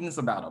no meetings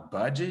about a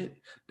budget.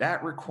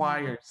 That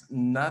requires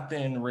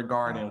nothing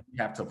regarding we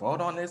have to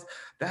vote on this.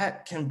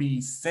 That can be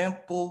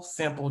simple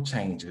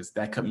changes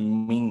that could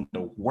mean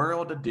the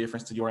world of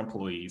difference to your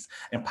employees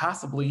and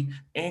possibly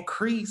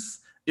increase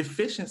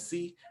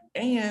efficiency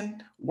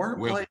and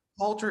workplace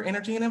culture,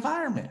 energy, and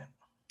environment.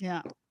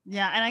 Yeah.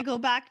 Yeah. And I go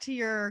back to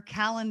your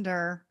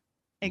calendar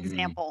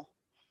example.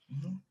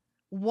 Mhm.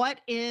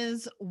 What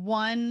is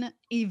one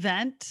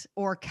event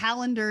or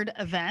calendared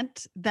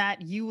event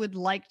that you would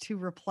like to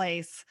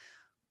replace,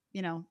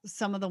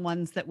 some of the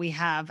ones that we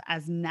have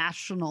as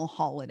national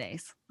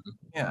holidays?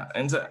 Yeah,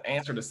 and to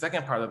answer the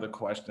second part of the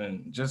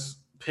question, just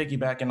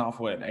piggybacking off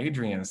what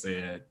Adrian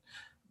said,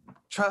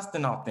 trust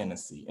and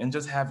authenticity and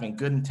just having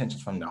good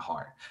intentions from the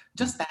heart.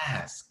 Just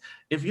ask.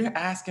 If you're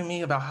asking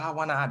me about how I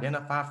want to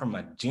identify from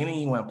a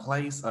genuine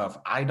place of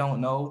I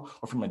don't know,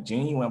 or from a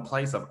genuine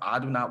place of I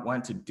do not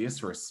want to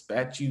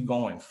disrespect you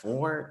going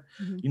forward,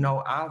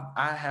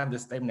 I have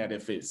this statement that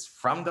if it's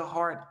from the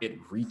heart, it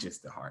reaches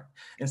the heart.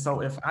 And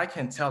so if I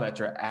can tell that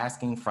you're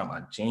asking from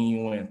a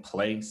genuine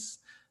place,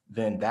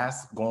 then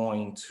that's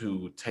going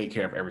to take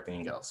care of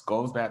everything else.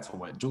 Goes back to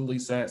what Julie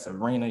said,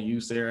 Sabrina,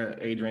 you, Sarah,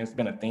 Adrian, it's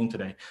been a theme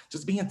today.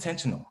 Just be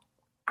intentional.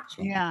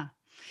 Yeah.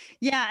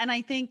 Yeah. And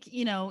I think,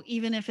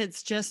 even if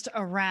it's just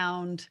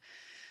around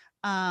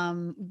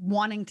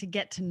wanting to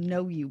get to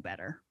know you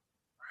better.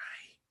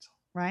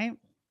 Right.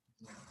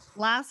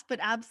 Last but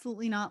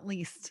absolutely not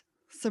least,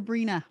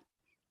 Sabrina,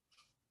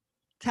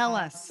 tell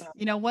us,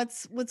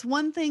 what's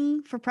one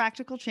thing for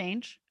practical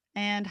change,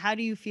 and how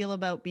do you feel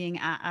about being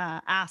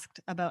asked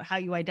about how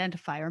you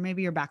identify, or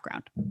maybe your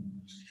background?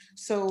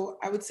 So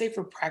I would say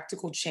for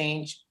practical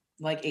change,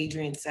 like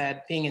Adrian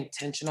said, being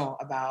intentional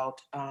about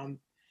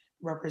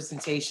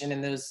representation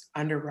in those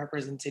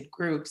underrepresented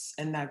groups.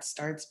 And that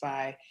starts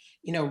by,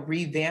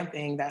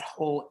 revamping that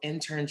whole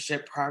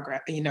internship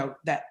progress,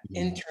 that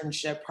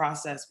internship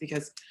process,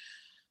 because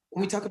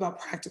when we talk about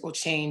practical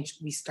change,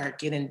 we start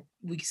getting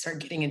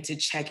into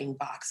checking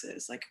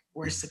boxes, like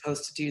we're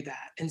supposed to do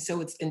that. And so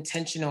it's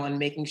intentional and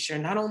making sure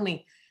not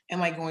only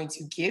am I going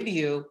to give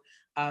you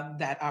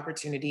that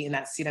opportunity and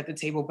that seat at the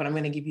table, but I'm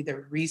going to give you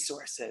the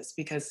resources,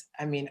 because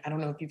I don't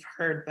know if you've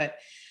heard, but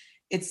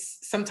it's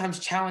sometimes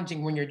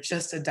challenging when you're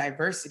just a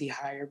diversity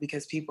hire,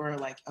 because people are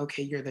like,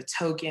 okay, you're the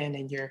token,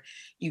 and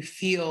you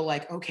feel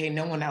like, okay,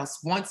 no one else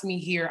wants me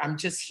here. I'm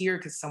just here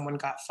because someone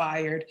got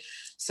fired.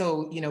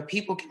 So,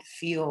 people can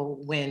feel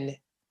when,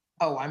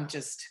 oh, I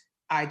just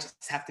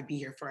have to be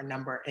here for a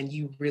number, and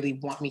you really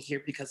want me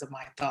here because of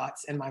my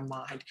thoughts and my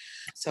mind.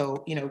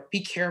 So,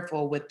 be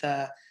careful with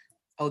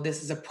oh,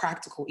 this is a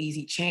practical,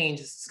 easy change.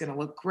 This is going to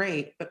look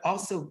great, but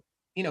also,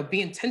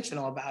 be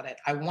intentional about it.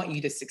 I want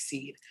you to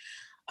succeed.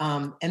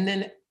 And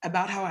then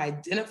about how I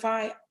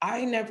identify,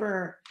 I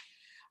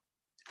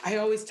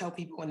always tell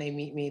people when they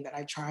meet me that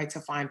I try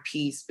to find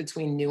peace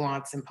between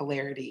nuance and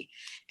polarity.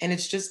 And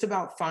it's just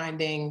about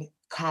finding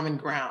common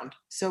ground.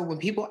 So when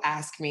people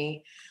ask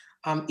me,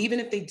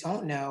 even if they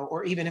don't know,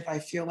 or even if I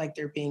feel like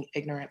they're being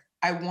ignorant,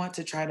 I want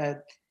to try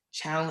to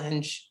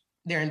challenge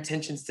their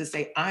intentions to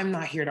say, I'm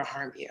not here to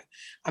harm you.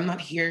 I'm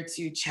not here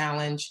to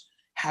challenge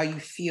how you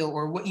feel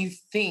or what you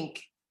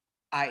think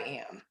I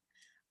am.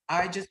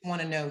 I just want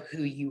to know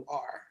who you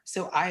are.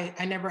 So I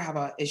never have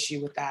an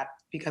issue with that,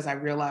 because I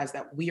realize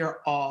that we are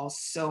all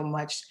so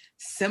much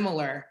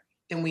similar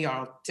than we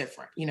are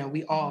different.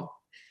 We all,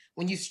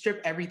 when you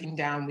strip everything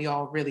down, we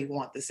all really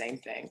want the same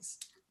things.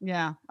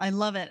 Yeah, I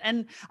love it.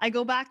 And I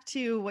go back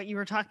to what you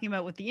were talking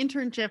about with the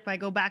internship. I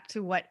go back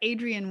to what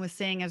Adrian was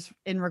saying as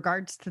in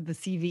regards to the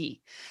CV.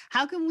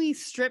 How can we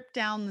strip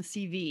down the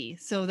CV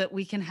so that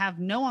we can have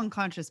no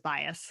unconscious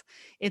bias?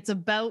 It's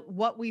about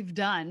what we've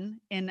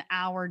done in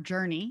our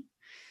journey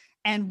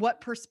and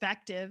what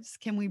perspectives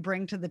can we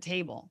bring to the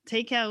table.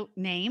 Take out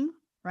name,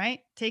 right?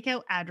 Take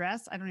out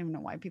address. I don't even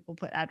know why people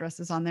put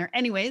addresses on there.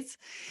 Anyways,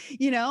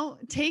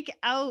 take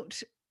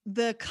out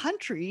the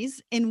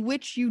countries in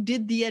which you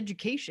did the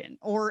education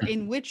or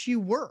in which you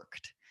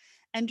worked,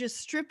 and just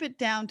strip it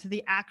down to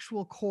the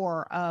actual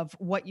core of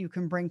what you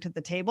can bring to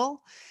the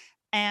table.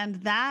 And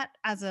that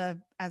as a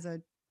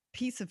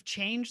piece of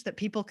change that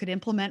people could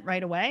implement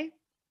right away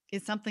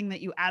is something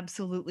that you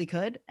absolutely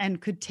could, and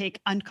could take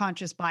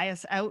unconscious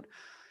bias out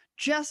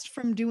just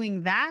from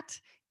doing that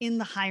in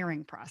the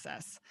hiring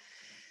process.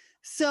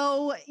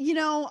 So,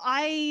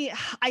 I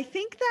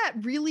think that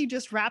really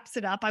just wraps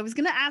it up. I was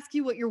going to ask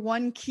you what your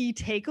one key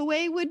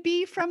takeaway would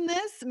be from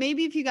this.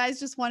 Maybe if you guys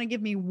just want to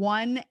give me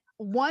one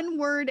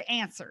word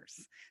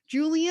answers.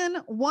 Julian,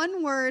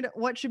 one word,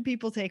 what should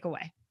people take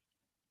away?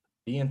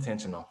 Be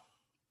intentional.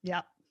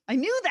 Yep. I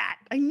knew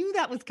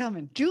that was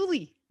coming.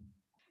 Julie.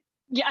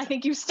 Yeah, I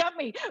think you stumped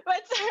me,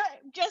 but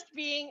just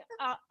being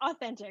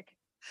authentic.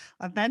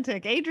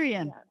 Authentic.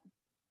 Adrian.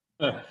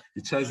 Yeah.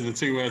 You chose the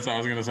two words I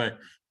was going to say.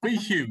 Be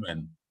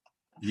human.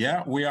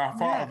 Yeah, we are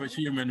part of a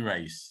human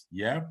race.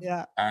 Yeah.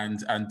 Yeah.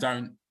 And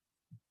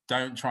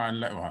don't try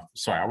and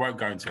sorry, I won't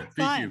go into it.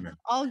 Be human.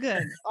 All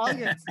good. All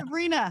good.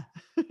 Sabrina.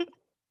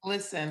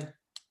 Listen.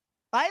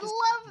 I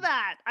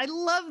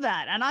love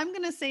that. And I'm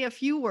going to say a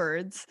few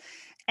words,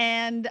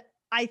 and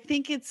I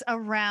think it's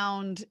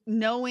around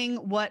knowing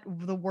what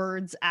the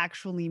words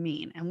actually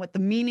mean and what the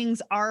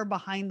meanings are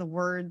behind the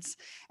words,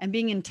 and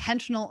being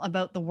intentional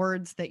about the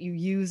words that you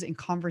use in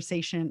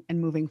conversation and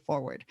moving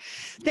forward.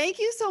 Thank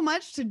you so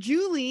much to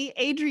Julie,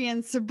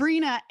 Adrian,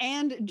 Sabrina,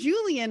 and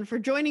Julian for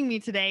joining me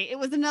today. It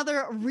was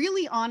another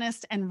really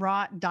honest and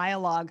raw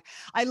dialogue.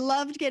 I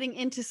loved getting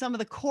into some of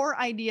the core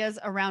ideas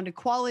around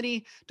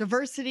equality,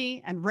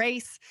 diversity, and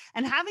race,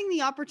 and having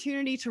the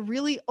opportunity to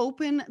really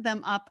open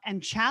them up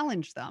and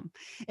challenge them.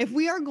 If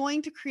we are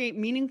going to create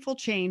meaningful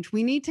change,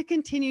 we need to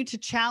continue to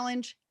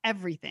challenge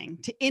everything,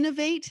 to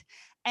innovate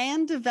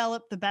and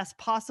develop the best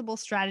possible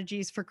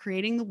strategies for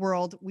creating the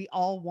world we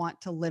all want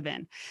to live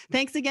in.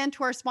 Thanks again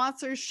to our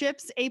sponsors,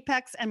 Ships,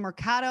 Apex, and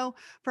Mercado,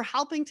 for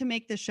helping to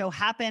make this show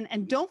happen.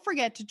 And don't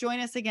forget to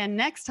join us again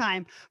next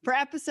time for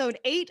episode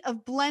 8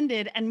 of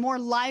Blended, and more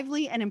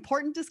lively and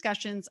important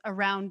discussions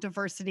around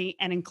diversity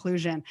and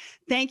inclusion.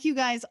 Thank you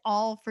guys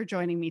all for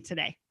joining me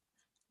today.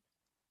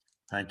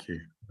 Thank you.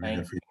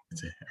 Thank you.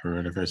 I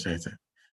really appreciate it.